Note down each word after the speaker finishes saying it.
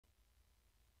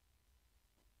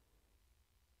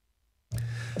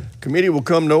Committee will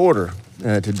come to order.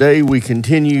 Today we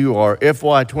continue our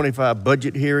FY25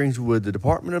 budget hearings with the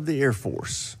Department of the Air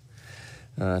Force.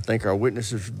 I thank our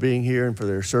witnesses for being here and for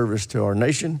their service to our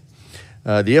nation.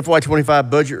 The FY25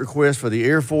 budget request for the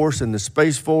Air Force and the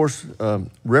Space Force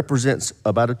represents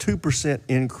about a 2%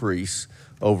 increase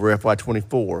over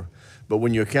FY24. But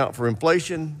when you account for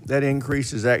inflation, that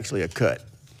increase is actually a cut.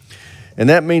 And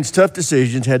that means tough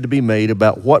decisions had to be made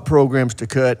about what programs to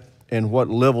cut and what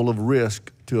level of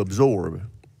risk to absorb.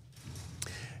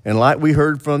 And like we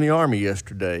heard from the Army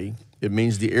yesterday, it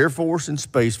means the Air Force and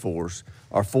Space Force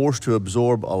are forced to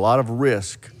absorb a lot of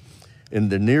risk in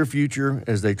the near future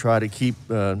as they try to keep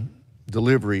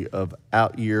delivery of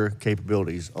out-year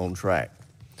capabilities on track.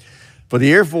 For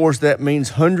the Air Force, that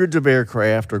means hundreds of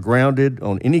aircraft are grounded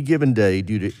on any given day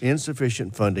due to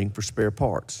insufficient funding for spare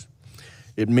parts.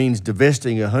 It means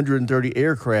divesting 130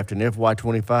 aircraft in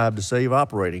FY25 to save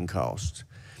operating costs.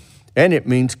 And it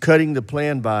means cutting the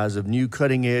planned buys of new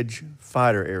cutting-edge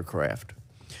fighter aircraft.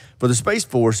 For the Space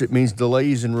Force, it means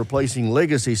delays in replacing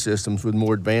legacy systems with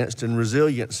more advanced and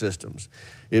resilient systems.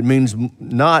 It means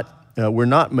we're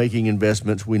not making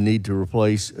investments we need to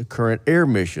replace current air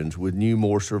missions with new,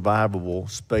 more survivable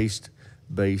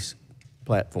space-based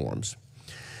platforms.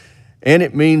 And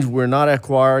it means we're not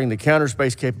acquiring the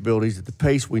counter-space capabilities at the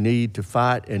pace we need to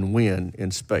fight and win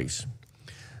in space.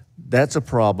 That's a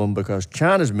problem because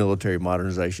China's military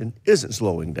modernization isn't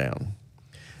slowing down.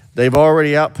 They've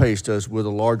already outpaced us with a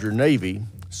larger Navy.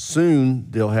 Soon,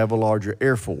 they'll have a larger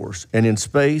Air Force. And in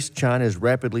space, China is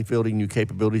rapidly fielding new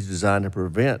capabilities designed to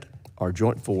prevent our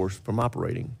joint force from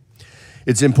operating.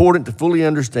 It's important to fully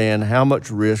understand how much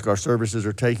risk our services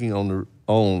are taking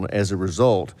on as a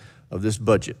result of this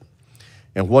budget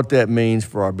and what that means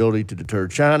for our ability to deter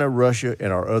China, Russia,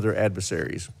 and our other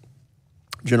adversaries.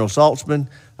 General Saltzman,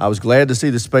 I was glad to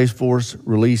see the Space Force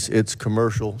release its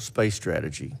commercial space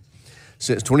strategy.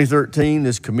 Since 2013,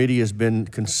 this committee has been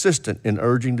consistent in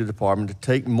urging the department to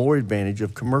take more advantage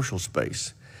of commercial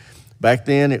space. Back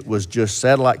then, it was just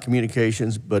satellite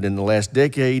communications, but in the last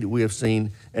decade, we have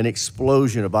seen an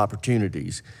explosion of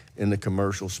opportunities in the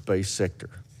commercial space sector.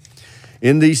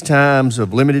 In these times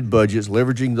of limited budgets,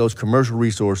 leveraging those commercial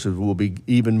resources will be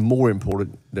even more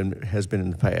important than it has been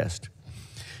in the past.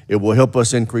 It will help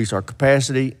us increase our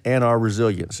capacity and our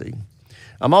resiliency.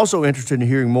 I'm also interested in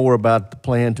hearing more about the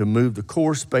plan to move the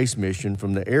core space mission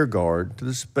from the Air Guard to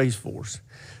the Space Force,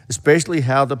 especially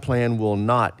how the plan will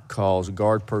not cause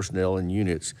Guard personnel and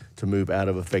units to move out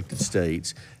of affected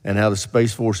states, and how the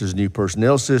Space Force's new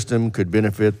personnel system could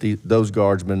benefit those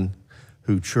Guardsmen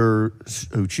who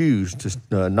choose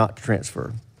to not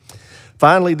transfer.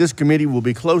 Finally, this committee will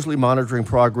be closely monitoring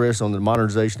progress on the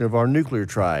modernization of our nuclear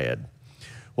triad.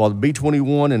 While the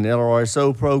B-21 and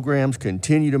LRSO programs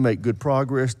continue to make good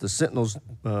progress, the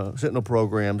Sentinel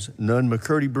program's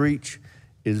Nunn-McCurdy breach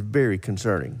is very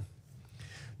concerning.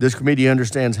 This committee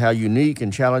understands how unique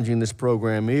and challenging this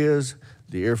program is.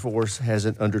 The Air Force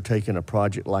hasn't undertaken a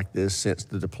project like this since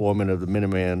the deployment of the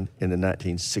Minuteman in the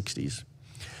 1960s.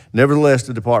 Nevertheless,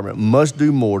 the department must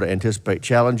do more to anticipate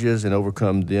challenges and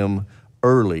overcome them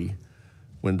early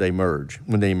when they emerge.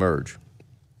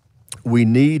 We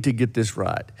need to get this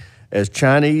right. As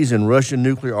Chinese and Russian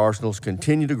nuclear arsenals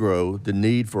continue to grow, the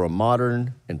need for a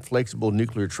modern and flexible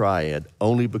nuclear triad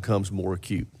only becomes more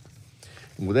acute.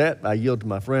 And with that, I yield to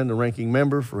my friend, the ranking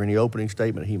member, for any opening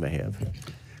statement he may have.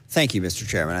 Thank you, Mr.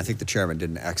 Chairman. I think the chairman did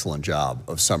an excellent job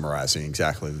of summarizing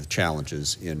exactly the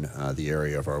challenges in the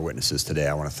area of our witnesses today.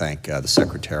 I want to thank the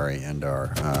secretary and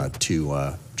our two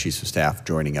chiefs of staff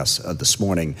joining us this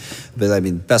morning. But I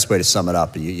mean, best way to sum it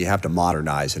up, you have to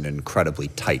modernize an incredibly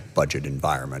tight budget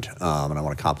environment. And I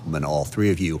want to compliment all three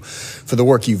of you for the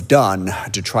work you've done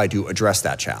to try to address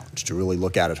that challenge, to really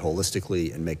look at it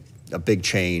holistically and make a big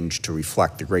change to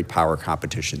reflect the great power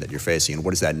competition that you're facing, and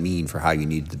what does that mean for how you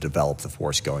need to develop the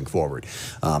force going forward.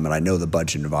 And I know the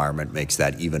budget environment makes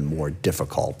that even more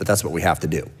difficult, but that's what we have to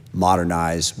do.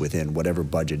 Modernize within whatever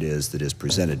budget is that is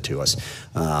presented to us.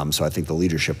 So I think the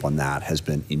leadership on that has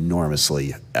been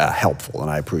enormously helpful,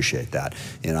 and I appreciate that.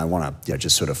 And I want to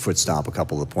just sort of foot stomp a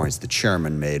couple of the points the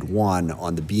chairman made. One,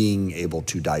 on the being able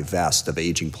to divest of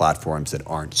aging platforms that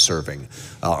aren't serving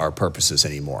our purposes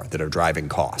anymore, that are driving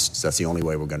costs. That's the only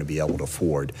way we're going to be able to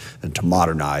afford and to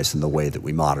modernize in the way that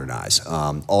we modernize.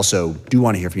 Also, do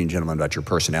want to hear from you, gentlemen, about your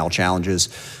personnel challenges.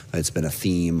 It's been a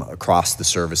theme across the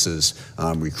services.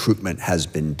 Recruiting recruitment has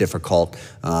been difficult.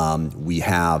 We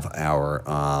have our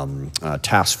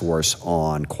task force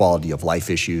on quality of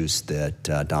life issues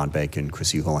that Don Bacon,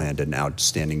 Chrissy Houlihan did an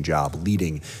outstanding job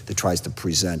leading, that tries to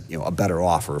present a better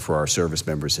offer for our service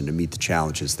members and to meet the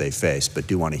challenges they face. But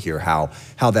do want to hear how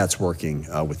that's working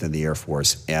within the Air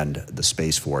Force and the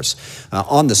Space Force.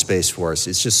 On the Space Force,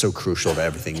 it's just so crucial to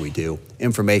everything we do.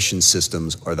 Information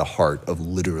systems are the heart of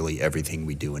literally everything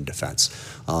we do in defense.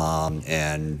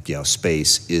 And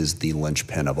space is the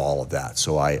linchpin of all of that.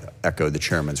 So I echo the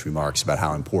chairman's remarks about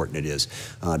how important it is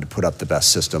to put up the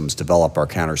best systems, develop our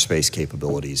counter space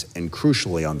capabilities, and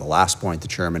crucially on the last point the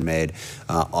chairman made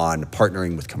on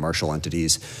partnering with commercial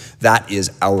entities. That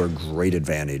is our great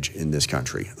advantage in this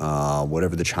country.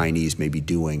 Whatever the Chinese may be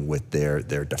doing with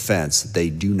their defense, they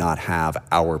do not have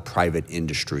our private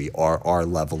industry or our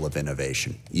level of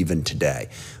innovation, even today.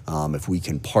 If we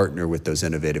can partner with those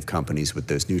innovative companies, with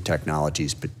those new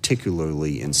technologies,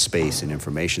 particularly in space and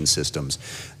information systems,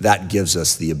 that gives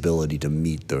us the ability to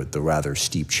meet the rather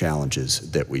steep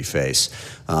challenges that we face.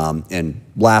 And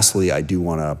lastly, I do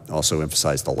want to also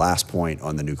emphasize the last point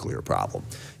on the nuclear problem.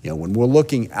 When we're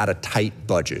looking at a tight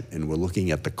budget and we're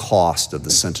looking at the cost of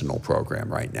the Sentinel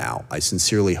program right now, I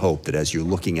sincerely hope that as you're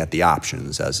looking at the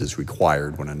options, as is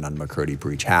required when a Nunn-McCurdy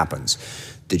breach happens,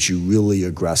 that you really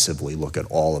aggressively look at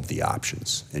all of the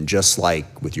options. And just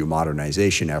like with your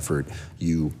modernization effort,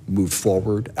 you move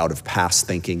forward out of past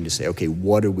thinking to say, okay,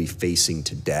 what are we facing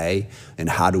today and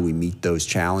how do we meet those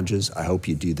challenges? I hope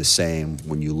you do the same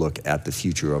when you look at the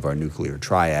future of our nuclear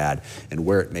triad and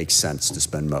where it makes sense to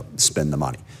spend the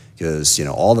money. Because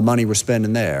all the money we're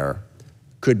spending there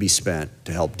could be spent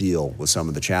to help deal with some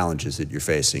of the challenges that you're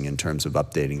facing in terms of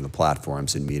updating the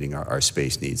platforms and meeting our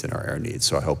space needs and our air needs.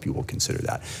 So I hope you will consider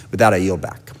that. With that, I yield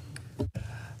back.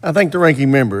 I thank the ranking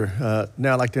member.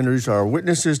 Now I'd like to introduce our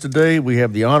witnesses today. We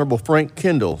have the Honorable Frank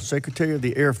Kendall, Secretary of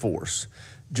the Air Force,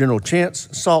 General Chance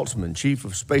Saltzman, Chief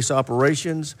of Space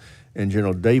Operations, and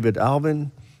General David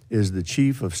Allvin is the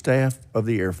Chief of Staff of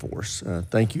the Air Force.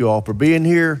 Thank you all for being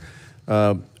here.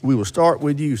 We will start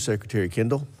with you, Secretary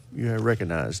Kendall. You are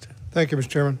recognized. Thank you, Mr.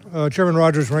 Chairman. Chairman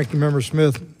Rogers, Ranking Member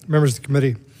Smith, members of the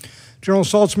committee. General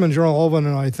Saltzman, General Allvin,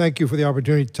 and I thank you for the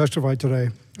opportunity to testify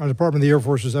today on the Department of the Air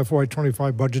Force's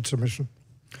FY25 budget submission.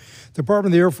 The Department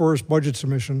of the Air Force budget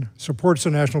submission supports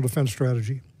the National Defense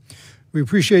Strategy. We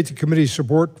appreciate the committee's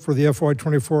support for the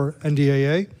FY24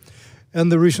 NDAA and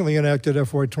the recently enacted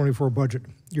FY24 budget.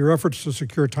 Your efforts to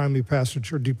secure timely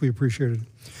passage are deeply appreciated.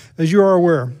 As you are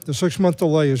aware, the 6-month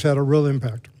delay has had a real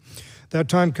impact. That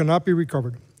time cannot be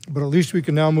recovered, but at least we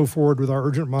can now move forward with our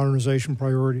urgent modernization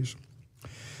priorities.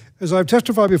 As I've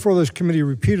testified before this committee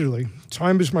repeatedly,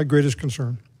 time is my greatest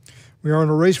concern. We are in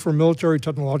a race for military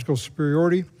technological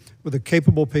superiority with a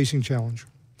capable pacing challenge.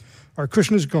 Our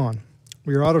cushion is gone.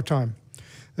 We are out of time.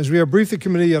 As we have briefed the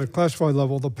committee at a classified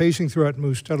level, the pacing threat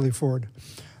moves steadily forward.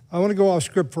 I want to go off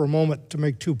script for a moment to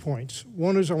make 2 points.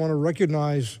 One is I want to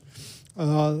recognize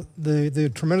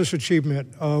the tremendous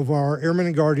achievement of our airmen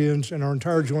and guardians and our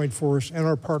entire joint force and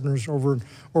our partners over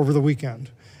the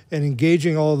weekend and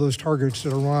engaging all of those targets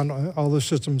that are on, all the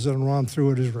systems that are on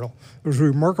through at Israel. It was a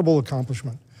remarkable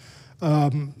accomplishment.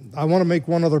 I want to make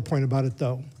one other point about it,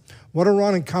 though. What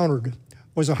Iran encountered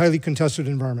was a highly contested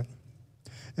environment.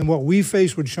 And what we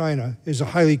face with China is a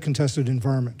highly contested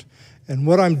environment. And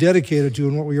what I'm dedicated to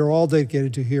and what we are all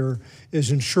dedicated to here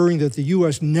is ensuring that the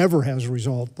U.S. never has a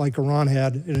result like Iran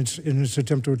had in its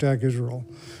attempt to attack Israel.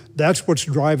 That's what's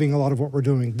driving a lot of what we're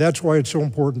doing. That's why it's so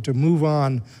important to move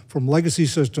on from legacy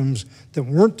systems that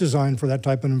weren't designed for that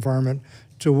type of environment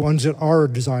to ones that are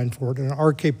designed for it and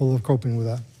are capable of coping with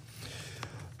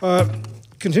that.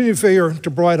 Continued failure to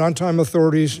provide on-time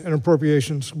authorities and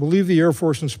appropriations will leave the Air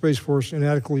Force and Space Force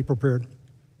inadequately prepared.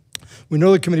 We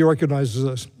know the committee recognizes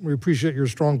this. We appreciate your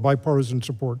strong bipartisan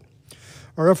support.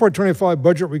 Our FY25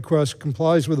 budget request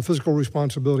complies with the Fiscal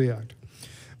Responsibility Act.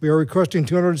 We are requesting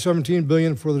 $217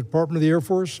 billion for the Department of the Air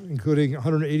Force, including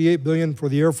 $188 billion for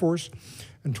the Air Force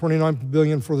and $29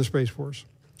 billion for the Space Force.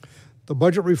 The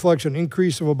budget reflects an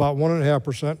increase of about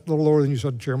 1.5%, a little lower than you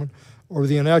said, Chairman, over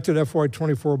the enacted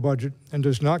FY24 budget and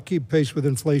does not keep pace with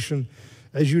inflation,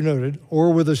 as you noted,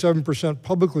 or with the 7%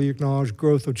 publicly acknowledged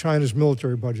growth of China's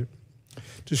military budget.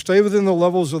 To stay within the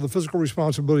levels of the Fiscal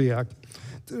Responsibility Act,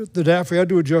 the DAF had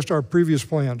to adjust our previous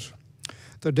plans.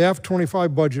 The DAF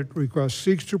 25 budget request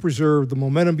seeks to preserve the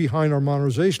momentum behind our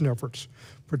modernization efforts,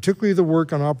 particularly the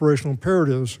work on operational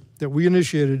imperatives that we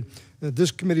initiated that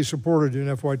this committee supported in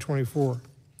FY24.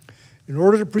 In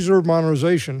order to preserve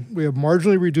modernization, we have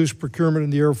marginally reduced procurement in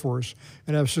the Air Force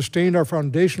and have sustained our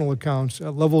foundational accounts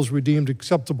at levels we deemed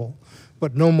acceptable,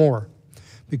 but no more.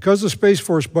 Because the Space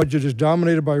Force budget is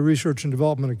dominated by research and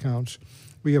development accounts,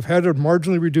 we have had to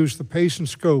marginally reduce the pace and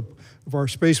scope of our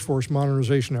Space Force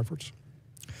modernization efforts.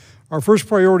 Our first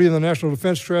priority in the National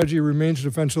Defense Strategy remains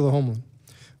defense of the homeland,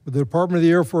 but the Department of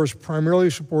the Air Force primarily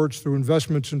supports through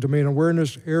investments in domain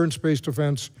awareness, air and space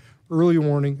defense, early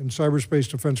warning, and cyberspace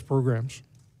defense programs.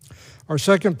 Our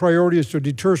second priority is to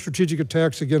deter strategic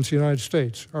attacks against the United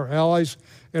States, our allies,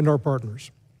 and our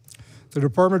partners. The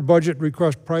Department budget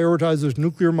request prioritizes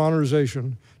nuclear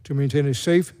modernization to maintain a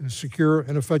safe, secure,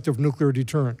 and effective nuclear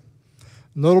deterrent.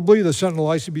 Notably, the Sentinel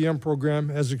ICBM program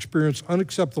has experienced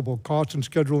unacceptable cost and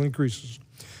schedule increases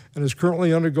and is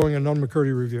currently undergoing a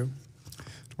Nunn-McCurdy review.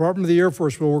 The Department of the Air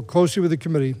Force will work closely with the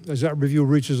committee as that review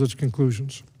reaches its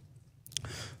conclusions.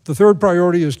 The third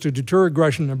priority is to deter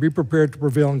aggression and be prepared to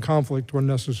prevail in conflict when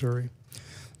necessary.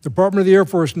 The Department of the Air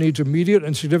Force needs immediate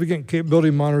and significant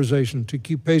capability modernization to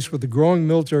keep pace with the growing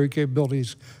military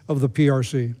capabilities of the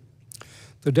PRC.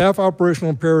 The DAF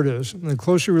operational imperatives and the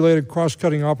closely related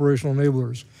cross-cutting operational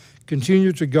enablers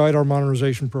continue to guide our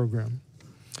modernization program.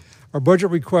 Our budget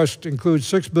request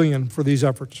includes $6 billion for these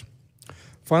efforts.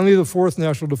 Finally, the fourth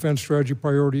National Defense Strategy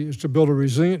priority is to build a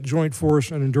resilient joint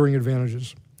force and enduring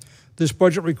advantages. This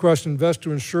budget request invests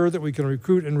to ensure that we can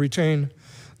recruit and retain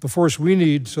the force we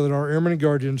need so that our airmen and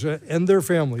guardians and their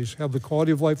families have the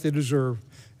quality of life they deserve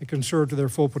and can serve to their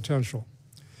full potential.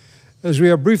 As we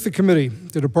have briefed the committee,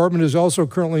 the department is also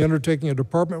currently undertaking a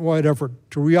department-wide effort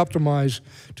to re-optimize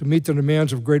to meet the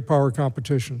demands of great power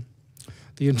competition.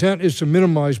 The intent is to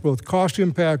minimize both cost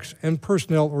impacts and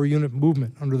personnel or unit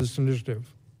movement under this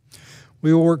initiative.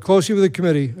 We will work closely with the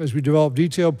committee as we develop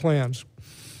detailed plans.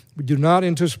 We do not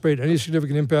anticipate any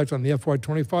significant impact on the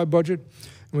FY25 budget,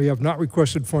 and we have not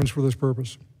requested funds for this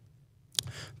purpose.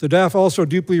 The DAF also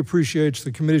deeply appreciates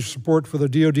the committee's support for the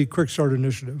DoD Quick Start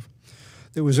initiative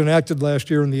that was enacted last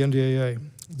year in the NDAA.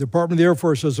 The Department of the Air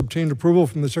Force has obtained approval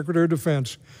from the Secretary of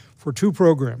Defense for 2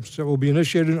 programs that will be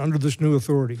initiated under this new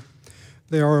authority.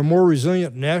 They are a more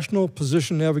resilient national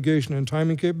position navigation and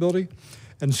timing capability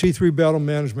and C3 battle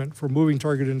management for moving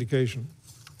target indication.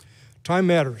 Time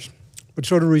matters, but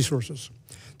so do resources.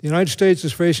 The United States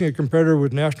is facing a competitor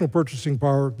with national purchasing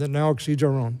power that now exceeds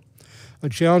our own, a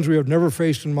challenge we have never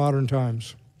faced in modern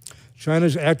times. China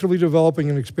is actively developing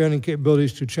and expanding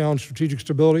capabilities to challenge strategic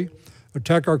stability,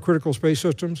 attack our critical space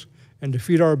systems, and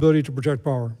defeat our ability to protect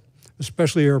power,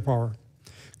 especially air power.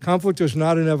 Conflict is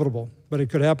not inevitable, but it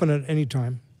could happen at any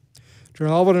time.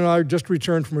 General Allvin and I just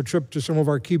returned from a trip to some of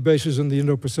our key bases in the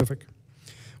Indo-Pacific.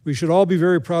 We should all be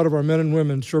very proud of our men and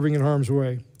women serving in harm's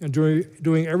way and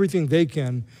doing everything they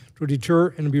can to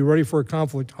deter and be ready for a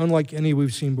conflict unlike any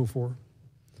we've seen before.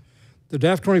 The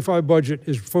DAF 25 budget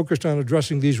is focused on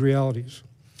addressing these realities.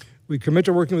 We commit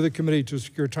to working with the committee to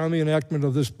secure timely enactment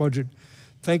of this budget.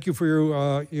 Thank you for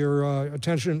your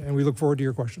attention, and we look forward to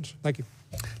your questions. Thank you.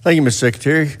 Thank you, Mr.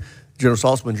 Secretary. General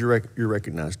Saltzman, you're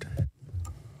recognized.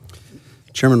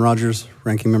 Chairman Rogers,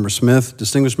 Ranking Member Smith,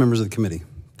 distinguished members of the committee,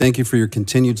 thank you for your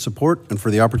continued support and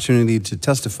for the opportunity to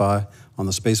testify on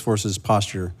the Space Force's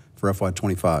posture for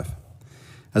FY25.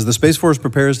 As the Space Force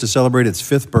prepares to celebrate its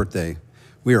 5th birthday,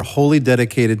 we are wholly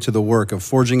dedicated to the work of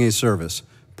forging a service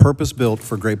purpose-built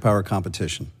for great power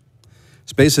competition.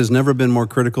 Space has never been more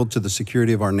critical to the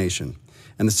security of our nation,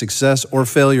 and the success or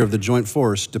failure of the joint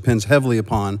force depends heavily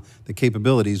upon the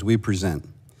capabilities we present.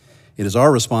 It is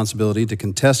our responsibility to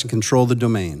contest and control the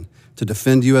domain, to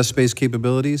defend U.S. space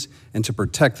capabilities, and to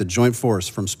protect the joint force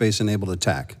from space-enabled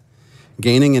attack.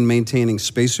 Gaining and maintaining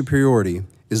space superiority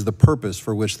is the purpose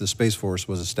for which the Space Force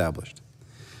was established.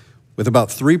 With about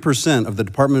 3% of the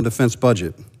Department of Defense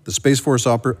budget, the Space Force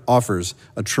offers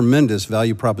a tremendous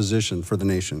value proposition for the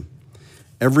nation.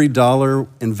 Every dollar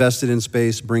invested in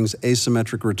space brings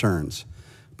asymmetric returns,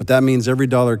 but that means every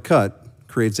dollar cut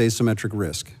creates asymmetric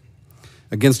risk.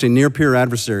 Against a near-peer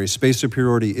adversary, space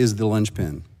superiority is the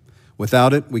linchpin.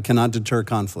 Without it, we cannot deter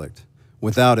conflict.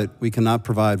 Without it, we cannot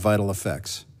provide vital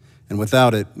effects. And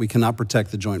without it, we cannot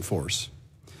protect the joint force.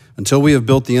 Until we have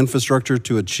built the infrastructure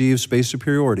to achieve space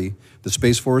superiority, the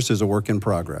Space Force is a work in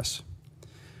progress.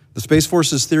 The Space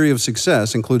Force's theory of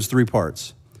success includes 3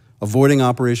 parts: avoiding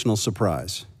operational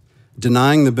surprise,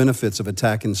 denying the benefits of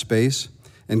attack in space,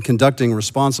 and conducting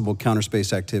responsible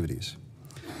counterspace activities.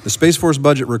 The Space Force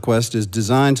budget request is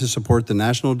designed to support the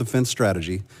National Defense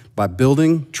Strategy by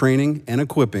building, training, and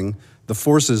equipping the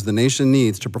forces the nation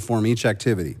needs to perform each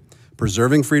activity,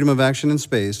 preserving freedom of action in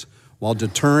space while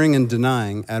deterring and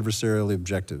denying adversarial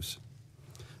objectives.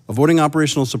 Avoiding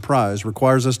operational surprise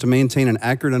requires us to maintain an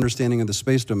accurate understanding of the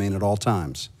space domain at all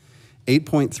times.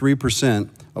 8.3%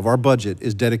 of our budget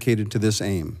is dedicated to this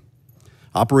aim.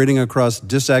 Operating across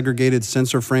disaggregated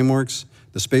sensor frameworks,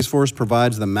 the Space Force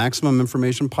provides the maximum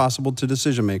information possible to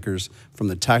decision makers from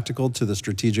the tactical to the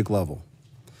strategic level.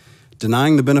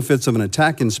 Denying the benefits of an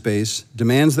attack in space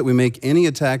demands that we make any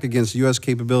attack against U.S.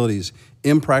 capabilities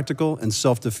impractical and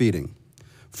self-defeating.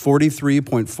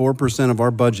 43.4% of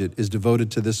our budget is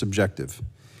devoted to this objective,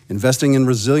 investing in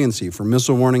resiliency for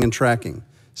missile warning and tracking,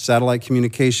 satellite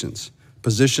communications,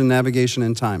 position navigation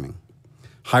and timing.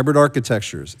 Hybrid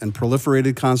architectures and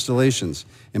proliferated constellations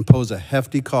impose a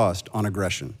hefty cost on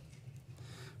aggression.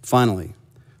 Finally,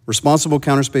 responsible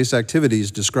counterspace activities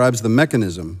describes the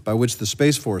mechanism by which the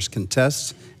Space Force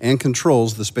contests and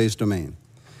controls the space domain.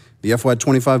 The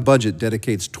FY25 budget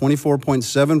dedicates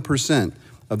 24.7%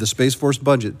 of the Space Force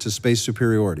budget to space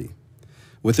superiority.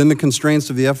 Within the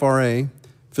constraints of the FRA,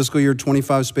 fiscal year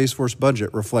 25 Space Force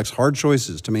budget reflects hard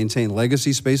choices to maintain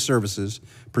legacy space services,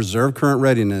 preserve current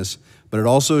readiness, but it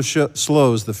also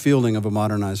slows the fielding of a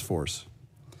modernized force.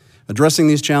 Addressing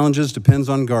these challenges depends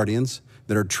on Guardians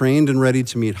that are trained and ready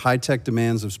to meet high-tech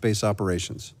demands of space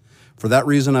operations. For that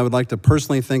reason, I would like to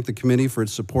personally thank the committee for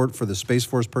its support for the Space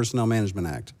Force Personnel Management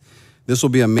Act. This will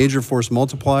be a major force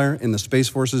multiplier in the Space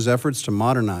Force's efforts to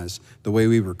modernize the way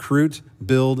we recruit,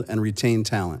 build, and retain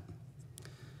talent.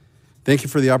 Thank you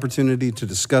for the opportunity to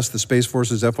discuss the Space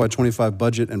Force's FY25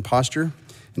 budget and posture.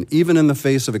 And even in the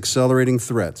face of accelerating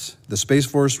threats, the Space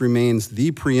Force remains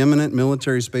the preeminent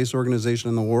military space organization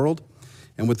in the world.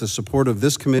 And with the support of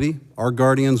this committee, our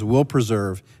Guardians will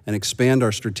preserve and expand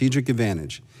our strategic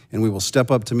advantage, and we will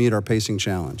step up to meet our pacing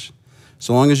challenge.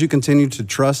 So long as you continue to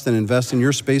trust and invest in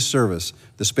your space service,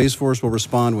 the Space Force will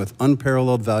respond with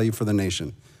unparalleled value for the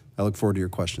nation. I look forward to your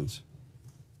questions.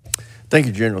 Thank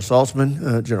you, General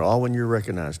Saltzman. General Allvin, you're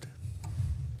recognized.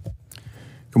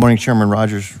 Good morning, Chairman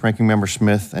Rogers, Ranking Member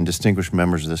Smith, and distinguished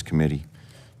members of this committee.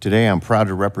 Today, I'm proud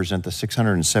to represent the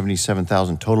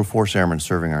 677,000 total force airmen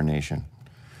serving our nation.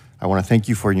 I want to thank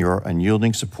you for your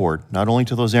unyielding support, not only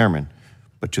to those airmen,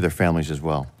 but to their families as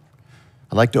well.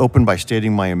 I'd like to open by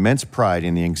stating my immense pride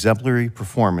in the exemplary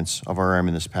performance of our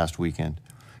airmen this past weekend.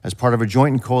 As part of a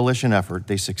joint and coalition effort,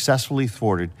 they successfully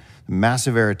thwarted the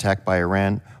massive air attack by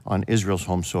Iran on Israel's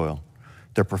home soil.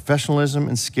 Their professionalism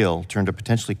and skill turned a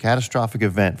potentially catastrophic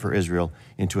event for Israel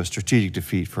into a strategic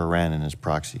defeat for Iran and its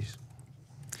proxies.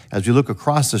 As we look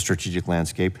across the strategic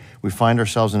landscape, we find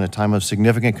ourselves in a time of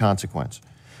significant consequence.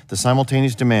 The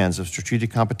simultaneous demands of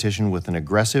strategic competition with an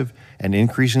aggressive and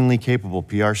increasingly capable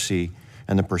PRC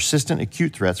and the persistent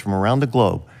acute threats from around the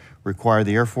globe require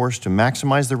the Air Force to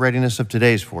maximize the readiness of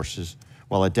today's forces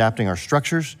while adapting our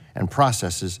structures and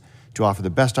processes to offer the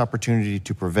best opportunity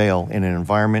to prevail in an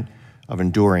environment of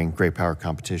enduring great power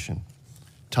competition.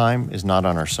 Time is not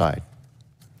on our side.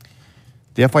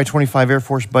 The FY25 Air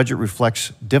Force budget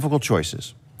reflects difficult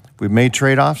choices. We've made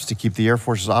trade-offs to keep the Air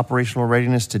Force's operational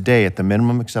readiness today at the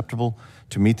minimum acceptable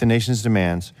to meet the nation's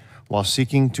demands while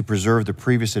seeking to preserve the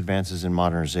previous advances in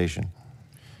modernization.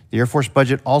 The Air Force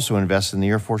budget also invests in the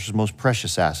Air Force's most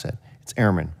precious asset, its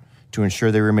airmen, to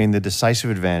ensure they remain the decisive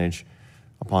advantage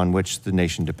upon which the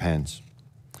nation depends.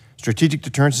 Strategic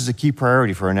deterrence is a key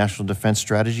priority for our national defense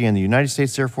strategy, and the United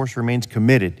States Air Force remains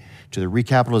committed to the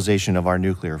recapitalization of our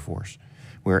nuclear force.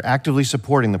 We are actively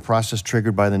supporting the process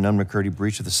triggered by the Nunn-McCurdy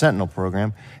breach of the Sentinel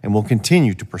program and will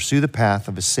continue to pursue the path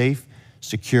of a safe,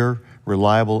 secure,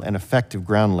 reliable, and effective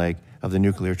ground leg of the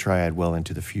nuclear triad well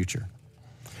into the future.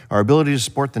 Our ability to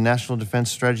support the national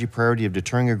defense strategy priority of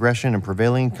deterring aggression and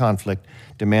prevailing in conflict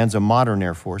demands a modern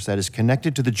Air Force that is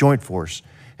connected to the Joint Force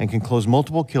and can close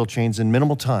multiple kill chains in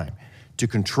minimal time to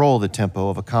control the tempo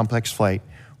of a complex fight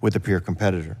with a peer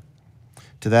competitor.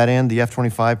 To that end, the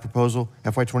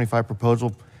FY25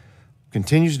 proposal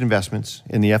continues investments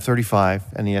in the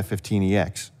F-35 and the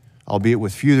F-15EX, albeit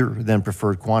with fewer than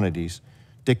preferred quantities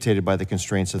dictated by the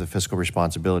constraints of the Fiscal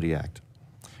Responsibility Act.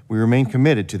 We remain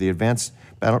committed to the Advanced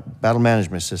Battle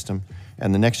Management System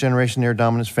and the Next Generation Air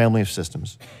Dominance family of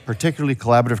systems, particularly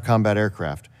collaborative combat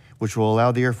aircraft, which will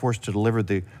allow the Air Force to deliver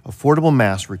the affordable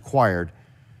mass required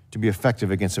to be effective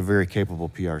against a very capable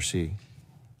PRC.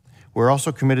 We're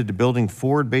also committed to building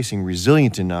forward basing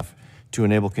resilient enough to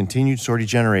enable continued sortie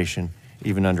generation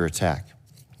even under attack.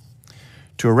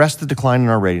 To arrest the decline in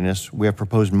our readiness, we have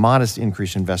proposed modest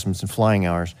increased investments in flying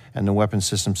hours and the weapons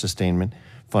system sustainment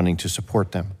funding to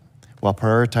support them, while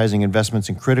prioritizing investments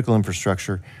in critical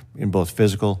infrastructure in both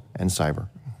physical and cyber.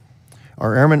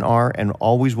 Our airmen are and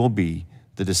always will be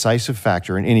the decisive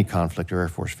factor in any conflict our Air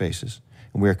Force faces,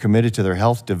 and we are committed to their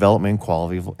health, development,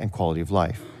 and quality of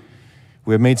life.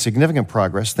 We have made significant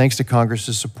progress thanks to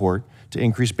Congress's support to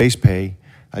increase base pay,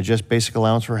 adjust basic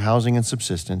allowance for housing and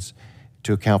subsistence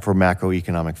to account for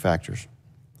macroeconomic factors.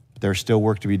 There's still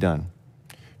work to be done.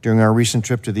 During our recent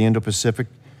trip to the Indo-Pacific,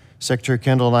 Secretary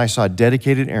Kendall and I saw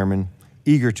dedicated airmen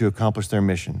eager to accomplish their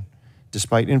mission,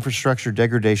 despite infrastructure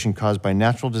degradation caused by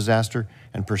natural disaster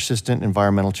and persistent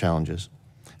environmental challenges,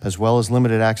 as well as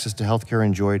limited access to health care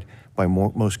enjoyed by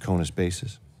most CONUS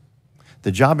bases.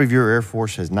 The job of your Air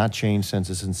Force has not changed since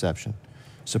its inception.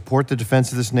 Support the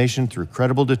defense of this nation through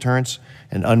credible deterrence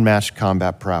and unmatched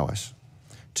combat prowess.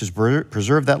 To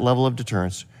preserve that level of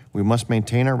deterrence, we must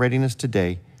maintain our readiness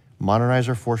today, modernize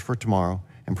our force for tomorrow,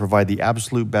 and provide the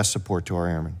absolute best support to our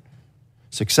airmen.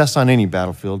 Success on any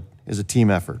battlefield is a team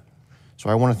effort. So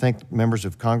I want to thank members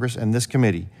of Congress and this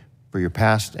committee for your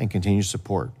past and continued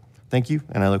support. Thank you,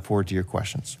 and I look forward to your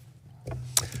questions.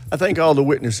 I thank all the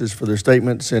witnesses for their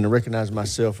statements and I recognize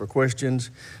myself for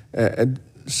questions.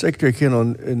 Secretary Kendall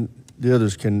and the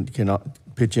others can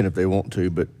pitch in if they want to,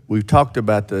 but we've talked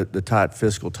about the tight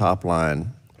fiscal top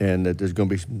line and that there's going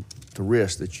to be the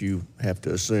risk that you have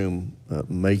to assume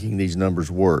making these numbers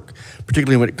work,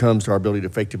 particularly when it comes to our ability to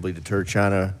effectively deter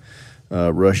China,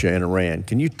 Russia, and Iran.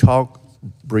 Can you talk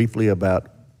briefly about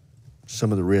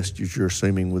some of the risks that you're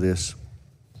assuming with this?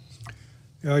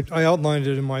 Yeah, I outlined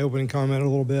it in my opening comment a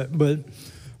little bit, but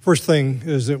first thing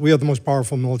is that we have the most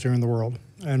powerful military in the world,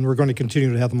 and we're going to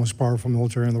continue to have the most powerful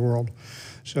military in the world.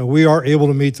 So we are able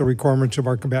to meet the requirements of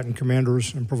our combatant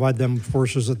commanders and provide them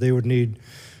forces that they would need,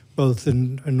 both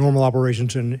in normal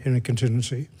operations and in a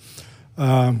contingency.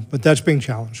 But that's being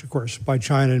challenged, of course, by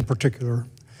China in particular.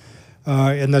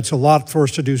 And that's a lot for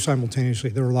us to do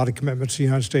simultaneously. There are a lot of commitments the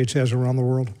United States has around the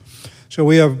world. So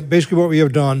we have, basically what we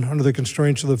have done under the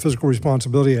constraints of the Fiscal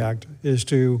Responsibility Act is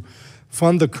to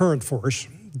fund the current force,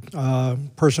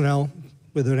 personnel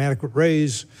with an adequate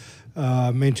raise,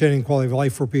 maintaining quality of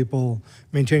life for people,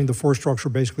 maintaining the force structure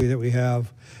basically that we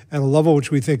have at a level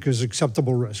which we think is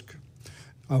acceptable risk,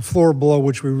 a floor below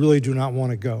which we really do not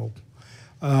want to go.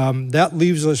 That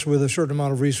leaves us with a certain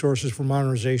amount of resources for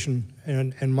modernization,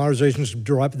 and modernization is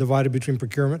divided between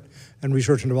procurement and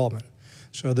research and development.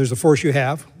 So there's the force you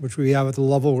have, which we have at the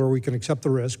level where we can accept the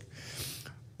risk.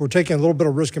 We're taking a little bit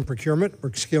of risk in procurement.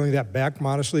 We're scaling that back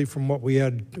modestly from what we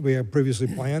had previously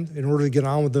planned in order to get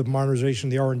on with the modernization,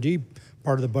 the R&D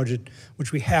part of the budget,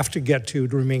 which we have to get to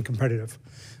remain competitive.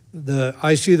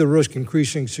 I see the risk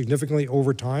increasing significantly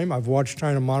over time. I've watched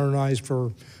China modernize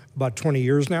for about 20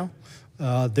 years now.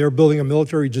 They're building a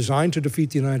military designed to defeat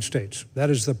the United States. That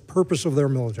is the purpose of their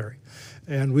military.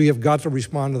 And we have got to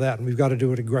respond to that, and we've got to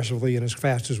do it aggressively and as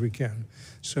fast as we can.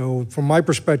 So from my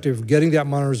perspective, getting that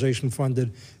modernization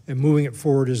funded and moving it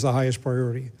forward is the highest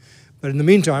priority. But in the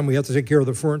meantime, we have to take care of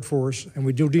the current force, and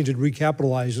we do need to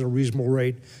recapitalize at a reasonable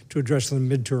rate to address the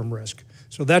midterm risk.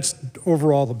 So that's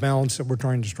overall the balance that we're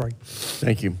trying to strike.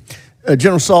 Thank you.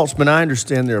 General Saltzman, I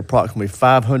understand there are approximately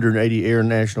 580 Air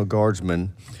National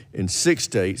Guardsmen in 6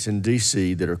 states in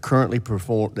D.C. that currently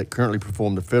perform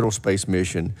the federal space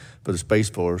mission for the Space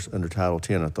Force under Title X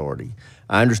authority.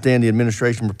 I understand the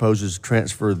administration proposes to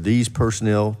transfer these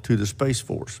personnel to the Space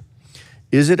Force.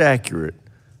 Is it accurate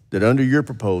that under your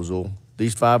proposal,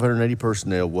 these 580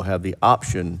 personnel will have the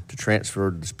option to transfer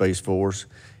to the Space Force?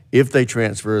 If they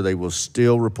transfer, they will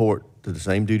still report to the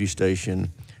same duty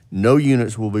station. No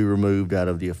units will be removed out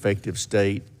of the effective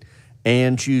state,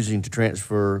 and choosing to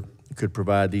transfer could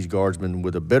provide these guardsmen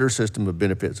with a better system of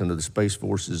benefits under the Space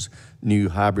Force's new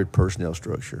hybrid personnel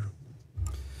structure.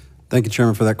 Thank you,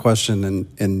 Chairman, for that question,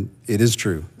 and it is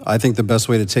true. I think the best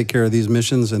way to take care of these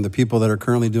missions and the people that are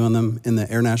currently doing them in the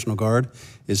Air National Guard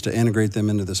is to integrate them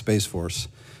into the Space Force.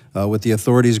 With the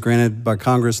authorities granted by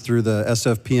Congress through the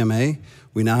SFPMA,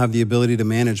 we now have the ability to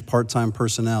manage part-time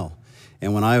personnel.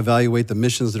 And when I evaluate the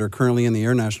missions that are currently in the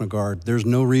Air National Guard, there's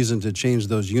no reason to change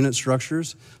those unit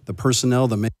structures, the personnel,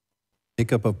 the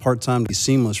makeup of part-time to be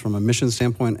seamless from a mission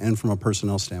standpoint and from a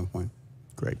personnel standpoint.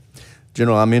 Great.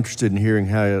 General, I'm interested in hearing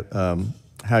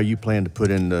how you plan to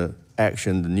put into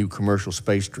action the new commercial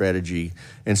space strategy,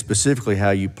 and specifically how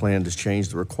you plan to change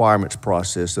the requirements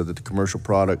process so that the commercial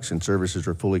products and services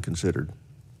are fully considered.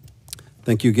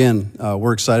 Thank you again.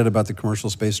 We're excited about the commercial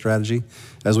space strategy.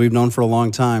 As we've known for a long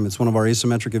time, it's one of our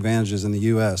asymmetric advantages in the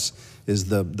U.S. is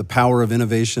the power of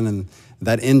innovation and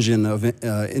that engine of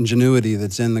ingenuity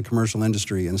that's in the commercial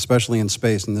industry, and especially in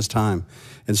space in this time.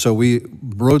 And so we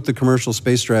wrote the commercial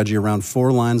space strategy around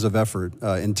 4 lines of effort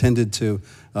intended to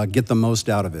get the most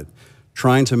out of it.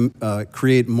 Trying to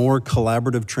create more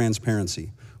collaborative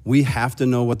transparency. We have to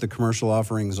know what the commercial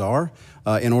offerings are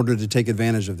in order to take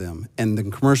advantage of them. And the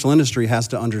commercial industry has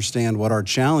to understand what our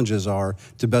challenges are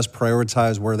to best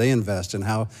prioritize where they invest and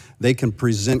how they can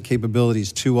present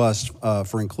capabilities to us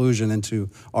for inclusion into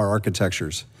our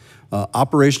architectures.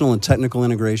 Operational and technical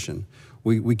integration.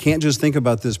 We can't just think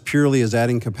about this purely as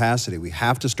adding capacity. We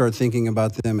have to start thinking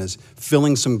about them as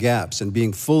filling some gaps and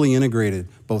being fully integrated,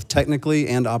 both technically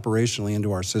and operationally,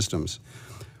 into our systems.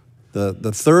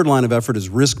 The third line of effort is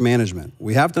risk management.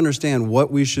 We have to understand what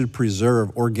we should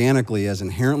preserve organically as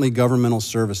inherently governmental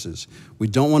services. We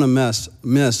don't want to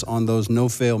miss on those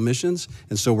no-fail missions,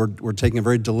 and so we're taking a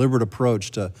very deliberate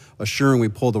approach to assuring we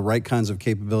pull the right kinds of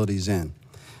capabilities in.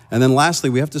 And then lastly,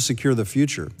 we have to secure the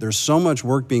future. There's so much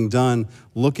work being done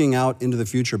looking out into the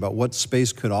future about what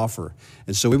space could offer.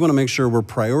 And so we want to make sure we're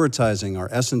prioritizing our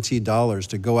S&T dollars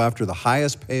to go after the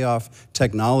highest payoff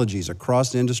technologies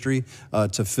across the industry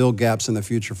to fill gaps in the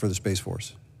future for the Space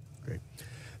Force. Great.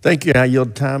 Thank you. I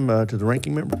yield time to the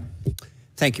ranking member.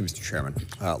 Thank you, Mr. Chairman.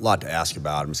 A lot to ask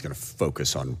about. I'm just going to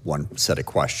focus on one set of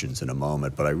questions in a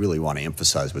moment, but I really want to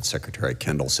emphasize what Secretary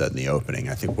Kendall said in the opening.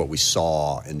 I think what we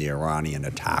saw in the Iranian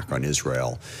attack on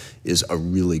Israel is a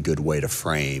really good way to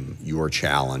frame your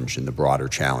challenge and the broader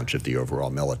challenge of the overall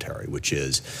military, which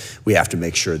is we have to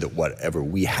make sure that whatever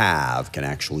we have can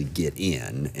actually get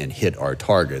in and hit our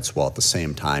targets while at the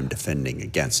same time defending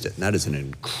against it. And that is an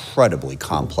incredibly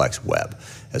complex web,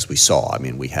 as we saw. I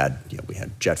mean, we had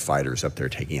jet fighters up there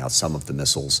taking out some of the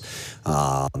missiles.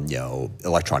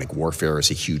 Electronic warfare is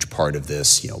a huge part of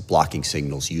this. Blocking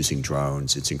signals, using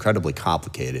drones. It's incredibly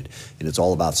complicated, and it's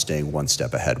all about staying one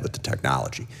step ahead with the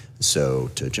technology. So,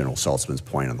 to General Saltzman's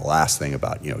point on the last thing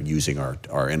about using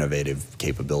our innovative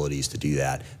capabilities to do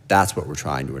that, that's what we're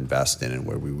trying to invest in and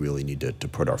where we really need to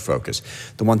put our focus.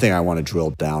 The one thing I want to drill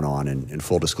down on, in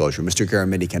full disclosure, Mr.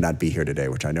 Garamendi cannot be here today,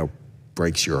 which I know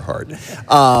breaks your heart.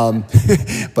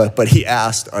 But he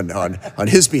asked on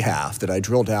his behalf that I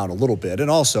drill down a little bit, and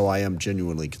also I am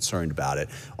genuinely concerned about it,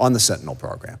 on the Sentinel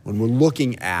program. When we're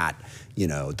looking at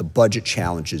the budget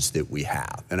challenges that we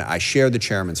have, and I share the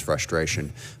chairman's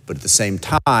frustration, but at the same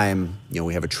time,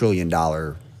 we have $1 trillion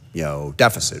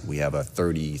deficit. We have a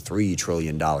 $33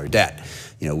 trillion debt.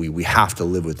 We have to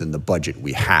live within the budget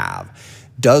we have.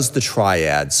 Does the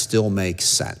triad still make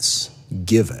sense,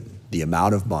 given the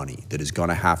amount of money that is going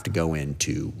to have to go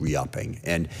into re-upping?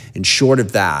 And short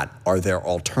of that, are there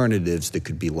alternatives that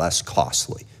could be less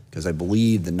costly? Because I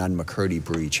believe the Nunn-McCurdy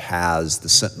breach has the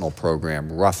Sentinel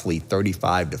program roughly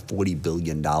 $35 to $40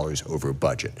 billion over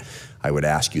budget. I would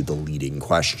ask you the leading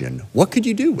question: what could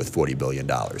you do with $40 billion?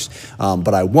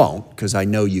 But I won't, because I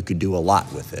know you could do a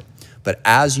lot with it. But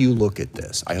as you look at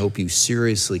this, I hope you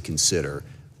seriously consider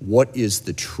what is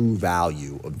the true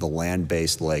value of the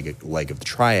land-based leg of the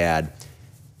triad,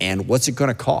 and what's it going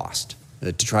to cost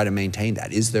to try to maintain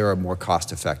that? Is there a more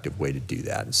cost-effective way to do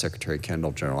that? And Secretary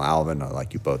Kendall, General Allvin, I'd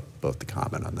like you both to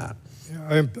comment on that.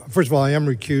 First of all, I am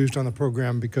recused on the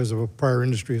program because of a prior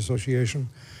industry association,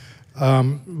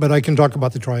 but I can talk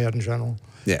about the triad in general.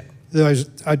 Yeah.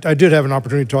 I did have an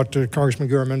opportunity to talk to Congressman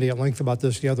Garamendi at length about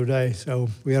this the other day, so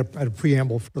we had a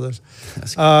preamble for this.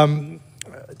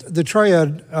 The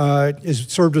triad has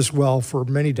served us well for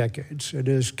many decades. It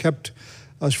has kept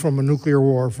us from a nuclear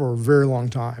war for a very long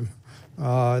time.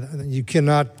 You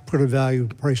cannot put a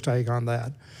price tag on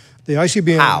that. The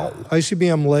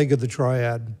ICBM leg of the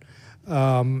triad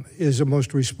is the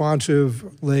most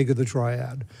responsive leg of the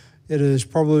triad. It is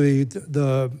probably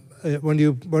what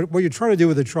you try to do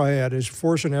with the triad is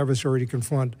force an adversary to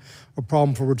confront a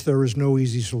problem for which there is no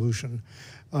easy solution.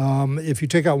 If you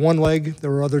take out one leg,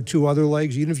 there are two other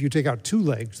legs. Even if you take out two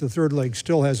legs, the third leg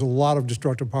still has a lot of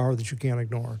destructive power that you can't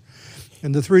ignore.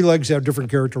 And the three legs have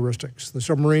different characteristics. The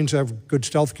submarines have good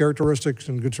stealth characteristics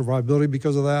and good survivability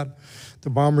because of that. The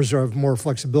bombers have more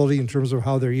flexibility in terms of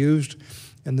how they're used.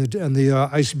 And the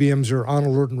ICBMs are on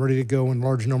alert and ready to go in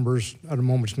large numbers at a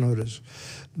moment's notice.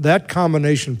 That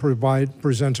combination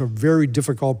presents a very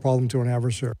difficult problem to an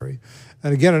adversary.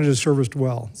 And again, it has serviced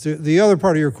well. The other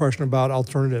part of your question about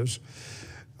alternatives,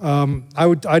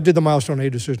 I did the Milestone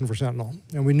A decision for Sentinel,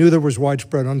 and we knew there was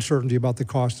widespread uncertainty about the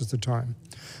cost at the time.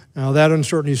 Now that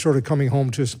uncertainty is sort of coming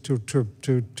home to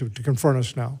confront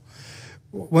us now.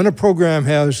 When a program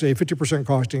has a 50%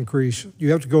 cost increase,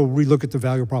 you have to go relook at the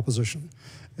value proposition.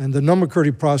 And the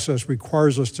Nunn-McCurdy process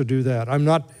requires us to do that. I'm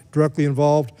not directly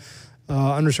involved.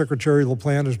 Undersecretary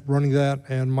LaPlante is running that,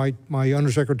 and my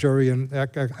undersecretary and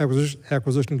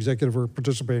acquisition executive are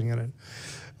participating in it.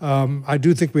 I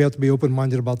do think we have to be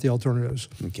open-minded about the alternatives.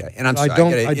 Okay, and I'm sorry, I got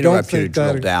to interrupt you to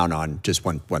drill down on just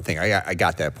one thing. I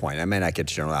got that point. I may not get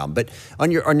to General Allen, but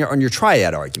on your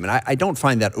triad argument, I don't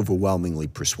find that overwhelmingly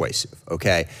persuasive.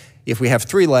 Okay, if we have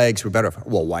three legs, we're better.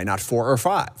 Well, why not 4 or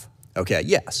 5? Okay,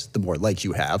 yes, the more legs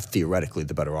you have, theoretically,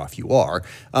 the better off you are.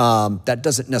 That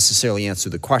doesn't necessarily answer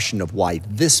the question of why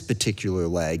this particular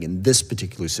leg in this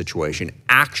particular situation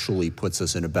actually puts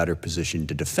us in a better position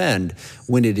to defend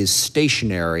when it is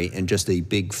stationary and just a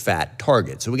big fat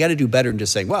target. So we got to do better than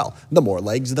just saying, well, the more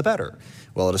legs, the better.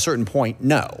 Well, at a certain point,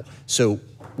 no. So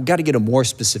we've got to get a more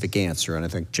specific answer, and I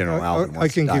think General Allvin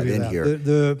wants to dive in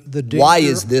here. Why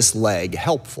is this leg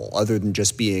helpful other than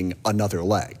just being another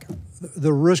leg?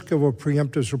 The risk of a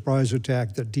preemptive surprise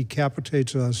attack that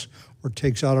decapitates us or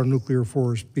takes out our nuclear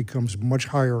force becomes much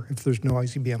higher if there's no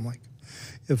ICBM link.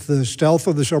 If the stealth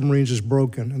of the submarines is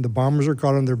broken and the bombers are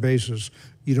caught on their bases,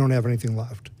 you don't have anything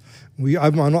left.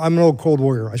 I'm an old Cold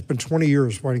Warrior. I spent 20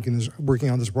 years working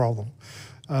on this problem.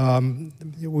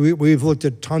 We've looked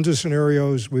at tons of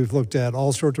scenarios. We've looked at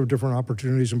all sorts of different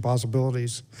opportunities and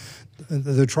possibilities.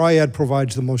 The triad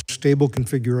provides the most stable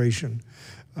configuration.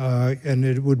 And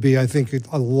it would be, I think,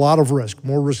 a lot of risk,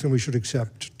 more risk than we should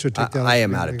accept to take that. I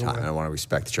am out of time. I want to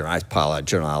respect the chairman. I apologize,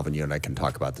 General Allvin. You and I can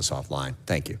talk about this offline.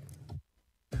 Thank you.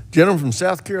 Gentleman from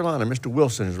South Carolina, Mr.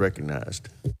 Wilson, is recognized.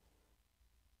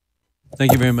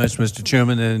 Thank you very much, Mr.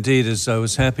 Chairman. And indeed, as I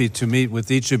was happy to meet with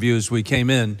each of you as we came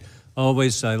in,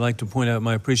 always I like to point out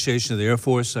my appreciation of the Air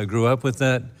Force. I grew up with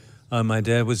that. My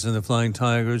dad was in the Flying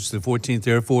Tigers, the 14th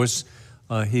Air Force.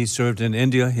 He served in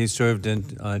India. He served in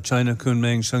China,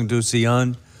 Kunming, Chengdu,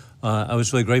 Xi'an. I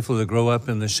was really grateful to grow up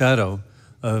in the shadow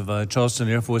of Charleston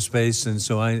Air Force Base. And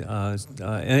so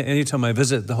anytime I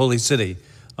visit the Holy City,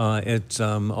 it's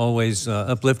always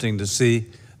uplifting to see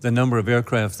the number of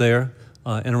aircraft there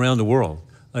and around the world.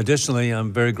 Additionally,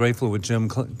 I'm very grateful with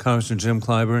Congressman Jim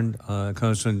Clyburn,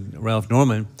 Congressman Ralph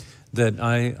Norman, that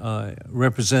I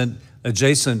represent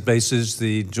adjacent bases,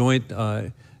 the Joint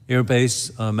Air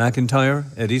Base McEntire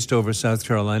at Eastover, South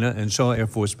Carolina, and Shaw Air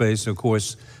Force Base, of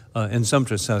course, in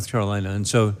Sumter, South Carolina. And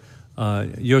so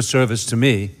your service to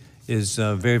me is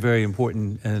very, very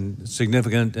important and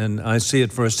significant, and I see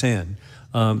it firsthand.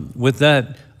 With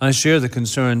that, I share the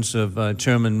concerns of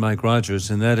Chairman Mike Rogers,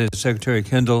 and that is, Secretary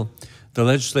Kendall, the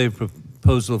legislative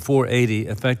proposal 480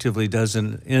 effectively does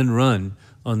an end run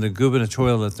on the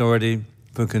gubernatorial authority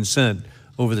for consent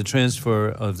over the transfer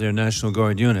of their National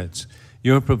Guard units.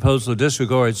 Your proposal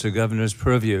disregards the governor's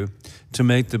purview to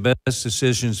make the best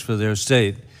decisions for their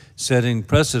state, setting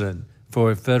precedent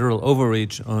for federal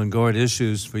overreach on Guard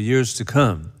issues for years to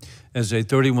come. As a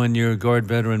 31-year Guard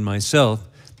veteran myself,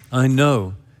 I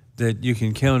know that you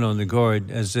can count on the Guard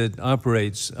as it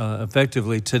operates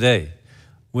effectively today.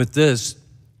 With this,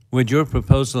 would your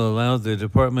proposal allow the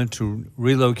department to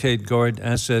relocate Guard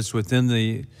assets without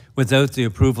the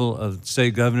approval of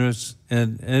state governors?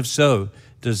 And if so,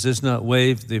 does this not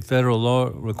waive the federal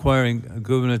law requiring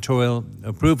gubernatorial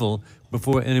approval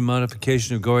before any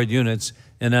modification of Guard units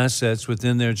and assets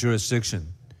within their jurisdiction?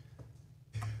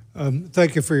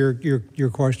 Thank you for your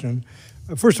question.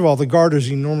 First of all, the Guard is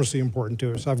enormously important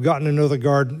to us. I've gotten to know the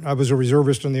Guard. I was a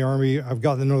reservist in the Army. I've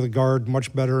gotten to know the Guard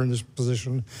much better in this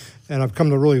position, and I've come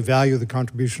to really value the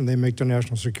contribution they make to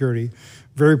national security.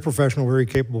 Very professional, very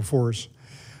capable force.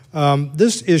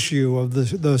 This issue of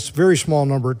this very small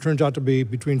number, it turns out to be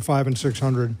between 500 and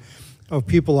 600 of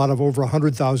people out of over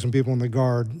 100,000 people in the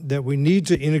Guard, that we need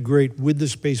to integrate with the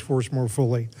Space Force more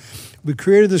fully. We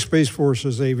created the Space Force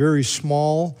as a very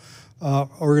small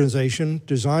organization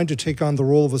designed to take on the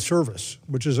role of a service,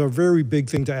 which is a very big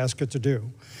thing to ask it to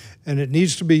do. And it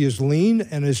needs to be as lean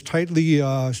and as tightly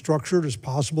structured as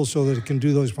possible so that it can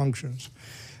do those functions.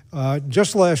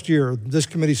 Just last year, this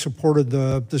committee supported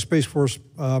the Space Force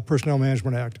Personnel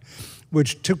Management Act,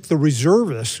 which took the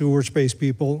reservists who were space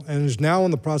people and is now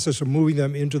in the process of moving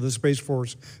them into the Space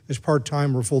Force as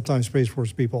part-time or full-time Space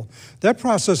Force people. That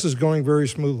process is going very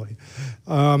smoothly.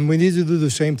 We need to do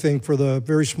the same thing for the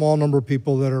very small number of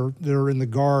people that are in the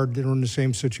Guard that are in the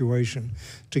same situation,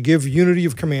 to give unity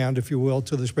of command, if you will,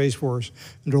 to the Space Force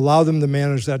and to allow them to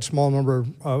manage that small number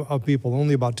of people,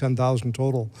 only about 10,000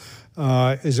 total,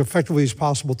 as effectively as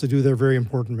possible to do their very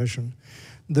important mission.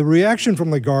 The reaction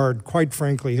from the Guard, quite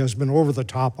frankly, has been over the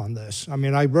top on this. I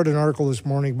mean, I read an article this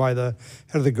morning by the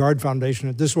head of the Guard Foundation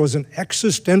that this was an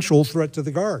existential threat to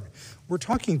the Guard. We're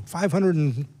talking 500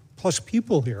 and plus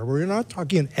people here. We're not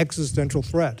talking an existential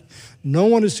threat. No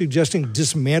one is suggesting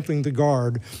dismantling the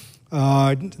Guard.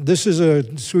 This is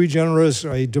a sui generis,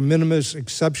 a de minimis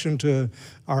exception to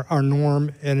our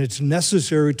norm, and it's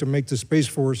necessary to make the Space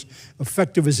Force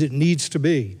effective as it needs to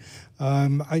be.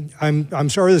 I'm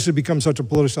sorry this has become such a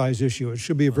politicized issue. It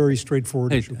should be a very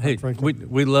straightforward issue, frankly.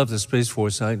 We love the Space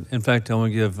Force. In fact, I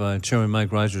want to give Chairman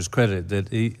Mike Rogers credit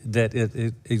that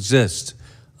it exists.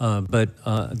 but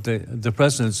the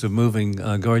precedence of moving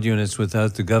Guard units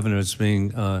without the governors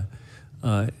being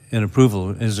in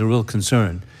approval is a real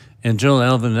concern. And General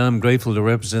Allvin, I'm grateful to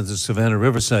represent the Savannah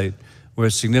River site, where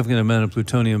a significant amount of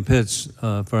plutonium pits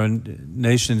for our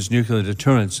nation's nuclear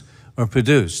deterrence are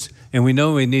produced. And we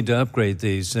know we need to upgrade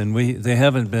these, and they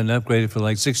haven't been upgraded for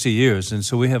like 60 years. And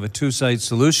so we have a two-site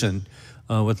solution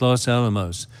with Los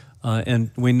Alamos.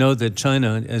 And we know that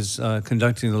China is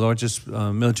conducting the largest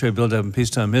military buildup in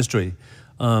peacetime history.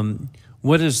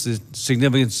 What is the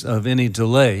significance of any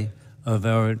delay of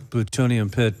our plutonium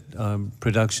pit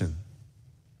production?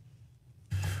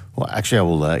 Well, actually, I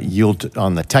will yield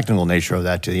on the technical nature of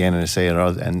that to the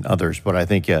NNSA and others, but I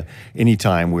think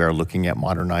anytime we are looking at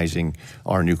modernizing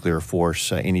our nuclear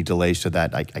force, any delays to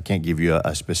that, I can't give you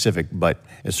a specific, but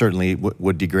it certainly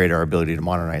would degrade our ability to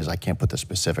modernize. I can't put the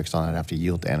specifics on it. I have to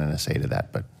yield to NNSA to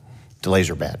that, but delays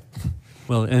are bad.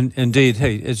 Well, indeed,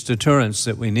 hey, it's deterrence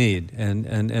that we need,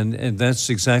 and that's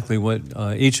exactly what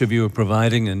each of you are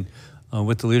providing, and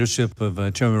with the leadership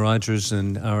of Chairman Rogers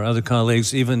and our other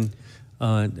colleagues, even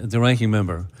the ranking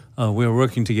member, we are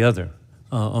working together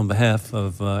on behalf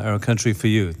of our country for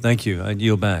you. Thank you. I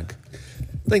yield back.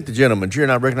 Thank the gentleman. Chair,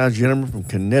 and I recognize the gentleman from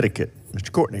Connecticut,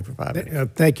 Mr. Courtney, for 5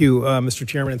 minutes. Thank you, Mr.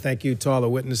 Chairman, and thank you to all the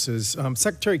witnesses.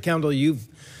 Secretary Kendall, you've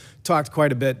talked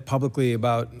quite a bit publicly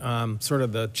about sort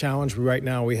of the challenge right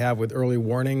now we have with early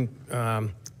warning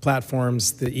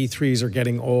platforms. The E3s are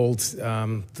getting old.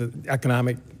 The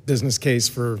economic business case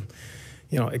for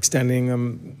extending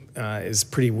them is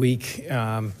pretty weak.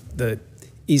 The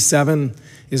E7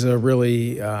 is a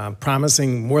really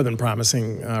promising, more than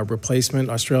promising replacement.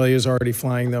 Australia is already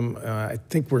flying them. I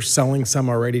think we're selling some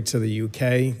already to the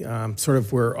UK, sort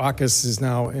of where AUKUS is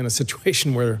now in a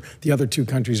situation where the other two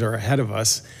countries are ahead of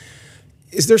us.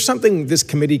 Is there something this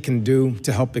committee can do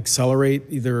to help accelerate,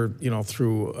 either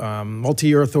through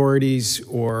multi-year authorities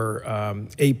or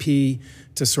AP,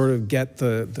 to sort of get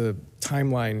the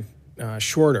timeline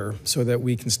shorter so that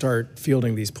we can start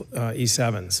fielding these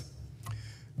E7s?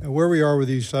 Where we are with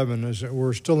E7 is that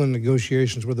we're still in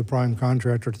negotiations with the prime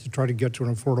contractor to try to get to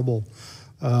an affordable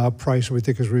price that we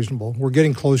think is reasonable. We're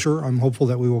getting closer. I'm hopeful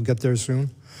that we will get there soon.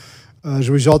 As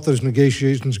a result of those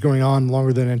negotiations going on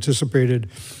longer than anticipated,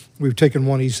 we've taken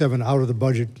one E7 out of the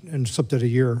budget and slipped it a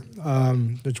year.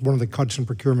 It's one of the cuts in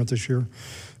procurement this year,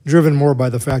 driven more by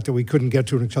the fact that we couldn't get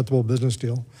to an acceptable business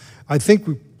deal. I think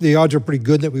the odds are pretty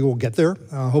good that we will get there,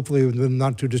 hopefully in the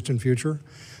not too distant future.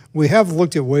 We have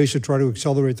looked at ways to try to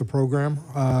accelerate the program.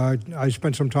 I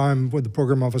spent some time with the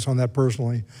program office on that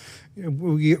personally.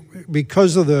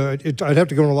 Because of I'd have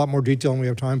to go into a lot more detail than we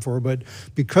have time for, but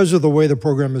because of the way the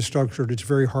program is structured, it's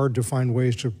very hard to find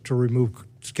ways to remove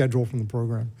schedule from the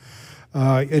program.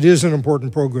 It is an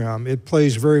important program. It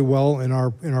plays very well in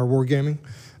our wargaming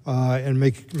and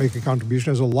make a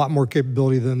contribution. It has a lot more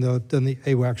capability than the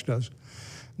AWACS does.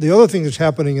 The other thing that's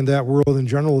happening in that world in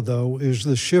general, though, is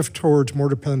the shift towards more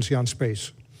dependency on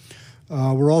space.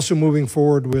 We're also moving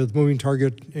forward with moving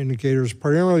target indicators,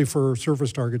 primarily for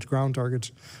surface targets, ground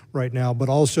targets right now, but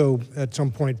also at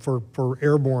some point for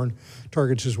airborne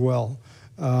targets as well.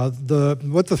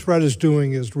 What the threat is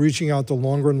doing is reaching out to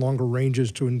longer and longer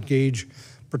ranges to engage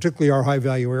particularly our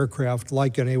high-value aircraft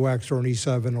like an AWACS or an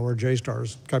E7 or a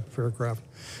JSTARS type of aircraft.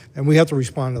 And we have to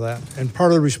respond to that. And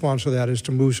part of the response to that is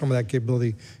to move some of that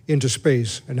capability into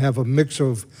space and have a mix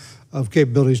of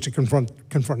capabilities to confront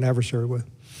an adversary with.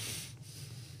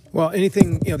 Well,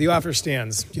 anything, the offer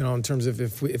stands, in terms of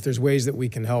if there's ways that we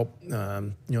can help,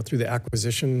 through the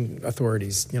acquisition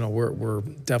authorities, we're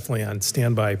definitely on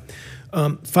standby.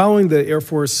 Following the Air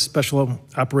Force Special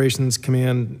Operations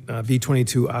Command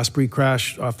V-22 Osprey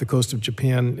crash off the coast of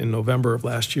Japan in November of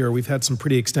last year, we've had some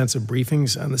pretty extensive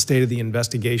briefings on the state of the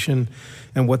investigation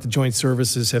and what the joint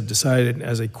services have decided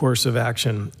as a course of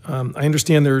action. I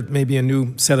understand there may be a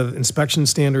new set of inspection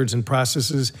standards and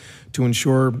processes to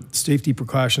ensure safety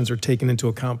precautions are taken into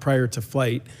account prior to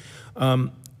flight.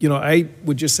 I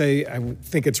would just say I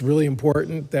think it's really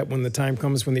important that when the time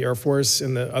comes when the Air Force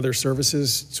and the other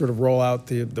services sort of roll out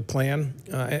the plan,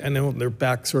 and then they're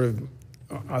back sort of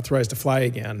authorized to fly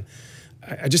again,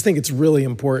 I just think it's really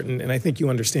important, and I think you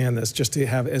understand this, just to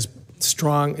have as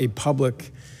strong a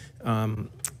public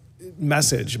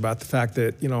message about the fact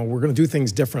that we're going to do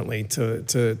things differently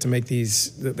to make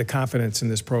the confidence in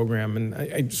this program. And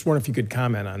I just wonder if you could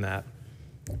comment on that.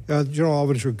 General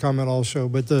Allvin should comment also,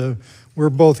 but we're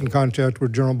both in contact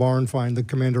with General Barnfine, the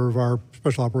commander of our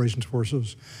Special Operations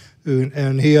Forces,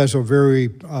 and he has a very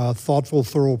thoughtful,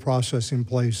 thorough process in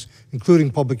place,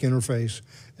 including public interface,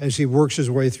 as he works his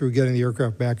way through getting the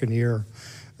aircraft back in the air.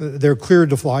 They're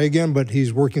cleared to fly again, but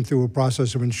he's working through a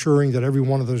process of ensuring that every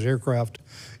one of those aircraft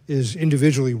is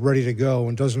individually ready to go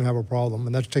and doesn't have a problem,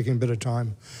 and that's taking a bit of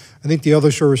time. I think the other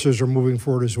services are moving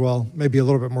forward as well, maybe a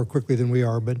little bit more quickly than we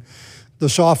are, but the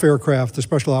SOF aircraft, the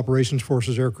Special Operations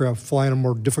Forces aircraft, fly in a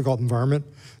more difficult environment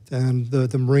than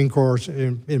the Marine Corps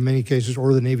in many cases,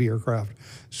 or the Navy aircraft.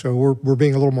 So we're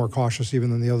being a little more cautious even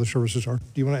than the other services are. Do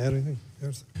you want to add anything?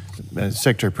 Yes. The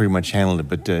Secretary pretty much handled it,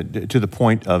 but to the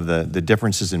point of the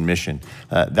differences in mission,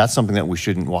 that's something that we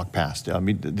shouldn't walk past. I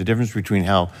mean, the difference between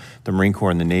how the Marine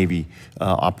Corps and the Navy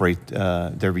operate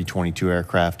their V-22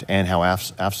 aircraft and how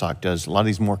AFSOC does, a lot of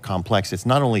these more complex. It's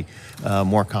not only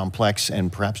more complex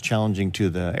and perhaps challenging to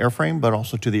the airframe, but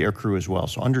also to the aircrew as well.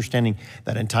 So understanding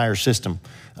that entire system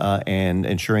and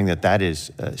ensuring that that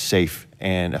is safe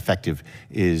and effective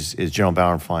is General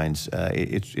Bauernfein's,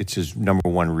 it's his number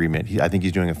one remit. I think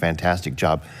he's doing a fantastic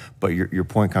job, but your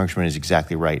point, Congressman, is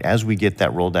exactly right. As we get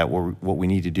that rolled out, what we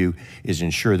need to do is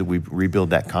ensure that we rebuild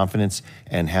that confidence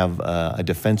and have a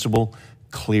defensible,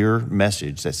 clear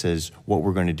message that says what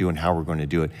we're going to do and how we're going to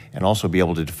do it, and also be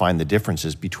able to define the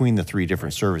differences between the three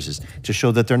different services to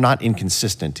show that they're not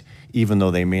inconsistent, even though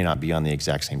they may not be on the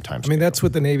exact same time schedule. I mean, that's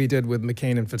what the Navy did with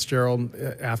McCain and Fitzgerald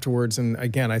afterwards, and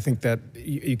again, I think that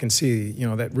you can see,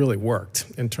 that really worked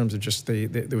in terms of just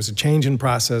there was a change in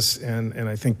process, and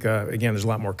I think, again, there's a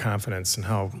lot more confidence in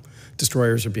how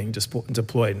destroyers are being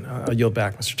deployed. I'll yield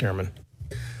back, Mr. Chairman.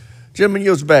 Gentleman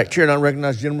yields back. Chair, and I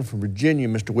recognize the gentleman from Virginia,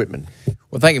 Mr. Whitman.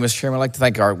 Well, thank you, Mr. Chairman. I'd like to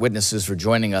thank our witnesses for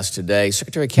joining us today.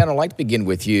 Secretary Kendall, I'd like to begin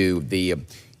with you. The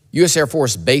U.S. Air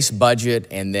Force base budget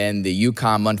and then the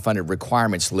UCOM unfunded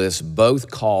requirements list both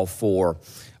call for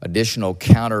additional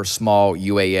counter small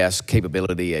UAS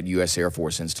capability at U.S. Air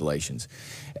Force installations.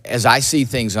 As I see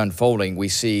things unfolding, we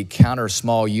see counter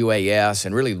small UAS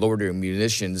and really loitering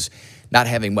munitions not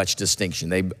having much distinction.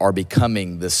 They are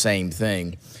becoming the same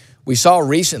thing. We saw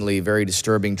recently a very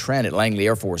disturbing trend at Langley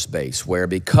Air Force Base where,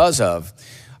 because of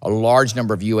a large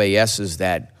number of UASs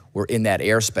that were in that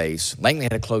airspace, Langley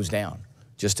had to close down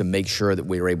just to make sure that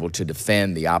we were able to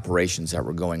defend the operations that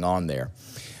were going on there.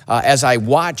 As I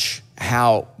watch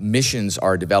how missions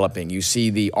are developing, you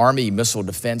see the Army Missile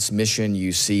Defense mission,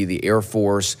 you see the Air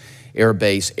Force Air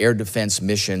Base Air Defense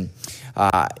mission,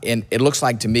 and it looks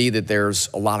like to me that there's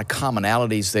a lot of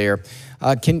commonalities there.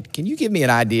 Can you give me an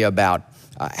idea about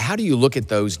how do you look at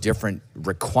those different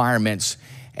requirements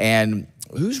and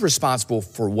who's responsible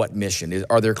for what mission?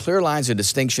 Are there clear lines of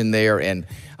distinction there? And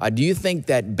do you think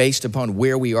that based upon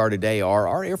where we are today, are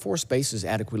our Air Force bases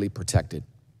adequately protected?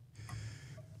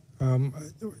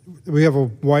 We have a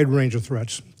wide range of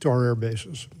threats to our air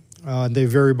bases. They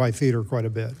vary by theater quite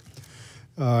a bit.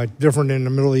 Different in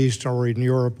the Middle East or in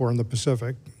Europe or in the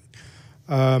Pacific.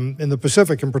 In the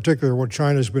Pacific in particular, what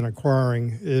China's been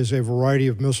acquiring is a variety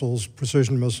of missiles,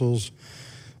 precision missiles,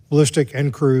 ballistic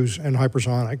and cruise and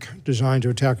hypersonic, designed to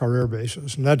attack our air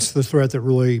bases. And that's the threat that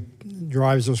really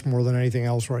drives us more than anything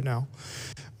else right now.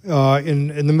 In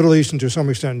the Middle East and to some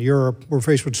extent in Europe, we're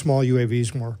faced with small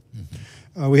UAVs more.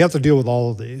 We have to deal with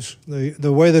all of these.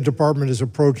 The way the department is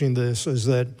approaching this is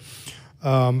that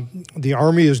the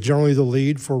Army is generally the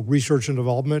lead for research and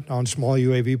development on small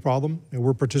UAV problem, and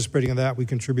we're participating in that. We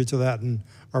contribute to that and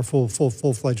are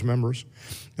full-fledged members.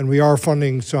 And we are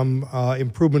funding some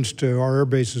improvements to our air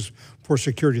bases for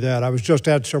security of that. I was just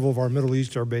at several of our Middle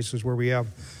East air bases where we have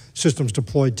systems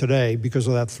deployed today because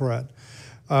of that threat.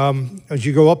 As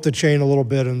you go up the chain a little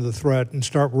bit in the threat and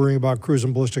start worrying about cruise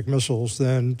and ballistic missiles,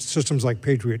 then systems like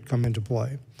Patriot come into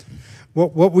play.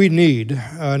 What we need,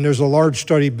 and there's a large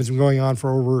study that's been going on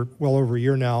for well over a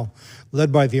year now,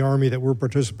 led by the Army that we're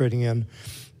participating in,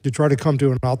 to try to come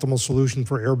to an optimal solution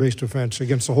for air-based defense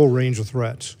against a whole range of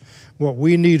threats. What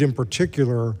we need in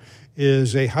particular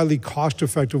is a highly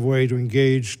cost-effective way to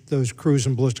engage those cruise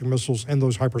and ballistic missiles and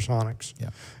those hypersonics. Yeah.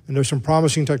 And there's some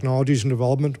promising technologies in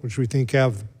development which we think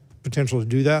have potential to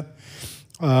do that.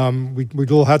 We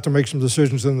will have to make some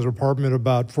decisions in the department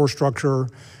about force structure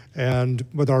and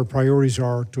what our priorities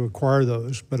are to acquire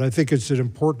those. But I think it's an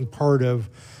important part of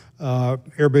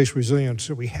air-based resilience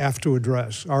that we have to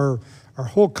address. Our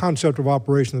whole concept of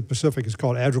operation in the Pacific is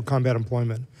called agile combat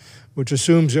employment, which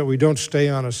assumes that we don't stay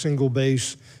on a single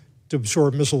base to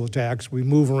absorb missile attacks. We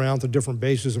move around to different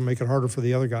bases and make it harder for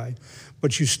the other guy.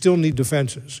 But you still need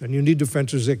defenses, and you need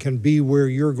defenses that can be where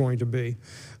you're going to be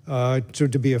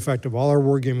to be effective. All our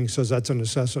wargaming says that's a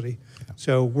necessity.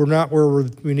 So we're not where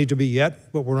we need to be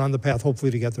yet, but we're on the path,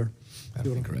 hopefully, to get there.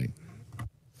 That'd be great.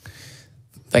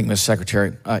 Thank you, Mr.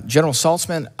 Secretary. General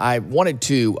Saltzman, I wanted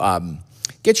to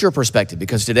get your perspective,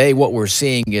 because today what we're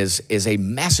seeing is a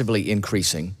massively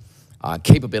increasing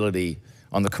capability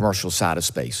on the commercial side of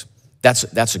space.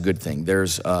 That's a good thing.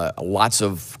 There's lots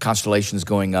of constellations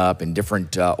going up in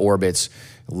different orbits,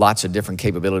 lots of different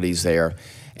capabilities there.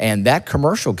 And that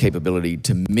commercial capability,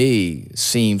 to me,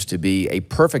 seems to be a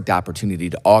perfect opportunity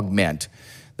to augment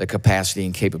the capacity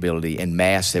and capability and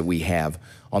mass that we have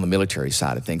on the military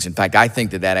side of things. In fact, I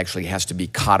think that actually has to be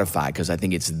codified because I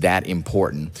think it's that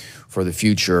important for the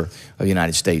future of the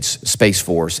United States Space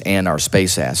Force and our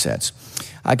space assets.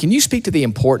 Can you speak to the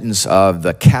importance of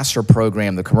the CASR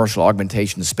program, the Commercial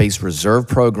Augmentation Space Reserve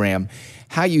program,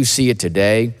 how you see it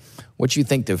today, what you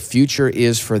think the future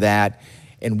is for that,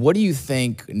 and what do you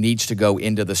think needs to go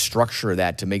into the structure of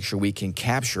that to make sure we can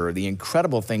capture the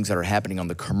incredible things that are happening on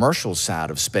the commercial side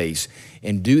of space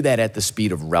and do that at the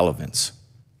speed of relevance?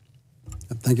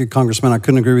 Thank you, Congressman. I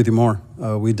couldn't agree with you more.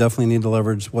 We definitely need to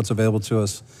leverage what's available to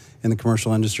us in the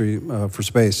commercial industry for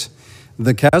space.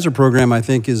 The CASR program, I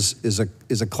think, is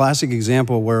a classic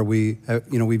example where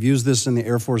we've used this in the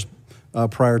Air Force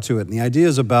prior to it. And the idea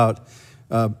is about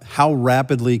how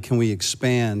rapidly can we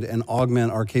expand and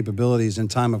augment our capabilities in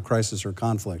time of crisis or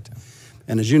conflict.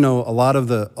 And as you know, a lot of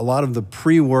the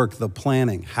pre-work, the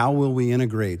planning, how will we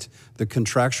integrate the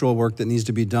contractual work that needs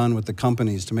to be done with the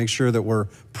companies to make sure that we're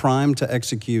primed to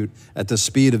execute at the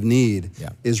speed of need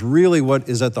is really what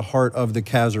is at the heart of the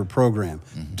CASR program.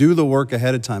 Mm-hmm. Do the work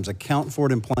ahead of time, account for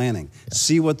it in planning,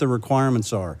 see what the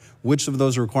requirements are, which of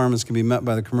those requirements can be met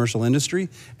by the commercial industry,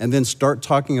 and then start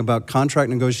talking about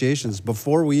contract negotiations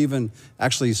before we even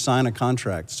actually sign a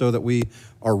contract so that we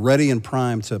are ready and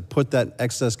primed to put that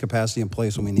excess capacity in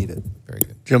place when we need it. Very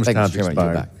good. Gentleman's time's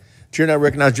expired. Chair, now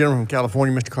recognize the gentleman from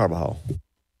California, Mr. Carbajal.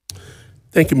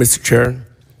 Thank you, Mr. Chair.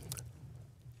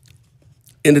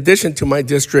 In addition to my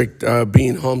district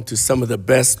being home to some of the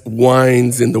best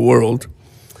wines in the world,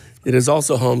 it is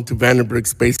also home to Vandenberg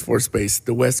Space Force Base,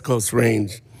 the West Coast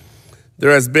Range.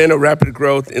 There has been a rapid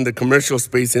growth in the commercial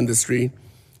space industry,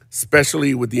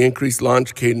 especially with the increased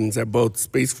launch cadence at both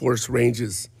Space Force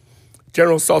ranges.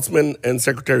 General Saltzman and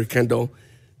Secretary Kendall,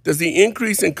 does the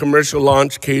increase in commercial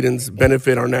launch cadence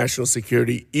benefit our national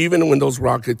security, even when those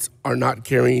rockets are not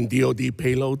carrying DoD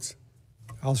payloads?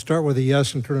 I'll start with a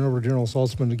yes and turn it over to General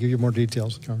Saltzman to give you more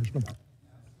details, Congressman.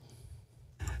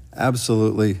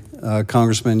 Absolutely,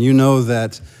 Congressman. You know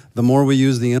that the more we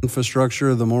use the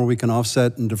infrastructure, the more we can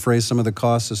offset and defray some of the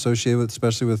costs associated with,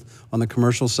 especially with on the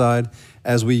commercial side.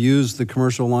 As we use the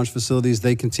commercial launch facilities,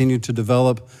 they continue to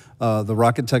develop the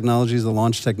rocket technologies, the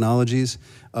launch technologies.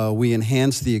 We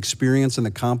enhance the experience and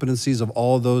the competencies of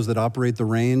all of those that operate the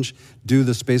range, do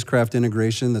the spacecraft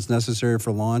integration that's necessary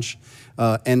for launch.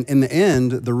 And in the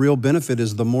end, the real benefit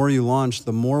is the more you launch,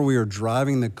 the more we are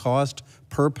driving the cost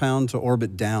per pound to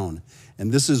orbit down.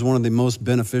 And this is one of the most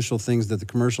beneficial things that the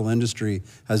commercial industry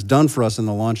has done for us in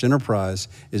the launch enterprise,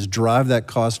 is drive that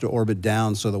cost to orbit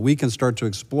down so that we can start to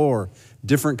explore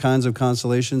different kinds of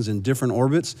constellations in different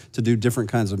orbits to do different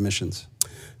kinds of missions.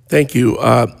 Thank you.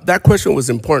 That question was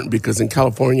important because in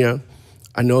California,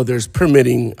 I know there's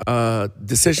permitting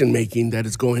decision-making that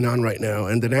is going on right now,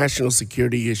 and the national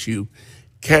security issue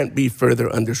can't be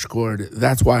further underscored.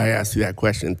 That's why I asked you that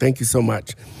question. Thank you so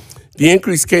much. The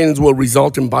increased cadence will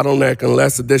result in bottleneck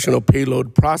unless additional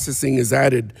payload processing is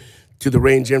added to the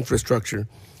range infrastructure.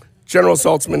 General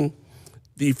Saltzman,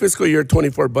 the fiscal year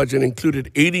 24 budget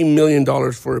included $80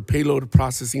 million for a payload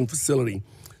processing facility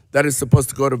that is supposed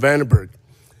to go to Vandenberg.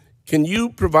 Can you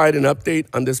provide an update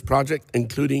on this project,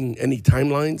 including any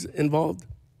timelines involved?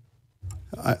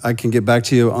 I can get back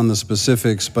to you on the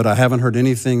specifics, but I haven't heard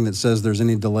anything that says there's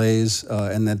any delays or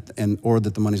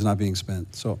that the money's not being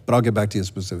spent. But I'll get back to you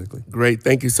specifically. Great,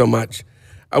 thank you so much.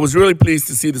 I was really pleased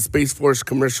to see the Space Force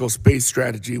commercial space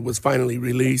strategy was finally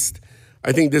released.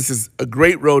 I think this is a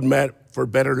great roadmap for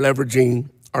better leveraging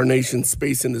our nation's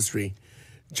space industry.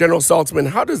 General Saltzman,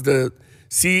 how does the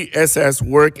CSS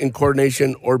work in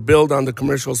coordination or build on the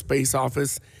Commercial Space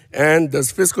Office? And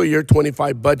does fiscal year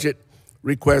 25 budget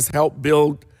requests help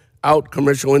build out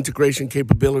commercial integration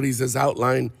capabilities as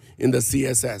outlined in the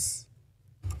CSS?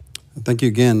 Thank you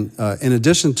again. In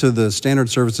addition to the standard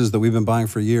services that we've been buying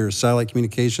for years, satellite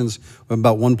communications, we have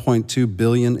about $1.2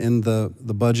 billion in the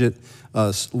budget.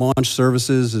 Launch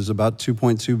services is about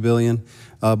 $2.2 billion.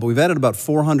 But we've added about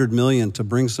 $400 million to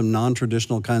bring some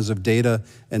non-traditional kinds of data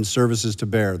and services to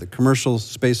bear. The Commercial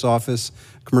Space Office,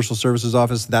 Commercial Services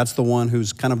Office, that's the one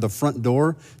who's kind of the front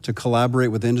door to collaborate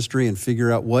with industry and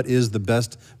figure out what is the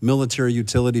best military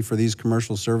utility for these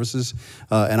commercial services.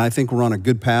 And I think we're on a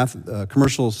good path.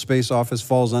 Commercial Space Office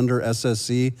falls under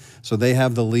SSC, so they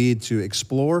have the lead to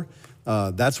explore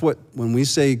That's what, when we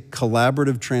say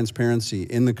collaborative transparency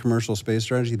in the commercial space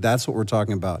strategy, that's what we're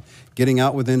talking about. Getting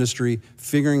out with industry,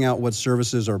 figuring out what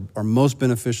services are most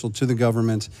beneficial to the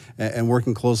government, and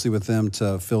working closely with them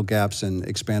to fill gaps and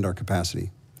expand our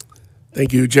capacity.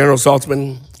 Thank you. General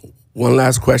Saltzman, one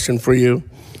last question for you.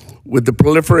 With the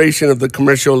proliferation of the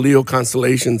commercial LEO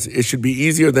constellations, it should be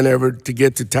easier than ever to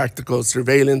get to tactical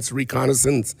surveillance,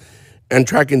 reconnaissance, and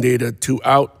tracking data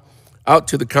out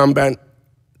to the combat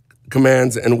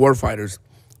commands and warfighters.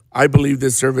 I believe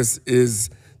this service is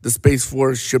the Space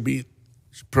Force should be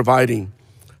providing.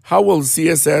 How will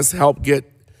CSS help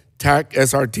get TAC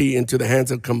SRT into the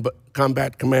hands of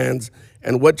combat commands,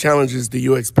 and what challenges do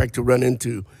you expect to run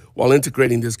into while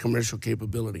integrating this commercial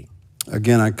capability?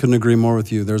 Again, I couldn't agree more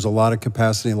with you. There's a lot of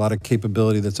capacity, a lot of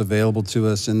capability that's available to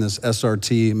us in this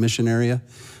SRT mission area.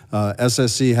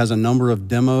 SSC has a number of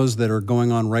demos that are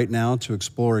going on right now to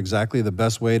explore exactly the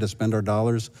best way to spend our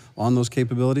dollars on those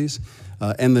capabilities.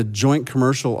 And the Joint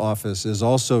Commercial Office is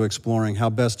also exploring how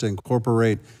best to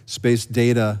incorporate space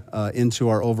data into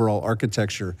our overall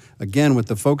architecture. Again, with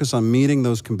the focus on meeting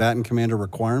those combatant commander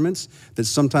requirements that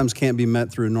sometimes can't be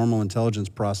met through a normal intelligence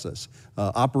process.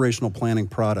 Operational planning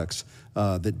products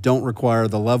that don't require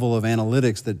the level of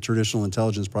analytics that traditional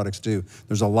intelligence products do.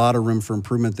 There's a lot of room for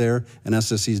improvement there, and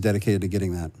SSC is dedicated to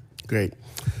getting that. Great.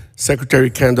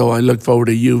 Secretary Kendall, I look forward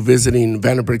to you visiting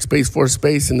Vandenberg Space Force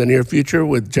Base in the near future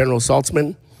with General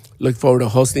Saltzman. Look forward to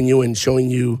hosting you and showing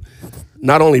you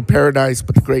not only paradise,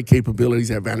 but the great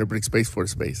capabilities at Vandenberg Space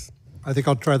Force Base. I think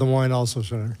I'll try the wine also,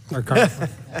 Senator.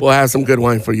 We'll have some good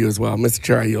wine for you as well. Mr.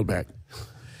 Chair, I yield back.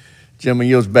 Gentleman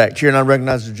yields back. Chair now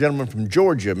recognizes the gentleman from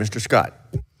Georgia, Mr. Scott.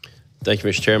 Thank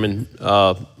you, Mr. Chairman.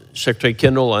 Secretary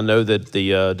Kendall, I know that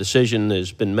the decision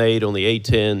has been made on the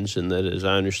A-10s, and that, as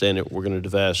I understand it, we're going to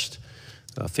divest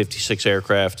 56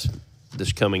 aircraft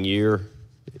this coming year.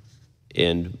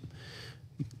 And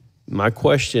my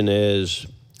question is,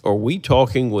 are we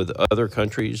talking with other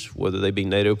countries, whether they be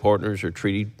NATO partners or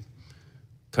treaty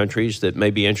countries, that may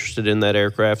be interested in that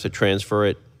aircraft to transfer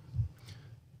it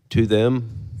to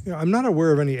them? Yeah, I'm not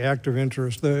aware of any active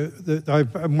interest.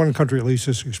 One country at least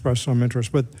has expressed some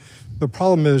interest, but the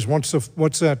problem is once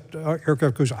that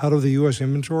aircraft goes out of the U.S.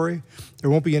 inventory, there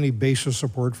won't be any basis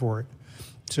support for it.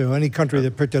 So any country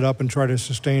that picked it up and tried to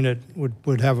sustain it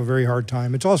would have a very hard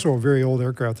time. It's also a very old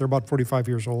aircraft. They're about 45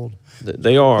 years old.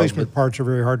 They are. Replacement parts are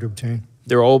very hard to obtain.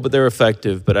 They're old, but they're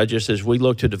effective. But as we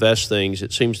look to divest things,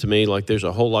 it seems to me like there's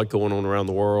a whole lot going on around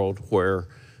the world where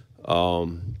I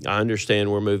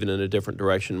understand we're moving in a different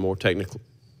direction, more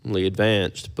technically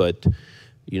advanced, but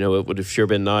you know, it would have sure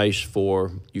been nice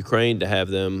for Ukraine to have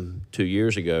them 2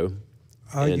 years ago.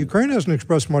 Ukraine hasn't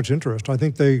expressed much interest. I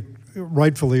think they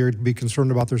rightfully are to be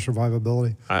concerned about their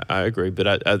survivability. I agree,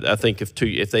 but I think if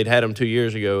they'd had them 2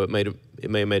 years ago, it may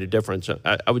have made a difference.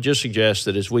 I would just suggest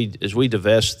that as we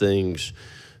divest things,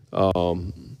 we're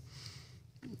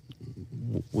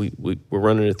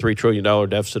running a $3 trillion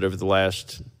deficit over the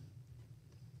last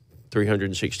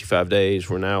 365 days.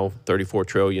 We're now $34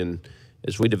 trillion.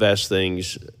 As we divest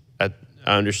things, I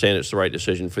understand it's the right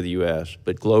decision for the U.S.,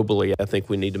 but globally, I think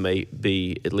we need to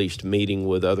be at least meeting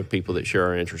with other people that share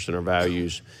our interests and our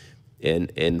values.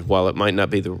 And while it might not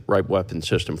be the right weapon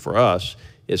system for us,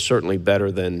 it's certainly better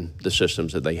than the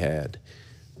systems that they had.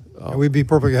 We'd be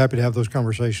perfectly happy to have those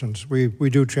conversations. We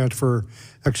do transfer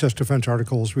excess defense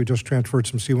articles. We just transferred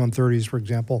some C-130s, for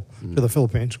example, to the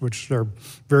Philippines, which they're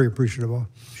very appreciative of.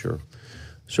 Sure.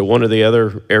 So one of the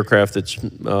other aircraft that's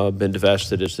been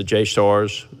divested is the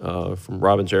J-STARS from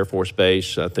Robins Air Force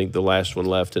Base. I think the last one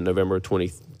left in November of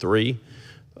 23.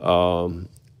 General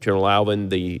Allvin,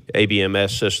 the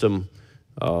ABMS system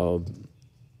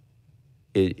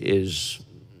is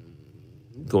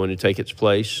going to take its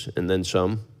place, and then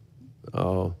some.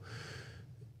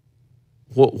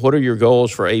 What are your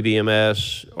goals for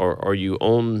ABMS? Are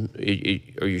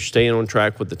you staying on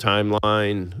track with the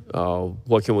timeline?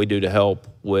 What can we do to help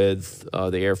with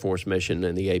the Air Force mission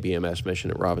and the ABMS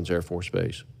mission at Robins Air Force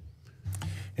Base?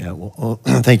 Yeah, well,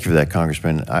 thank you for that,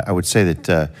 Congressman. I would say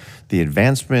that the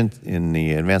advancement in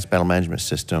the advanced battle management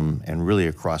system, and really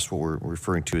across what we're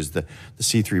referring to as the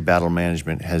C3 battle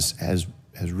management, has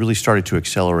really started to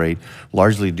accelerate,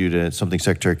 largely due to something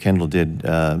Secretary Kendall did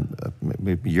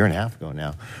maybe a year and a half ago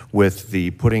now, with the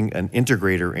putting an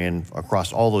integrator in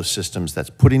across all those systems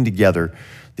that's putting together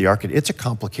the architecture. It's a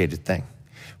complicated thing.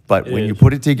 But when you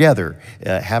put it together,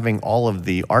 having all of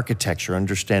the architecture,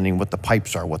 understanding what the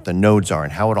pipes are, what the nodes are,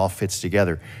 and how it all fits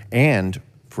together, and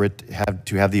for it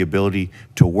to have the ability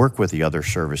to work with the other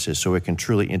services, so it can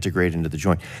truly integrate into the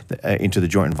joint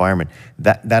environment.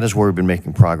 That is where we've been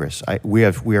making progress. We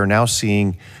are now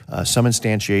seeing some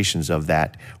instantiations of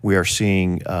that. We are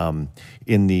seeing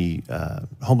in the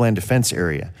Homeland Defense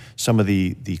area, some of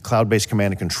the cloud-based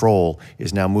command and control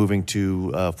is now moving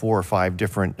to 4 or 5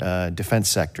 different defense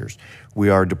sectors. We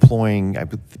are deploying, I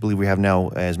believe we have now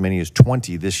as many as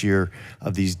 20 this year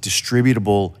of these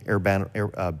distributable air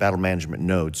battle management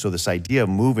nodes. So this idea of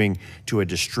moving to a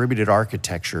distributed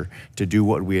architecture to do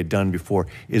what we had done before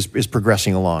is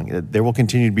progressing along. There will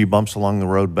continue to be bumps along the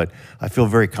road, but I feel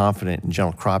very confident in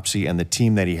General Cropsey and the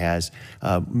team that he has,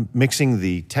 mixing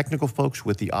the technical folks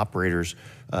with the operators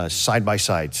side by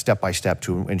side, step by step,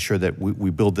 to ensure that we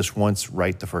build this once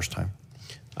right the first time.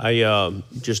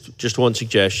 Just one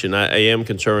suggestion. I am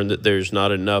concerned that there's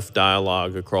not enough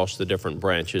dialogue across the different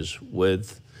branches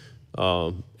with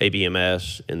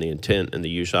ABMS and the intent and the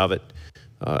use of it.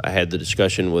 I had the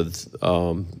discussion with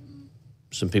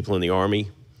some people in the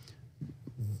Army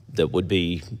that would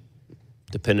be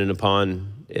dependent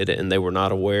upon it, and they were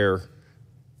not aware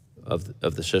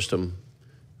of the system,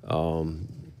 and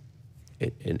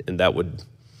that would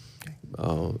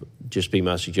just be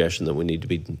my suggestion, that we need to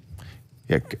be.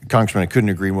 Yeah, Congressman, I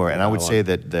couldn't agree more. And I would say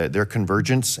that their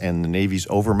convergence and the Navy's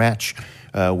overmatch,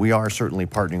 we are certainly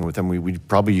partnering with them. We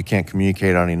probably you can't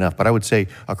communicate on enough. But I would say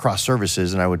across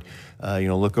services, and I would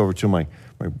look over to my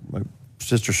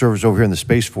sister service over here in the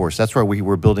Space Force. That's where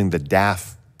we're building the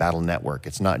DAF battle network.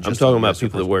 It's not just. I'm talking about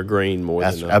people that wear green more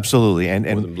than absolutely,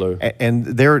 more than blue. And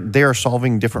they are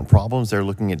solving different problems. They're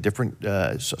looking at different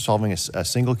solving a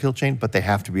single kill chain, but they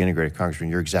have to be integrated. Congressman,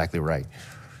 you're exactly right.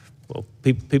 Well,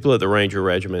 people at the Ranger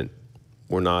Regiment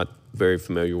were not very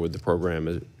familiar with the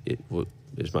program,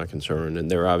 is my concern,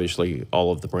 and they're obviously,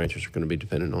 all of the branches are going to be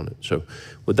dependent on it. So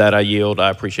with that, I yield. I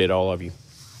appreciate all of you.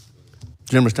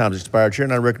 Gentleman's time has expired. Chair,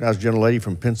 and I recognize the gentlelady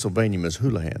from Pennsylvania, Ms.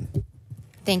 Houlihan.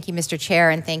 Thank you, Mr. Chair,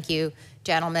 and thank you,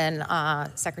 gentlemen,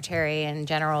 Secretary and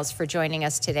Generals, for joining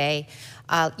us today.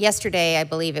 Yesterday, I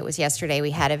believe it was yesterday,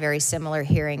 we had a very similar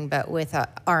hearing, but with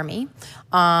Army.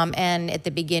 And at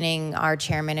the beginning, our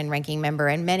chairman and ranking member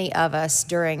and many of us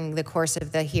during the course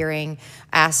of the hearing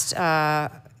asked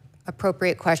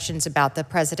appropriate questions about the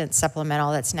President's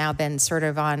supplemental that's now been sort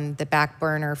of on the back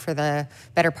burner for the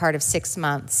better part of 6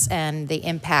 months, and the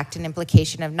impact and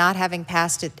implication of not having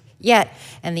passed it yet,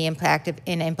 and the impact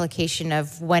and implication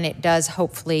of when it does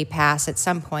hopefully pass at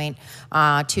some point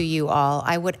to you all.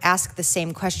 I would ask the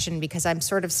same question because I'm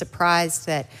sort of surprised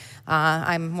that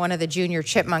I'm one of the junior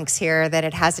chipmunks here, that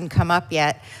it hasn't come up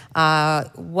yet.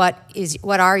 What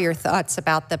are your thoughts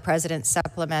about the President's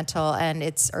supplemental and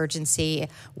its urgency?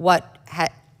 What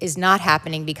is not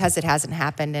happening because it hasn't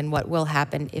happened, and what will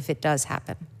happen if it does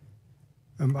happen?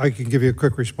 I can give you a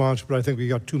quick response, but I think we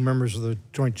got 2 members of the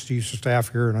Joint Chiefs of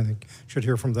Staff here, and I think you should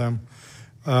hear from them.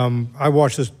 I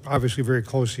watch this obviously very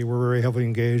closely. We're very heavily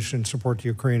engaged in support to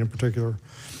Ukraine in particular.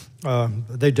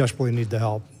 They desperately need the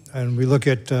help. And we look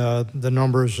at the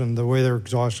numbers and the way they're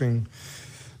exhausting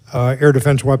air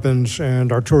defense weapons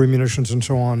and artillery munitions and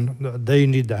so on. They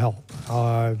need the help.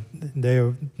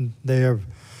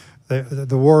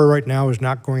 The war right now is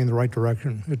not going in the right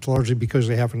direction. It's largely because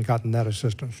they haven't gotten that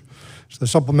assistance. So the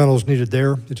supplemental is needed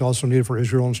there. It's also needed for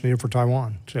Israel, and it's needed for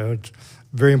Taiwan. So it's a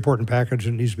very important package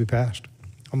and it needs to be passed.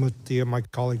 I'm going to let my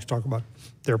colleagues talk about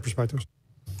their perspectives.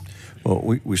 Well,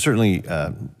 we certainly,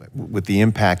 with the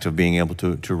impact of being able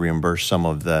to reimburse some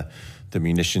of the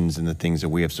munitions and the things that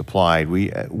we have supplied,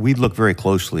 we look very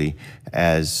closely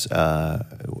as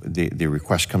the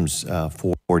request comes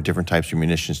for different types of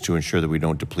munitions to ensure that we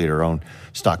don't deplete our own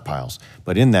stockpiles.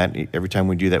 But in that, every time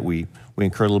we do that, we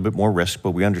incur a little bit more risk,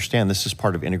 but we understand this is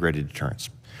part of integrated deterrence.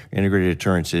 Integrated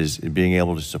deterrence is being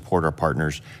able to support our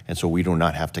partners, and so we do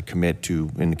not have to commit to,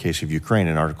 in the case of Ukraine,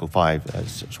 an Article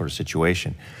 5 sort of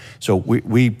situation. So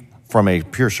we from a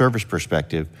pure service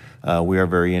perspective, we are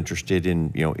very interested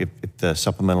in, if the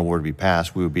supplemental were to be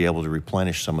passed, we would be able to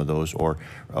replenish some of those, or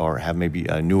have maybe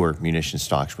newer munition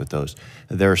stocks with those.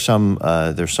 There's some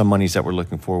monies that we're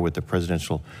looking for with the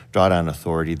Presidential Drawdown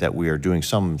Authority that we are doing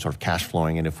some sort of cash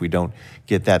flowing, and if we don't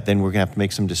get that, then we're going to have to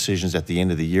make some decisions at the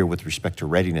end of the year with respect to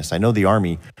readiness. I know the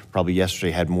Army probably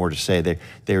yesterday had more to say.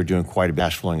 They are doing quite a bit of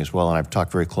cash flowing as well, and I've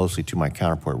talked very closely to my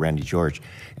counterpart, Randy George,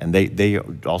 and they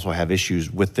also have issues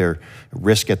with their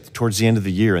risk towards the end of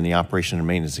the year in the operation and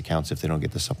maintenance accounts if they don't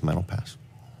get the supplemental pass.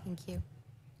 Thank you.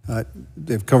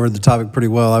 They've covered the topic pretty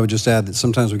well. I would just add that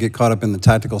sometimes we get caught up in the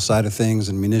tactical side of things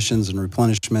and munitions and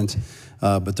replenishment,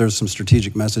 but there's some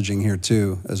strategic messaging here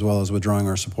too, as well as withdrawing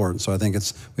our support. So I think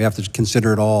we have to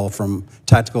consider it all from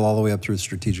tactical all the way up through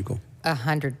strategical.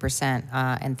 100%,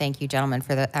 and thank you, gentlemen,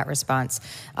 for that response.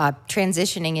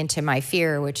 Transitioning into my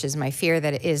fear, which is my fear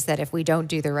that if we don't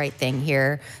do the right thing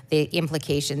here, the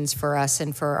implications for us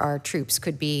and for our troops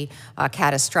could be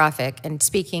catastrophic. And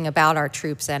speaking about our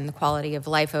troops and the quality of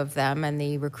life of them and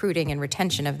the recruiting and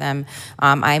retention of them,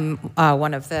 I'm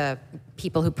one of the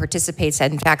people who participates,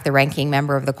 in fact, the ranking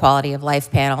member of the Quality of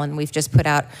Life panel, and we've just put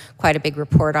out quite a big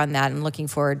report on that and looking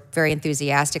forward very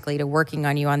enthusiastically to working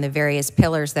on you on the various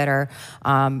pillars that are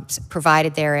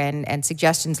provided there and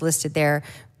suggestions listed there.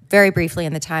 Very briefly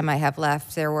in the time I have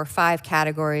left, there were 5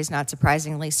 categories, not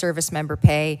surprisingly: service member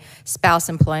pay, spouse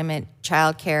employment,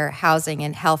 child care, housing,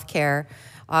 and health care.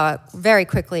 Very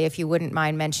quickly, if you wouldn't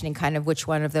mind mentioning kind of which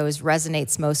one of those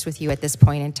resonates most with you at this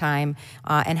point in time,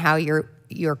 and how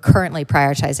you're currently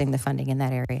prioritizing the funding in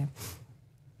that area.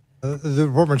 The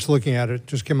department's looking at it.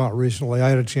 Just came out recently. I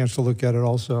had a chance to look at it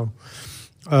also.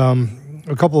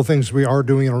 A couple of things we are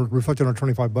doing are reflected in our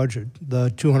 25 budget. The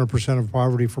 200% of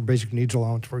poverty for basic needs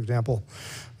allowance, for example.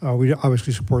 We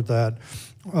obviously support that.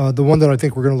 The one that I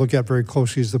think we're going to look at very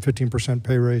closely is the 15%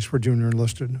 pay raise for junior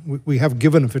enlisted. We have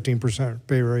given a 15%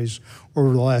 pay raise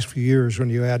over the last few years when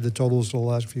you add the totals to the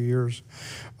last few years.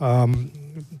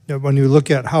 When you look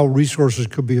at how resources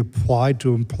could be applied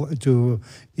to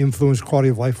influence quality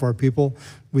of life for our people,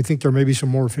 we think there may be some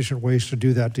more efficient ways to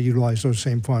do that, to utilize those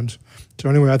same funds. So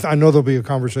anyway, I know there'll be a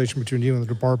conversation between you and the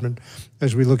department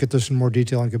as we look at this in more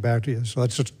detail and get back to you. So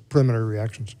that's just preliminary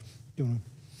reactions.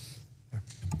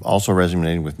 Also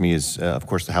resonating with me is, of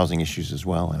course, the housing issues as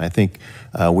well. And I think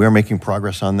we are making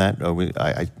progress on that.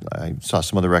 I saw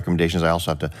some of the recommendations. I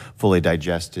also have to fully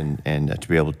digest and to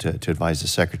be able to advise the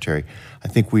Secretary. I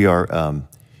think we are,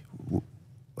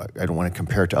 I don't want to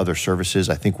compare it to other services.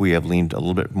 I think we have leaned a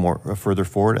little bit more further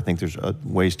forward. I think there's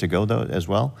ways to go, though, as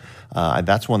well.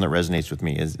 That's one that resonates with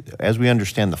me. Is as we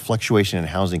understand the fluctuation in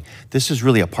housing, this is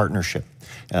really a partnership.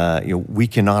 We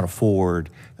cannot afford,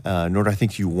 nor do I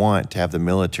think you want to have the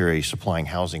military supplying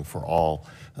housing for all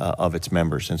of its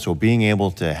members. And so being able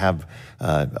to have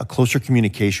a closer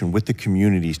communication with the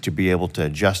communities to be able to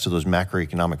adjust to those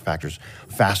macroeconomic factors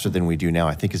faster than we do now,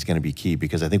 I think is going to be key,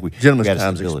 because I think Gentleman's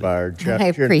time's expired. I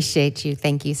appreciate you.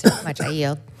 Thank you so much. I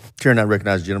yield. Chair, and I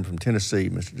recognize the gentleman from Tennessee,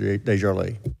 Mr.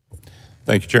 Desjardins.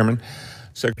 Thank you, Chairman.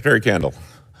 Secretary Kendall.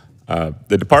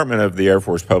 The Department of the Air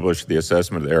Force published the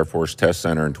assessment of the Air Force Test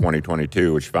Center in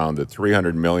 2022, which found that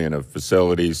 $300 million of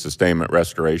facilities, sustainment,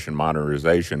 restoration,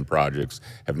 modernization projects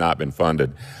have not been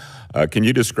funded. Can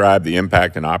you describe the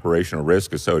impact and operational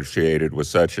risk associated with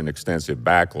such an extensive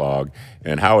backlog,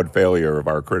 and how would failure of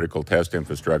our critical test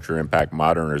infrastructure impact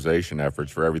modernization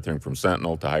efforts for everything from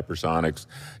Sentinel to hypersonics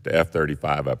to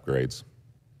F-35 upgrades?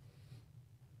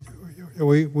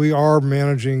 We are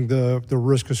managing the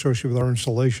risk associated with our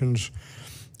installations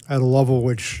at a level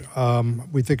which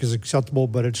we think is acceptable,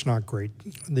 but it's not great.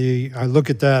 I look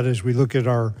at that as we look at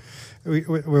we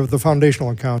have the foundational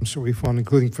accounts that we fund,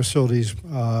 including facilities.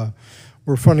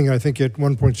 We're funding, I think, at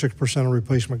 1.6% of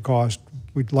replacement cost.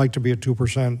 We'd like to be at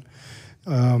 2%.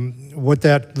 What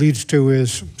that leads to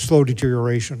is slow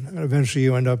deterioration. And eventually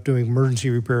you end up doing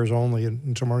emergency repairs only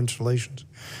in some of our installations.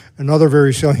 Another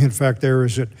very salient fact there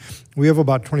is that we have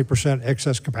about 20%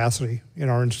 excess capacity in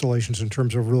our installations in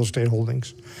terms of real estate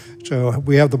holdings. So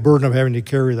we have the burden of having to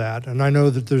carry that. And I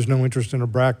know that there's no interest in a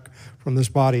BRAC from this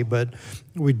body, but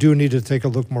we do need to take a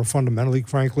look more fundamentally,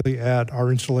 frankly, at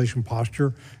our installation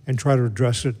posture and try to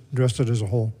address it as a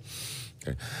whole.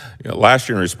 Okay. Last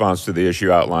year, in response to the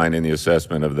issue outlined in the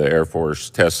assessment of the Air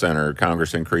Force Test Center,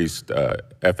 Congress increased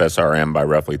FSRM by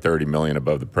roughly $30 million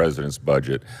above the President's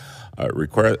budget.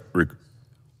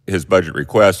 His budget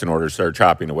request in order to start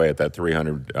chopping away at that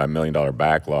 $300 million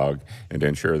backlog and to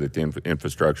ensure that the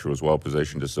infrastructure was well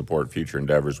positioned to support future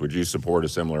endeavors. Would you support a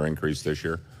similar increase this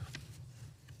year?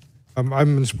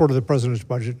 I'm in support of the President's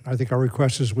budget. I think our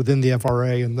request is within the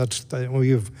FRA, and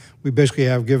we basically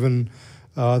have given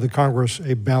the Congress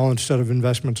a balanced set of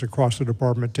investments across the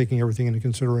department, taking everything into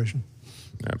consideration.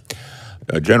 Yeah.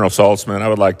 General Saltzman, I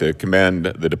would like to commend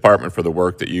the department for the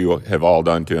work that you have all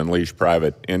done to unleash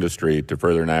private industry to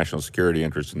further national security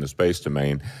interests in the space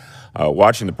domain.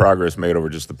 Watching the progress made over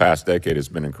just the past decade has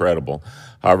been incredible.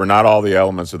 However, not all the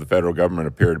elements of the federal government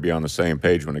appear to be on the same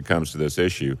page when it comes to this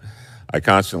issue. I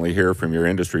constantly hear from your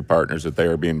industry partners that they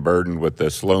are being burdened with the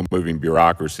slow-moving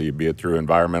bureaucracy, be it through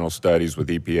environmental studies with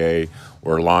EPA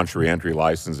or launch reentry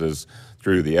licenses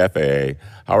through the FAA.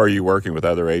 How are you working with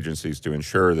other agencies to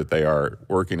ensure that they are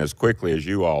working as quickly as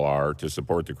you all are to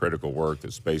support the critical work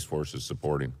that Space Force is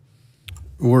supporting?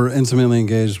 We're intimately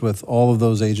engaged with all of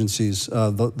those agencies.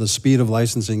 The speed of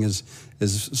licensing is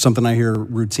something I hear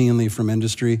routinely from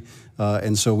industry.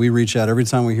 And so we reach out every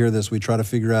time we hear this. We try to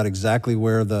figure out exactly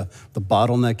where the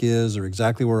bottleneck is or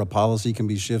exactly where a policy can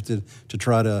be shifted to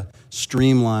try to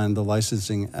streamline the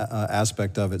licensing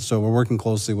aspect of it. So we're working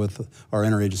closely with our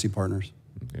interagency partners.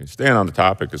 Okay. Staying on the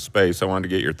topic of space, I wanted to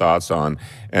get your thoughts on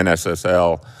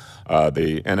NSSL.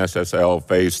 The NSSL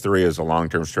Phase 3 is a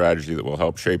long-term strategy that will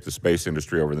help shape the space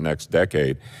industry over the next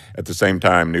decade. At the same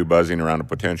time, new buzzing around a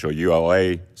potential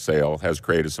ULA sale has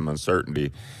created some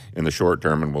uncertainty in the short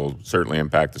term and will certainly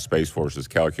impact the Space Force's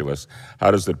calculus.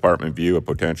 How does the department view a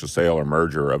potential sale or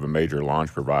merger of a major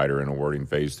launch provider in awarding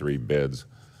Phase 3 bids?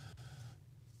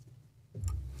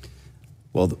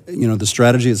 Well, you know, the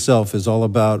strategy itself is all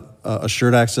about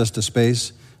assured access to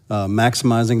space,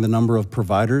 maximizing the number of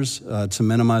providers to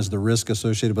minimize the risk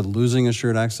associated with losing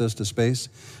assured access to space.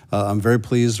 I'm very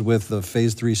pleased with the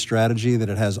Phase 3 strategy, that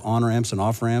it has on-ramps and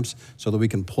off-ramps so that we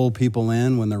can pull people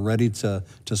in when they're ready to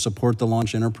support the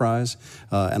launch enterprise.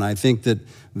 And I think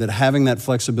that having that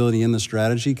flexibility in the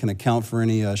strategy can account for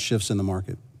any shifts in the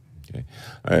market. Okay.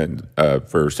 And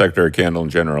for Secretary Kendall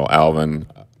and General Allvin,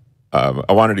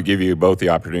 I wanted to give you both the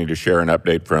opportunity to share an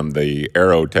update from the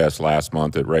Aero test last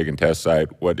month at Reagan Test Site.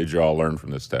 What did you all learn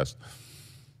from this test?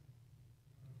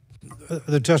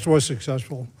 The test was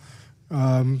successful.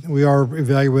 We are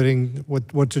evaluating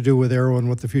what to do with Aero and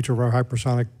what the future of our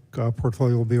hypersonic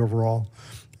portfolio will be overall.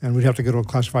 And we'd have to go to a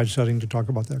classified setting to talk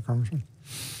about that, Congressman.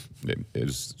 You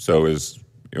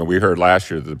know, we heard last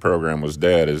year that the program was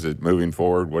dead. Is it moving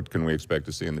forward? What can we expect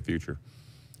to see in the future?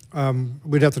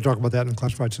 We'd have to talk about that in a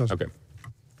classified session. Okay.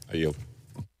 I yield.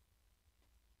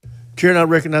 Chair now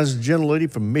recognizes the gentlelady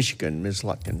from Michigan, Ms.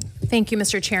 Lotkin. Thank you,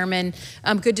 Mr. Chairman.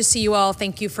 Good to see you all.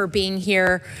 Thank you for being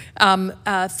here.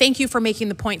 Thank you for making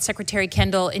the point, Secretary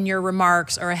Kendall, in your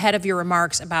remarks, or ahead of your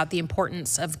remarks, about the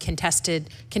importance of contesting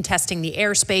the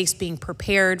airspace, being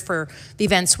prepared for the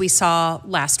events we saw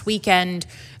last weekend.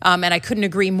 And I couldn't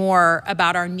agree more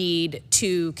about our need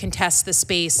to contest the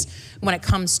space when it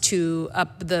comes to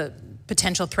the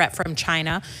potential threat from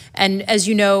China. And as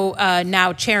you know,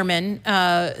 now Chairman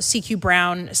C.Q.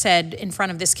 Brown said in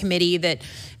front of this committee that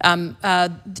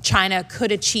China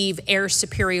could achieve air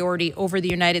superiority over the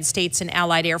United States and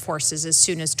allied air forces as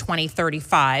soon as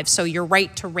 2035. So you're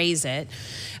right to raise it.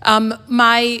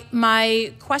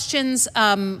 My questions,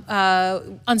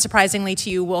 unsurprisingly to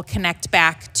you, will connect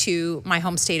back to my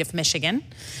home state of Michigan.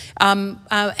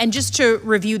 And just to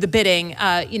review the bidding,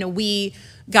 you know, we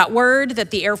got word that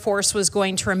the Air Force was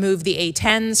going to remove the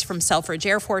A-10s from Selfridge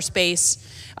Air Force Base.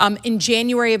 In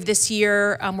January of this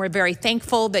year, we're very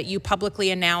thankful that you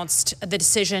publicly announced the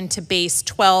decision to base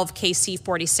 12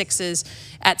 KC-46s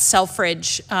at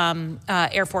Selfridge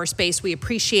Air Force Base. We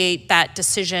appreciate that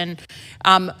decision.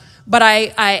 But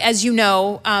as you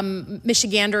know,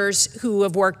 Michiganders who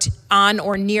have worked on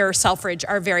or near Selfridge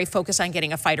are very focused on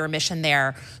getting a fighter mission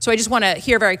there. So I just want to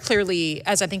hear very clearly,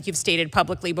 as I think you've stated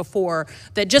publicly before,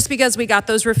 that just because we got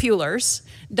those refuelers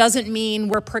doesn't mean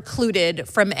we're precluded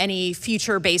from any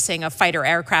future basing of fighter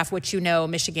aircraft, which you know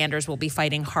Michiganders will be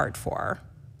fighting hard for.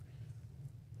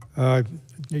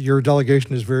 Your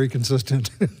delegation is very consistent.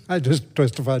 I just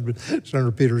testified with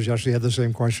Senator Peters. You actually had the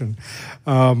same question.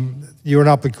 You are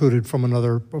not precluded from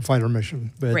another fighter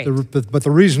mission. But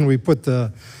the reason we put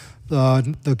the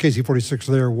KC-46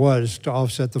 there was to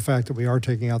offset the fact that we are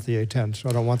taking out the A-10. So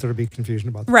I don't want there to be confusion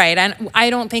about that. Right, and I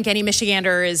don't think any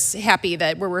Michigander is happy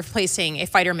that we're replacing a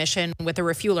fighter mission with a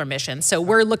refueler mission. So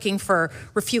we're looking for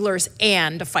refuelers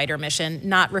and a fighter mission,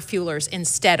 not refuelers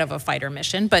instead of a fighter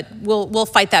mission. But we'll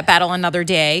fight that battle another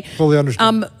day. Fully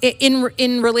understand.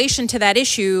 In relation to that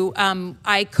issue,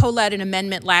 I co-led an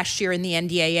amendment last year in the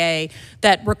NDAA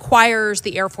that requires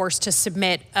the Air Force to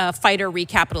submit a fighter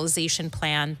recapitalization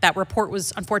plan. That report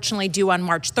was unfortunately due on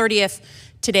March 30th.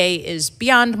 Today is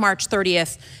beyond March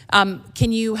 30th.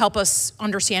 Can you help us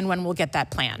understand when we'll get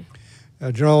that plan?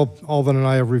 General Allvin and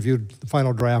I have reviewed the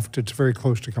final draft. It's very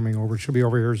close to coming over. It should be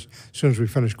over here as soon as we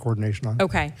finish coordination on it.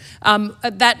 Okay.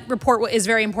 That report is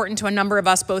very important to a number of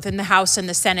us, both in the House and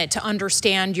the Senate, to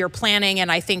understand your planning.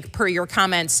 And I think, per your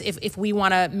comments, if we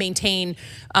want to maintain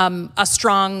a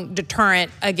strong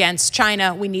deterrent against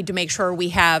China, we need to make sure we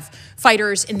have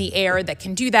fighters in the air that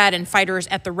can do that and fighters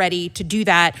at the ready to do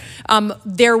that.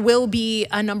 There will be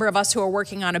a number of us who are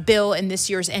working on a bill in this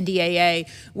year's NDAA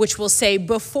which will say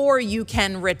before you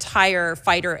can retire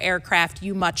fighter aircraft,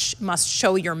 you must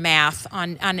show your math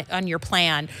on your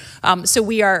plan. So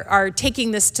we are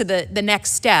taking this to the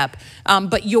next step,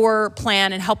 but your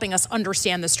plan and helping us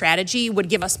understand the strategy would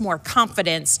give us more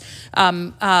confidence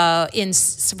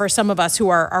for some of us who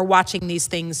are watching these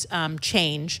things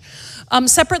change.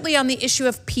 Separately, on the issue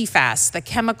of PFAS, the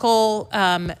chemical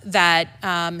that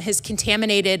has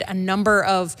contaminated a number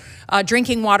of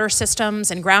drinking water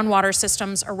systems and groundwater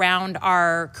systems around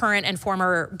our current and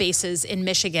former bases in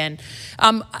Michigan.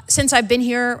 Since I've been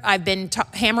here, I've been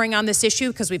hammering on this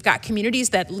issue because we've got communities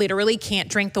that literally can't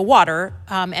drink the water,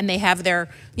 and they have their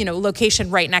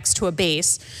location right next to a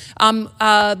base.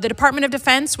 The Department of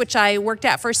Defense, which I worked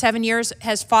at for 7 years,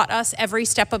 has fought us every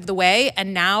step of the way,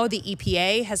 and now the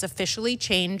EPA has officially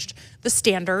changed the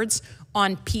standards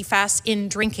on PFAS in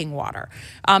drinking water.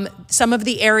 Some of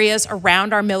the areas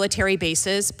around our military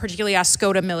bases, particularly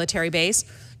Oscoda military base,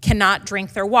 cannot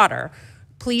drink their water.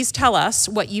 Please tell us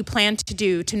what you plan to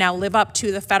do to now live up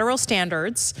to the federal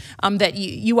standards that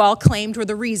you all claimed were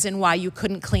the reason why you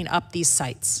couldn't clean up these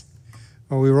sites.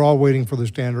 Well, we were all waiting for the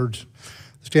standards.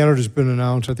 The standard has been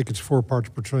announced. I think it's 4 parts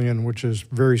per trillion, which is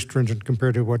very stringent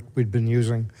compared to what we'd been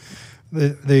using.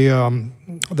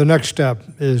 The next step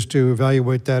is to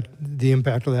evaluate the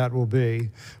impact of that will be.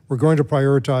 We're going to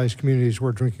prioritize communities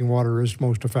where drinking water is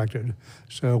most affected.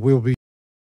 So we'll be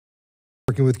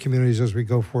working with communities as we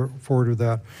go forward with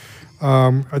that.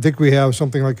 I think we have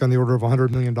something like on the order of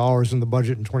 $100 million in the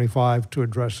budget in '25 to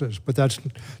address this, but that's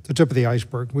the tip of the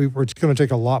iceberg. It's going to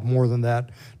take a lot more than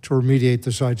that to remediate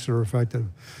the sites that are affected.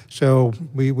 So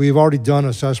we've already done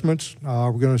assessments.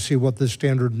 We're going to see what this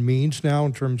standard means now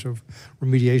in terms of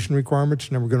remediation requirements,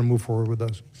 and then we're going to move forward with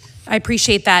those. I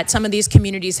appreciate that. Some of these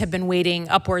communities have been waiting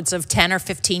upwards of 10 or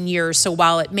 15 years, so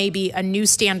while it may be a new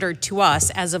standard to us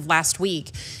as of last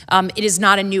week, it is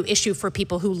not a new issue for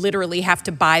people who literally have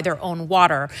to buy their own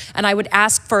water. And I would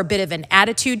ask for a bit of an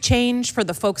attitude change for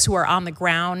the folks who are on the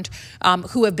ground,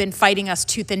 who have been fighting us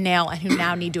tooth and nail and who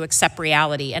now need to accept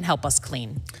reality and help us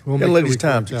clean. Ladies'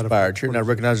 time's expired. Chair, now I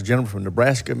recognize the gentleman from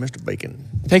Nebraska, Mr. Bacon.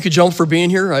 Thank you, gentlemen, for being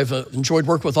here. I've enjoyed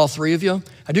working with all three of you.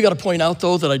 I do got to point out,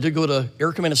 though, that I did go to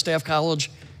Air Command and Staff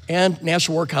College and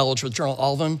National War College with General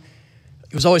Allvin.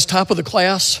 He was always top of the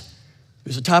class. He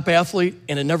was a top athlete,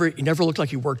 and he never looked like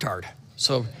he worked hard.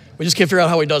 So we just can't figure out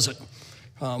how he does it.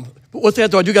 But with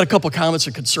that, though, I do got a couple comments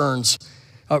and concerns.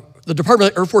 The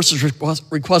Department of Air Force is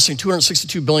requesting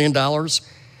 $262 billion.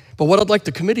 But what I'd like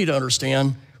the committee to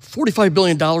understand, $45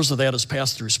 billion of that is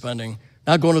pass-through spending,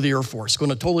 not going to the Air Force, going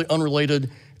to totally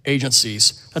unrelated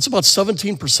agencies. That's about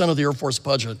 17% of the Air Force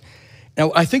budget.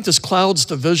 Now, I think this clouds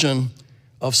the vision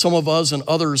of some of us and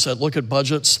others that look at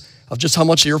budgets of just how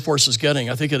much the Air Force is getting.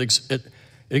 I think it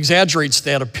exaggerates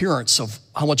that appearance of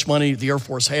how much money the Air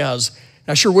Force has. And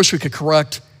I sure wish we could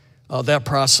correct that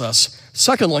process.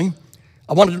 Secondly,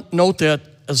 I want to note that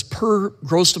as per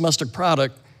gross domestic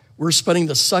product, we're spending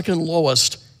the second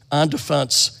lowest on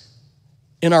defense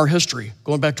in our history,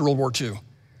 going back to World War II.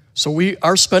 So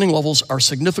our spending levels are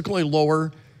significantly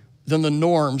lower than the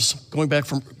norms going back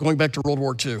to World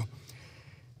War II.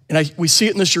 And we see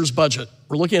it in this year's budget.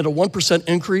 We're looking at a 1%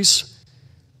 increase,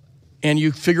 and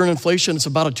you figure in inflation, it's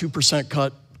about a 2%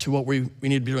 cut to what we need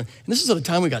to be doing. And this is at a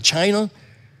time we got China,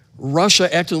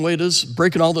 Russia acting the way it is,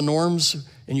 breaking all the norms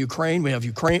in Ukraine. We have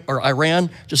Iran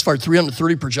just fired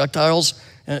 330 projectiles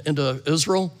into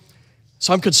Israel.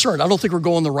 So I'm concerned. I don't think we're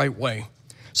going the right way.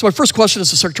 So my first question is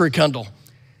to Secretary Kendall.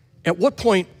 At what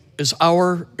point is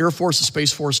our Air Force and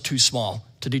Space Force too small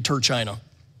to deter China?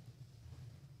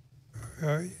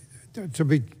 To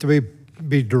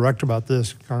be direct about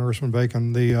this, Congressman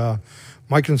Bacon,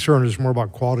 my concern is more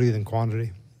about quality than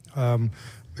quantity.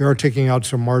 We are taking out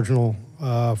some marginal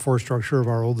force structure of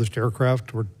our oldest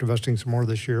aircraft. We're divesting some more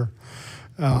this year.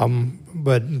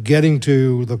 But getting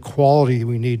to the quality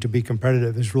we need to be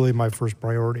competitive is really my first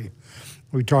priority.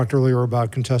 We talked earlier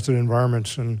about contested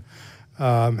environments and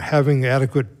having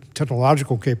adequate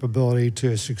technological capability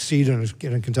to succeed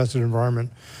in a contested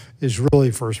environment is really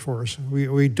first for us.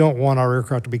 We don't want our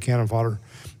aircraft to be cannon fodder.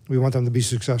 We want them to be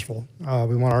successful.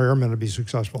 We want our airmen to be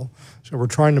successful. So we're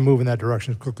trying to move in that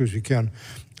direction as quickly as we can.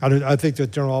 I think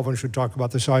that General Allvin should talk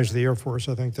about the size of the Air Force.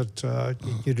 I think that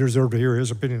you deserve to hear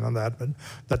his opinion on that,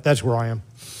 but that's where I am.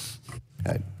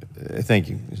 Thank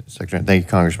you, Secretary. Thank you,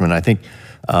 Congressman. I think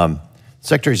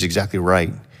Secretary is exactly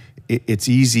right. It's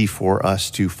easy for us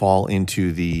to fall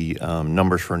into the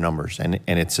numbers for numbers, and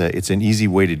it's an easy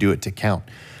way to do it, to count.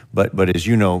 But as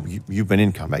you know, you've been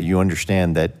in combat. You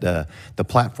understand that the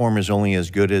platform is only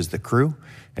as good as the crew,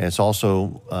 and it's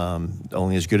also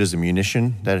only as good as the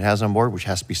munition that it has on board, which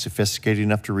has to be sophisticated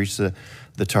enough to reach the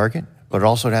target. but it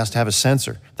also has to have a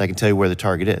sensor that can tell you where the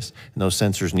target is. And those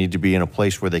sensors need to be in a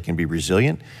place where they can be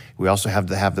resilient. We also have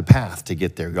to have the path to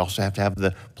get there. We also have to have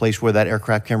the place where that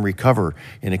aircraft can recover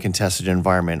in a contested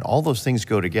environment. All those things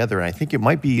go together, and I think it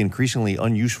might be increasingly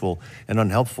unuseful and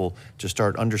unhelpful to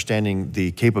start understanding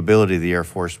the capability of the Air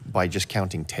Force by just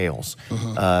counting tails.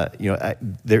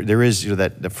 There is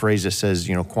that the phrase that says,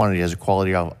 quantity has a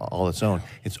quality all its own.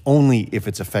 It's only if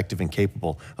it's effective and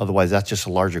capable. Otherwise, that's just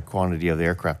a larger quantity of the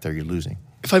aircraft that you're losing.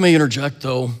 If I may interject,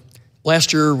 though,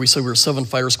 last year we said we were 7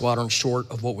 fighter squadrons short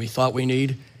of what we thought we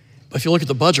need. But if you look at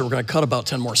the budget, we're going to cut about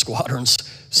 10 more squadrons.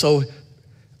 So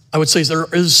I would say there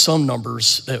is some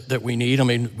numbers that we need. I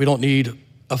mean, we don't need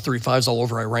F-35s all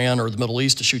over Iran or the Middle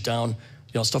East to shoot down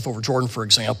stuff over Jordan, for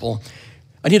example.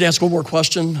 I need to ask one more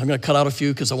question. I'm going to cut out a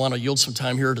few because I want to yield some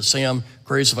time here to Sam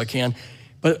Grace if I can.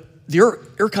 But the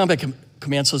Air Combat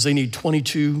Command says they need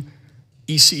 22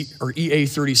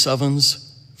 EA-37s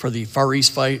for the Far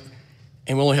East fight,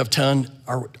 and we only have 10.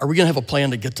 Are we going to have a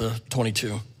plan to get to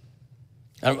 22?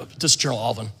 This is General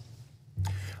Allvin.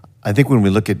 I think when we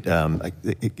look at,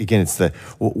 again, it's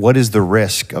what is the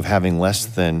risk of having less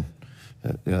than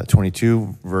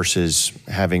 22 versus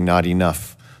having not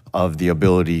enough of the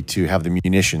ability to have the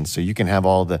munitions. So you can have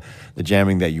all the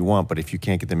jamming that you want, but if you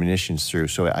can't get the munitions through.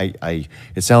 So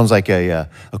it sounds like a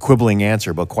quibbling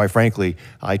answer, but quite frankly,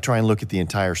 I try and look at the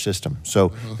entire system.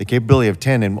 So the capability of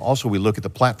 10, and also we look at the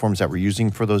platforms that we're using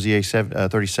for those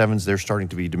EA-37s, they're starting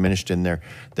to be diminished in their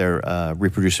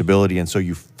reproducibility, and so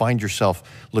you find yourself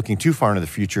looking too far into the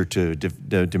future to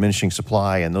diminishing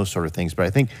supply and those sort of things. But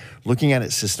I think looking at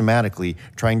it systematically,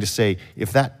 trying to say,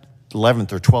 if that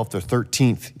 11th or 12th or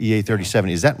 13th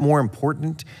EA-37, is that more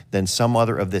important than some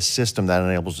other of this system that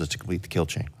enables us to complete the kill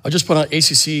chain? I just put on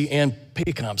ACC and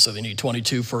PACOM, so they need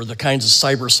 22 for the kinds of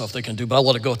cyber stuff they can do, but I'll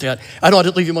let it go with that. I know I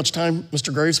didn't leave you much time,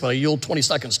 Mr. Graves, but I yield 20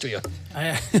 seconds to you.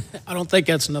 I don't think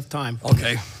that's enough time.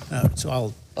 Okay. So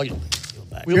I'll yield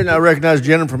back. Here now recognize the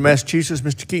gentleman from Massachusetts,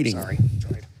 Mr. Keating. Sorry.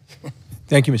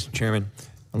 Thank you, Mr. Chairman.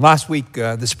 Last week,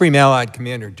 the Supreme Allied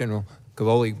Commander, General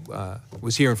Cavoli,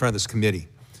 was here in front of this committee.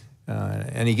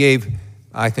 And he gave,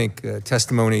 I think,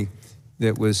 testimony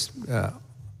that was,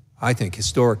 I think,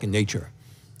 historic in nature.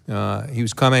 He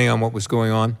was commenting on what was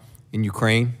going on in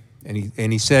Ukraine,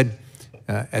 and he said,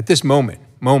 at this moment,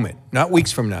 not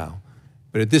weeks from now,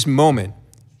 but at this moment,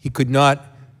 he could not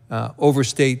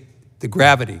overstate the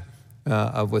gravity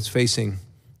of what's facing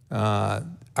our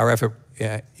effort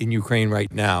in Ukraine right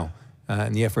now,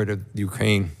 and the effort of the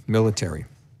Ukraine military.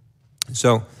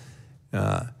 So,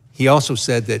 he also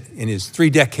said that in his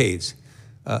 3 decades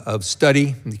of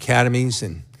study in the academies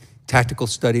and tactical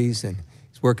studies and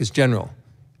his work as general,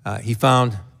 he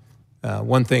found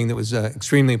one thing that was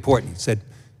extremely important. He said,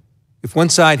 if one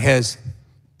side has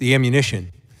the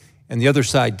ammunition and the other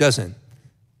side doesn't,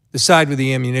 the side with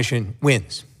the ammunition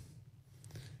wins.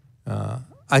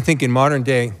 I think in modern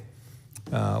day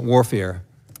warfare,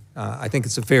 I think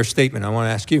it's a fair statement. I want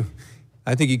to ask you.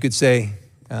 I think you could say,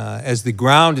 as the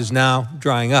ground is now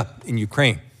drying up in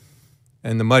Ukraine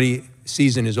and the muddy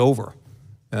season is over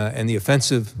and the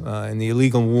offensive and the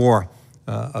illegal war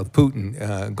of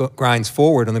Putin grinds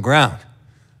forward on the ground,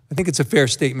 I think it's a fair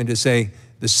statement to say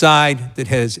the side that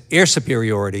has air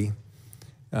superiority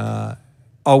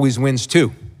always wins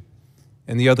too,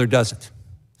 and the other doesn't.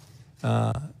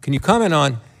 Can you comment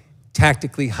on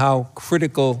tactically how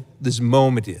critical this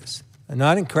moment is?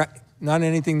 Not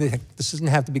anything that, this doesn't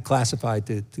have to be classified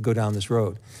to go down this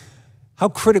road. How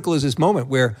critical is this moment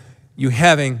where you're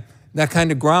having that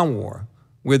kind of ground war,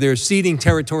 where they're ceding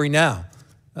territory now,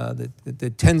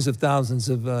 that tens of thousands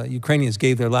of Ukrainians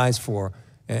gave their lives for,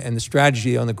 and the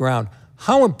strategy on the ground?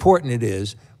 How important it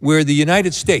is where the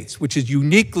United States, which is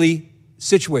uniquely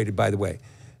situated, by the way,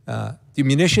 the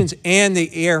munitions and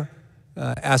the air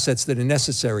assets that are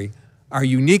necessary are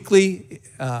uniquely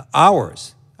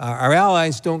ours. Our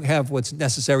allies don't have what's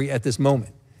necessary at this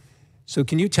moment. So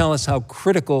can you tell us how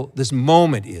critical this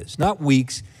moment is, not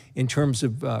weeks, in terms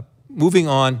of moving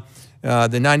on the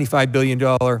 $95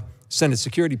 billion Senate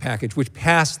security package, which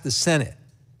passed the Senate,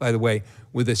 by the way,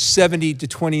 with a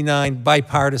 70-29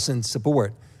 bipartisan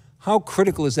support. How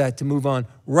critical is that to move on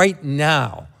right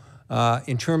now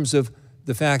in terms of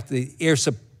the fact the air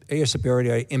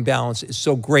superiority imbalance is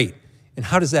so great? And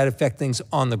how does that affect things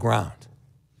on the ground?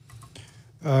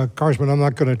 Congressman, I'm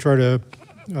not going to try to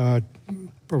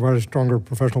provide a stronger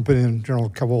professional opinion than General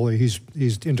Cavoli.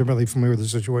 He's intimately familiar with the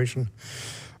situation.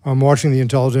 I'm watching the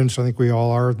intelligence. I think we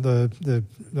all are.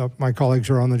 My colleagues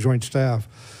are on the joint staff.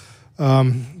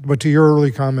 But to your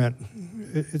early comment,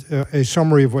 a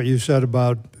summary of what you said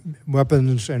about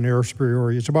weapons and air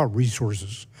superiority. It's about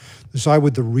resources. The side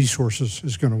with the resources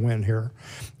is going to win here.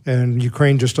 And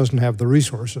Ukraine just doesn't have the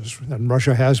resources, and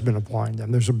Russia has been applying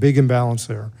them. There's a big imbalance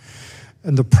there.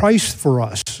 And the price for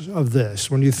us of this,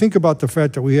 when you think about the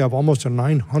fact that we have almost a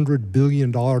 $900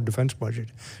 billion defense budget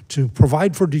to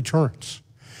provide for deterrence,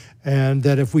 and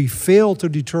that if we fail to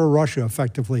deter Russia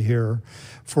effectively here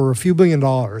for a few $1 billion,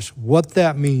 what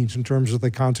that means in terms of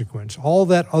the consequence, all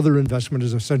that other investment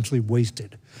is essentially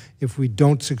wasted if we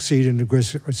don't succeed in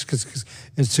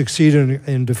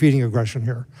defeating aggression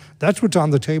here. That's what's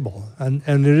on the table, and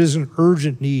it is an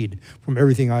urgent need from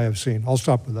everything I have seen. I'll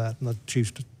stop with that and let the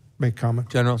chiefs make comment.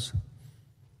 Generals?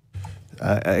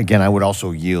 Again, I would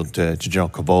also yield to General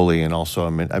Cavoli, and also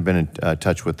I've been in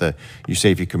touch with the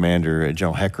USAFE commander,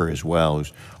 General Hecker, as well,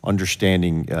 who's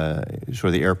understanding sort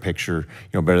of the air picture,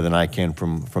 better than I can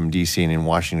from D.C. and in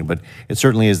Washington. But it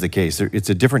certainly is the case. It's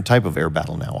a different type of air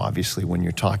battle now, obviously, when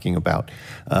you're talking about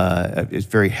it's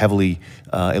very heavily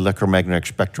electromagnetic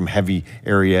spectrum heavy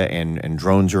area, and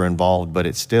drones are involved. But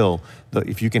it's still,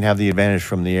 if you can have the advantage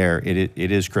from the air,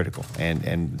 it is critical.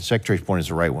 And the Secretary's point is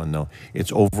the right one, though.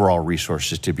 It's overall resources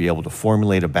to be able to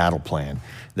formulate a battle plan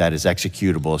that is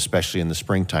executable, especially in the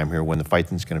springtime here when the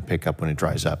fighting's going to pick up when it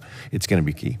dries up. It's going to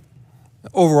be key.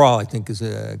 Overall, I think, is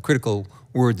a critical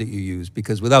word that you use,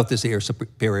 because without this air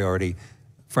superiority,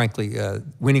 frankly,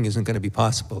 winning isn't going to be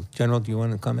possible. General, do you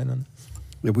want to comment on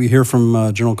that? We hear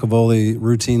from General Cavoli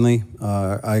routinely.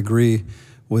 I agree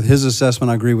with his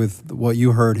assessment. I agree with what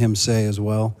you heard him say as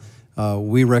well.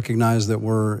 We recognize that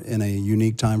we're in a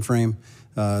unique time frame.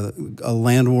 A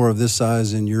land war of this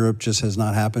size in Europe just has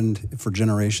not happened for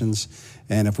generations.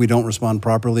 And if we don't respond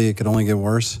properly, it could only get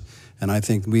worse. And I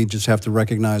think we just have to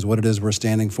recognize what it is we're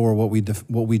standing for, what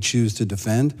we choose to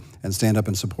defend, and stand up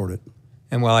and support it.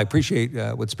 And while I appreciate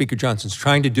what Speaker Johnson's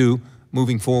trying to do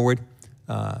moving forward,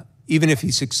 even if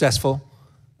he's successful,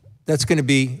 that's going to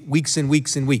be weeks and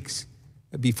weeks and weeks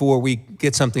before we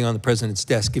get something on the president's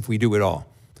desk if we do it all.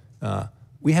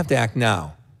 We have to act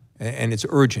now, and it's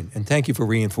urgent. And thank you for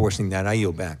reinforcing that. I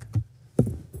yield back.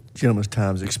 Gentleman's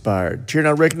time's expired. Chair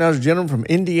now recognizes the gentleman from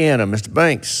Indiana, Mr.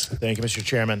 Banks. Thank you, Mr.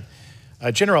 Chairman.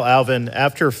 General Allvin,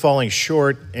 after falling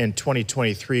short in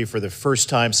 2023 for the first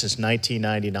time since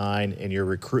 1999 in your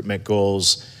recruitment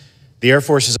goals, the Air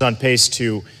Force is on pace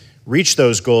to reach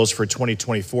those goals for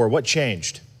 2024. What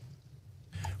changed?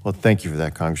 Well, thank you for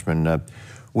that, Congressman.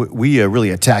 We really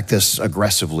attacked this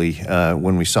aggressively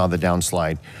when we saw the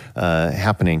downslide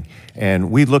happening,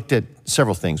 and we looked at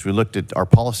several things. We looked at our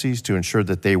policies to ensure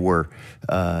that they were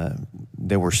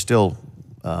still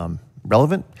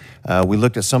relevant. We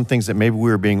looked at some things that maybe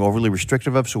we were being overly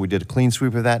restrictive of, so we did a clean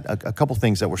sweep of that. A couple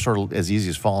things that were sort of as easy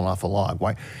as falling off a log.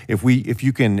 Why, if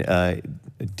you can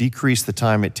decrease the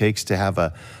time it takes to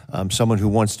have someone who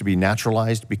wants to be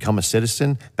naturalized become a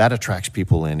citizen, that attracts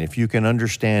people in. If you can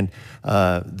understand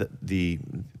the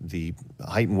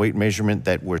height and weight measurement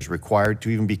that was required to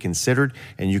even be considered,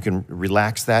 and you can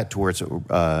relax that to where it's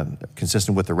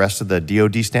consistent with the rest of the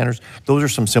DoD standards, those are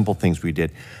some simple things we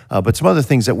did. But some other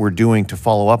things that we're doing to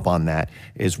follow up on that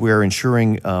is we're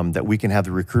ensuring that we can have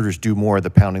the recruiters do more of the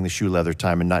pounding the shoe leather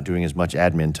time and not doing as much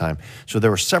admin time. So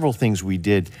there were several things we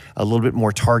did, a little bit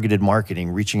more targeted marketing,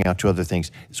 reaching out to other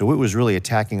things. So it was really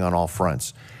attacking on all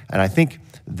fronts. And I think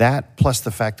that, plus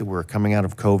the fact that we're coming out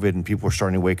of COVID and people are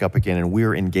starting to wake up again and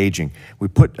we're engaging. We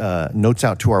put notes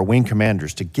out to our wing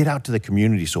commanders to get out to the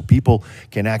community so people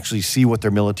can actually see what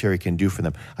their military can do for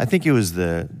them. I think it was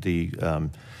the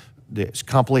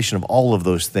compilation of all of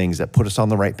those things that put us on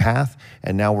the right path,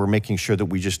 and now we're making sure that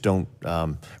we just don't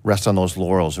rest on those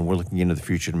laurels, and we're looking into the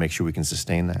future to make sure we can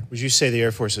sustain that. Would you say the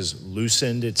Air Force has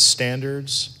loosened its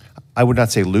standards? I would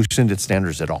not say loosened its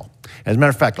standards at all. As a matter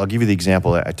of fact, I'll give you the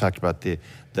example. I talked about the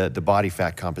body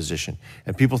fat composition,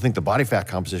 and people think the body fat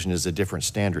composition is a different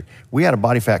standard. We had a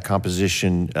body fat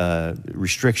composition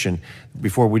restriction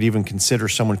before we'd even consider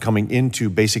someone coming into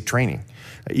basic training.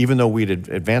 Even though we'd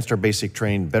advanced our basic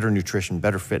training, better nutrition,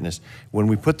 better fitness, when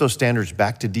we put those standards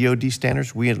back to DoD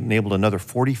standards, we enabled another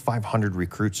 4,500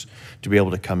 recruits to be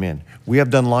able to come in. We have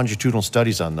done longitudinal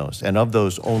studies on those, and of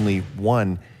those, only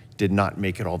one did not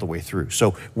make it all the way through.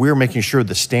 So we're making sure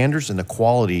the standards and the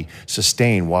quality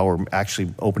sustain while we're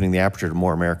actually opening the aperture to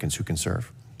more Americans who can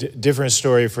serve. Different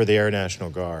story for the Air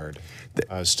National Guard.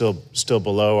 Still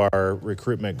below our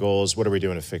recruitment goals. What are we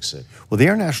doing to fix it? Well, the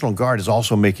Air National Guard is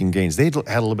also making gains. They had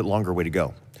a little bit longer way to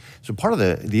go. So part of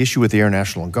the issue with the Air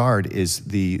National Guard is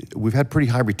we've had pretty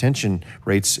high retention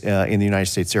rates in the United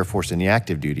States Air Force in the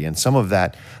active duty, and some of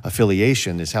that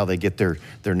affiliation is how they get their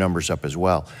numbers up as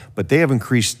well. But they have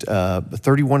increased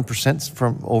 31%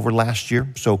 from over last year.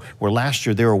 So where last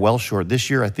year they were well short, this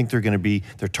year I think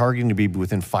they're targeting to be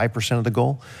within 5% of the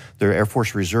goal. Their Air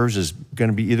Force Reserves is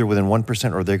going to be either within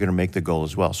 1% or they're going to make the goal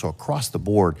as well. So across the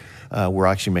board, we're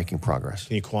actually making progress.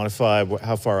 Can you quantify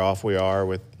how far off we are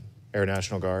with Air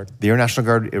National Guard? The Air National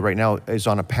Guard right now is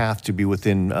on a path to be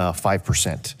within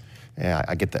 5%. Yeah,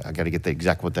 I get that. I got to get the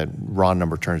exact what that raw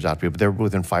number turns out to be, but they're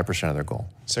within 5% of their goal.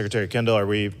 Secretary Kendall,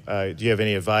 do you have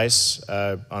any advice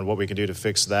on what we can do to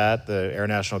fix that, the Air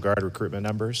National Guard recruitment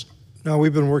numbers? No,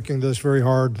 we've been working this very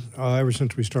hard ever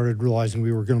since we started realizing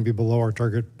we were going to be below our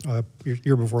target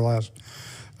year before last.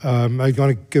 I'm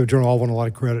going to give General Allvin a lot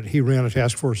of credit. He ran a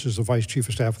task force as the Vice Chief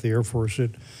of Staff of the Air Force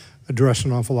that addressed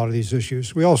an awful lot of these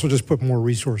issues. We also just put more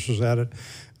resources at it.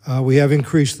 We have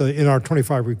increased in our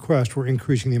 25 request, we're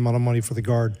increasing the amount of money for the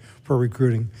Guard for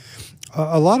recruiting.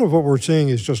 A lot of what we're seeing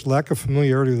is just lack of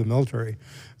familiarity with the military.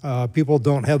 People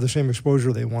don't have the same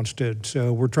exposure they once did.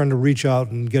 So we're trying to reach out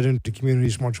and get into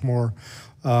communities much more,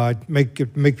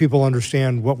 make people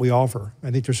understand what we offer.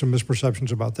 I think there's some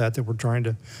misperceptions about that we're trying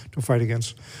to fight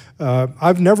against.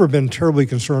 I've never been terribly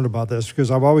concerned about this because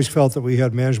I've always felt that we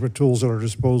had management tools at our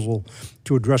disposal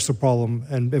to address the problem,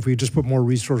 and if we just put more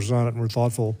resources on it and we're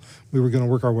thoughtful, we were going to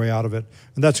work our way out of it.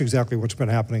 And that's exactly what's been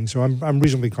happening. So I'm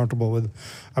reasonably comfortable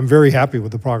I'm very happy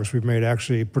with the progress we've made,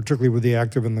 actually, particularly with the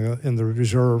active and the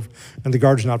reserve, and the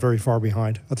Guard's not very far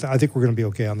behind. I think we're going to be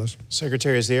okay on this.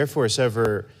 Secretary, has the Air Force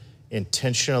ever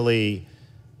intentionally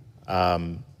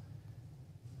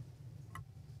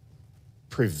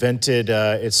prevented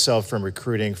itself from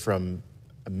recruiting from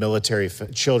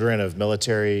children of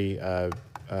military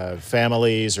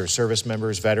families or service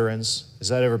members, veterans? Has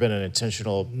that ever been an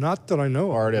intentional Not that I know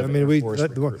part of Air Air Force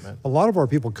recruitment? A lot of our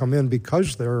people come in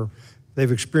because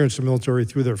they've experienced the military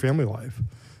through their family life.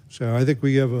 So I think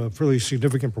we have a fairly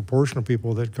significant proportion of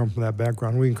people that come from that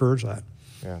background. We encourage that.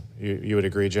 Yeah, you would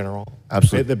agree, General?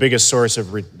 Absolutely. The biggest source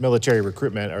of military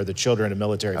recruitment are the children of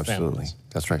military Absolutely. families.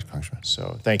 That's right, Congressman.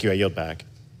 So thank you. I yield back.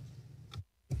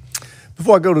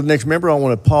 Before I go to the next member, I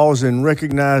want to pause and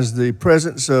recognize the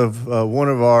presence of one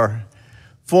of our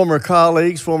former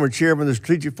colleagues, former chairman of the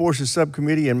Strategic Forces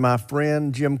Subcommittee, and my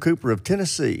friend Jim Cooper of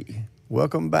Tennessee.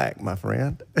 Welcome back, my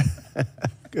friend.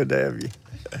 Good to have you.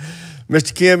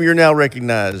 Mr. Kim, you're now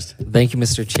recognized. Thank you,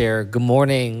 Mr. Chair. Good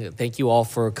morning. Thank you all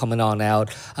for coming on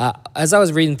out. As I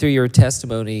was reading through your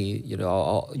testimony,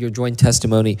 your joint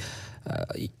testimony,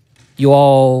 you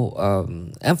all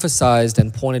emphasized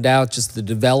and pointed out just the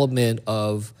development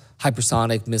of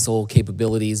hypersonic missile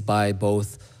capabilities by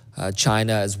both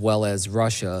China as well as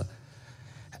Russia.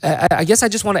 I guess I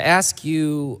just want to ask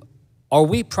you, are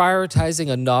we prioritizing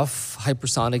enough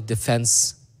hypersonic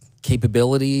defense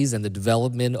capabilities and the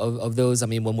development of those? I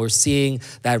mean, when we're seeing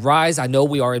that rise, I know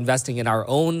we are investing in our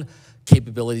own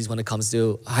capabilities when it comes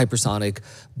to hypersonic,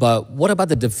 but what about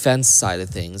the defense side of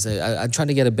things? I'm trying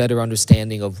to get a better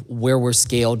understanding of where we're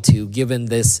scaled to given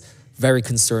this very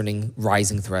concerning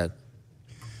rising threat.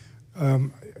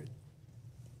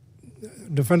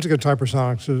 Defense against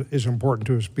hypersonics is important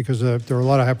to us because there are a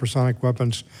lot of hypersonic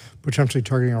weapons potentially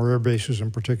targeting our air bases in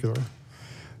particular.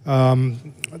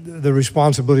 The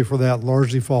responsibility for that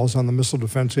largely falls on the Missile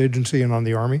Defense Agency and on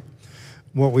the Army.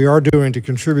 What we are doing to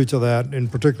contribute to that, in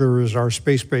particular, is our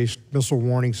space-based missile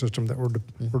warning system that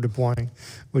we're deploying,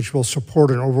 which will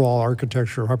support an overall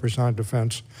architecture of hypersonic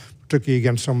defense, particularly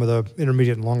against some of the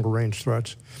intermediate and longer range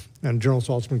threats. And General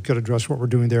Saltzman could address what we're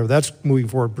doing there. That's moving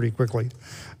forward pretty quickly.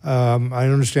 I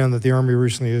understand that the Army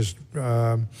recently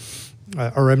our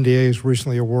MDA has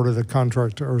recently awarded a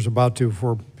contract, or is about to,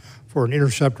 for an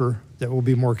interceptor that will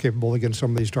be more capable against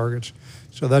some of these targets.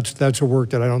 So that's a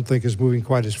work that I don't think is moving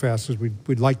quite as fast as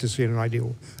we'd like to see in an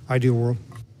ideal world.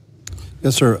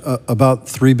 Yes, sir. About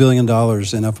 $3 billion in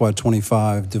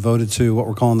FY25 devoted to what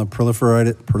we're calling the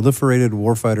proliferated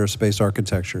warfighter space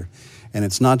architecture. And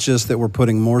it's not just that we're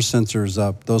putting more sensors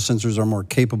up. Those sensors are more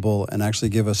capable and actually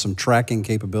give us some tracking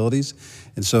capabilities.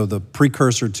 And so the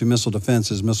precursor to missile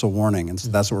defense is missile warning, and so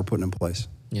that's what we're putting in place.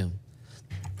 Yeah.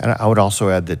 And I would also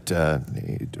add that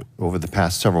over the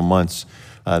past several months,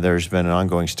 There's been an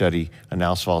ongoing study,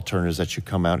 analysis of alternatives that should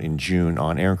come out in June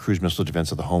on air and cruise missile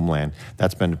defense of the homeland.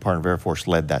 That's been the Department of Air Force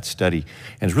led that study,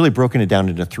 and it's really broken it down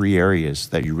into 3 areas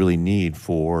that you really need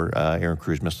for air and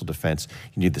cruise missile defense.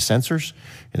 You need the sensors,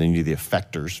 and then you need the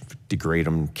effectors, degrade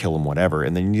them, kill them, whatever,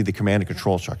 and then you need the command and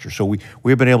control structure. So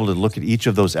we've been able to look at each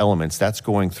of those elements. That's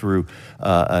going through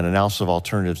an analysis of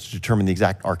alternatives to determine the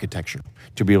exact architecture,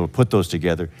 to be able to put those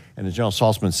together. And as General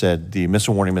Saltzman said, the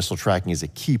missile warning, missile tracking is a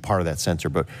key part of that sensor,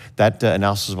 but that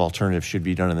analysis of alternatives should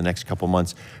be done in the next couple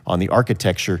months on the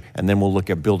architecture, and then we'll look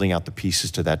at building out the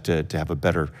pieces to that to have a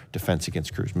better defense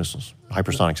against cruise missiles,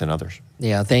 hypersonics and others.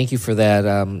 Yeah, thank you for that.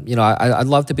 You know, I'd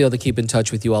love to be able to keep in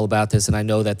touch with you all about this, and I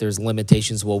know that there's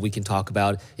limitations what we can talk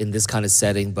about in this kind of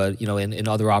setting, but you know, in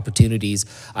other opportunities,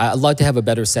 I'd like to have a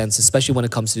better sense, especially when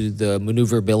it comes to the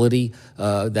maneuverability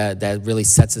that really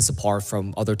sets us apart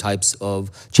from other types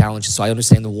of challenges. So I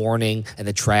understand the warning and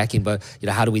the tracking, but you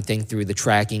know, how do we think through the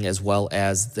tracking as well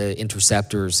as the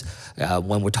interceptors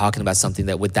when we're talking about something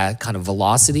that with that kind of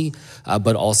velocity,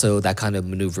 but also that kind of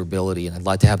maneuverability? And I'd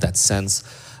like to have that sense.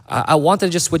 I want to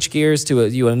just switch gears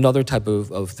to another type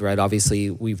of threat. Obviously,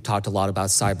 we've talked a lot about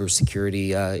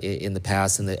cybersecurity in the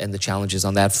past and the challenges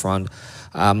on that front.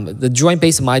 The joint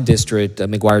base in my district,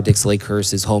 McGuire-Dix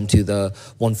Lakehurst, is home to the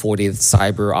 140th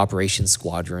Cyber Operations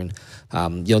Squadron.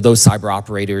 You know, those cyber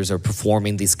operators are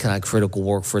performing these kind of critical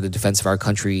work for the defense of our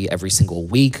country every single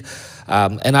week.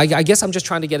 And I guess I'm just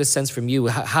trying to get a sense from you,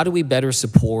 how do we better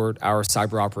support our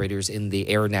cyber operators in the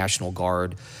Air National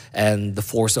Guard and the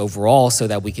force overall so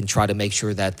that we can try to make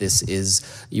sure that this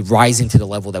is rising to the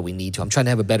level that we need to? I'm trying to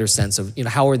have a better sense of, you know,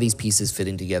 how are these pieces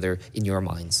fitting together in your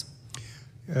minds?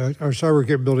 Our cyber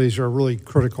capabilities are really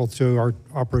critical to our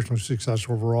operational success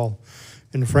overall.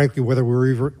 And frankly, whether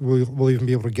we'll even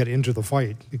be able to get into the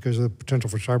fight because of the potential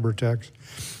for cyber attacks.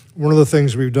 One of the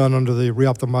things we've done under the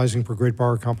Reoptimizing for Great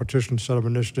Power Competition set of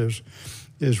initiatives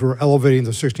is we're elevating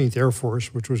the 16th Air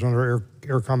Force, which was under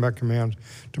Air Combat Command,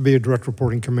 to be a direct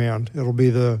reporting command. It'll be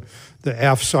the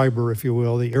AF Cyber, if you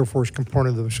will, the Air Force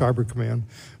component of the Cyber Command,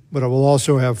 but it will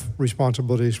also have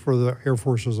responsibilities for the Air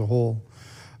Force as a whole.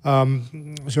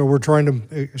 So we're trying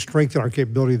to strengthen our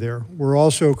capability there. We're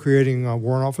also creating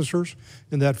warrant officers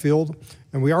in that field,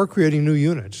 and we are creating new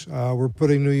units. We're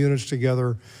putting new units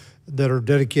together that are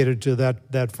dedicated to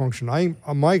that function.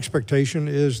 My expectation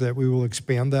is that we will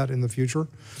expand that in the future.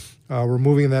 We're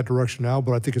moving in that direction now,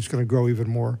 but I think it's going to grow even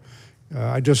more.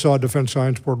 I just saw a Defense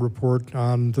Science Board report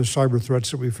on the cyber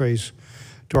threats that we face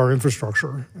to our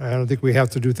infrastructure, and I think we have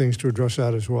to do things to address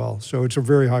that as well. So it's a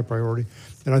very high priority,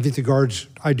 and I think the Guard's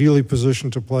ideally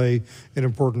positioned to play an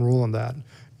important role in that.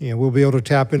 You know, we'll be able to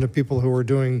tap into people who are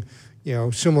doing, you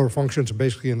know, similar functions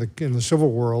basically in the civil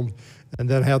world, and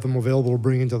then have them available to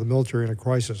bring into the military in a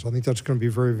crisis. I think that's going to be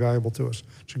very valuable to us.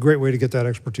 It's a great way to get that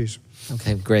expertise.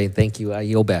 Okay, great. Thank you. I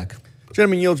yield back.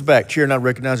 Gentleman yields back. Chair now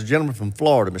recognizes the gentleman from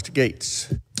Florida, Mr.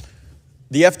 Gates.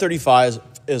 The F-35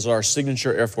 is our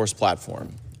signature Air Force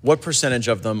platform. What percentage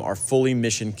of them are fully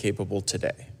mission capable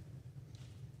today?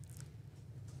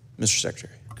 Mr.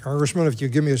 Secretary. Congressman, if you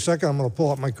give me a second, I'm going to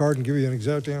pull out my card and give you an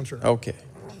exact answer. Okay.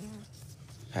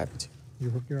 Happy to.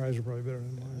 Your eyes are probably better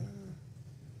than mine.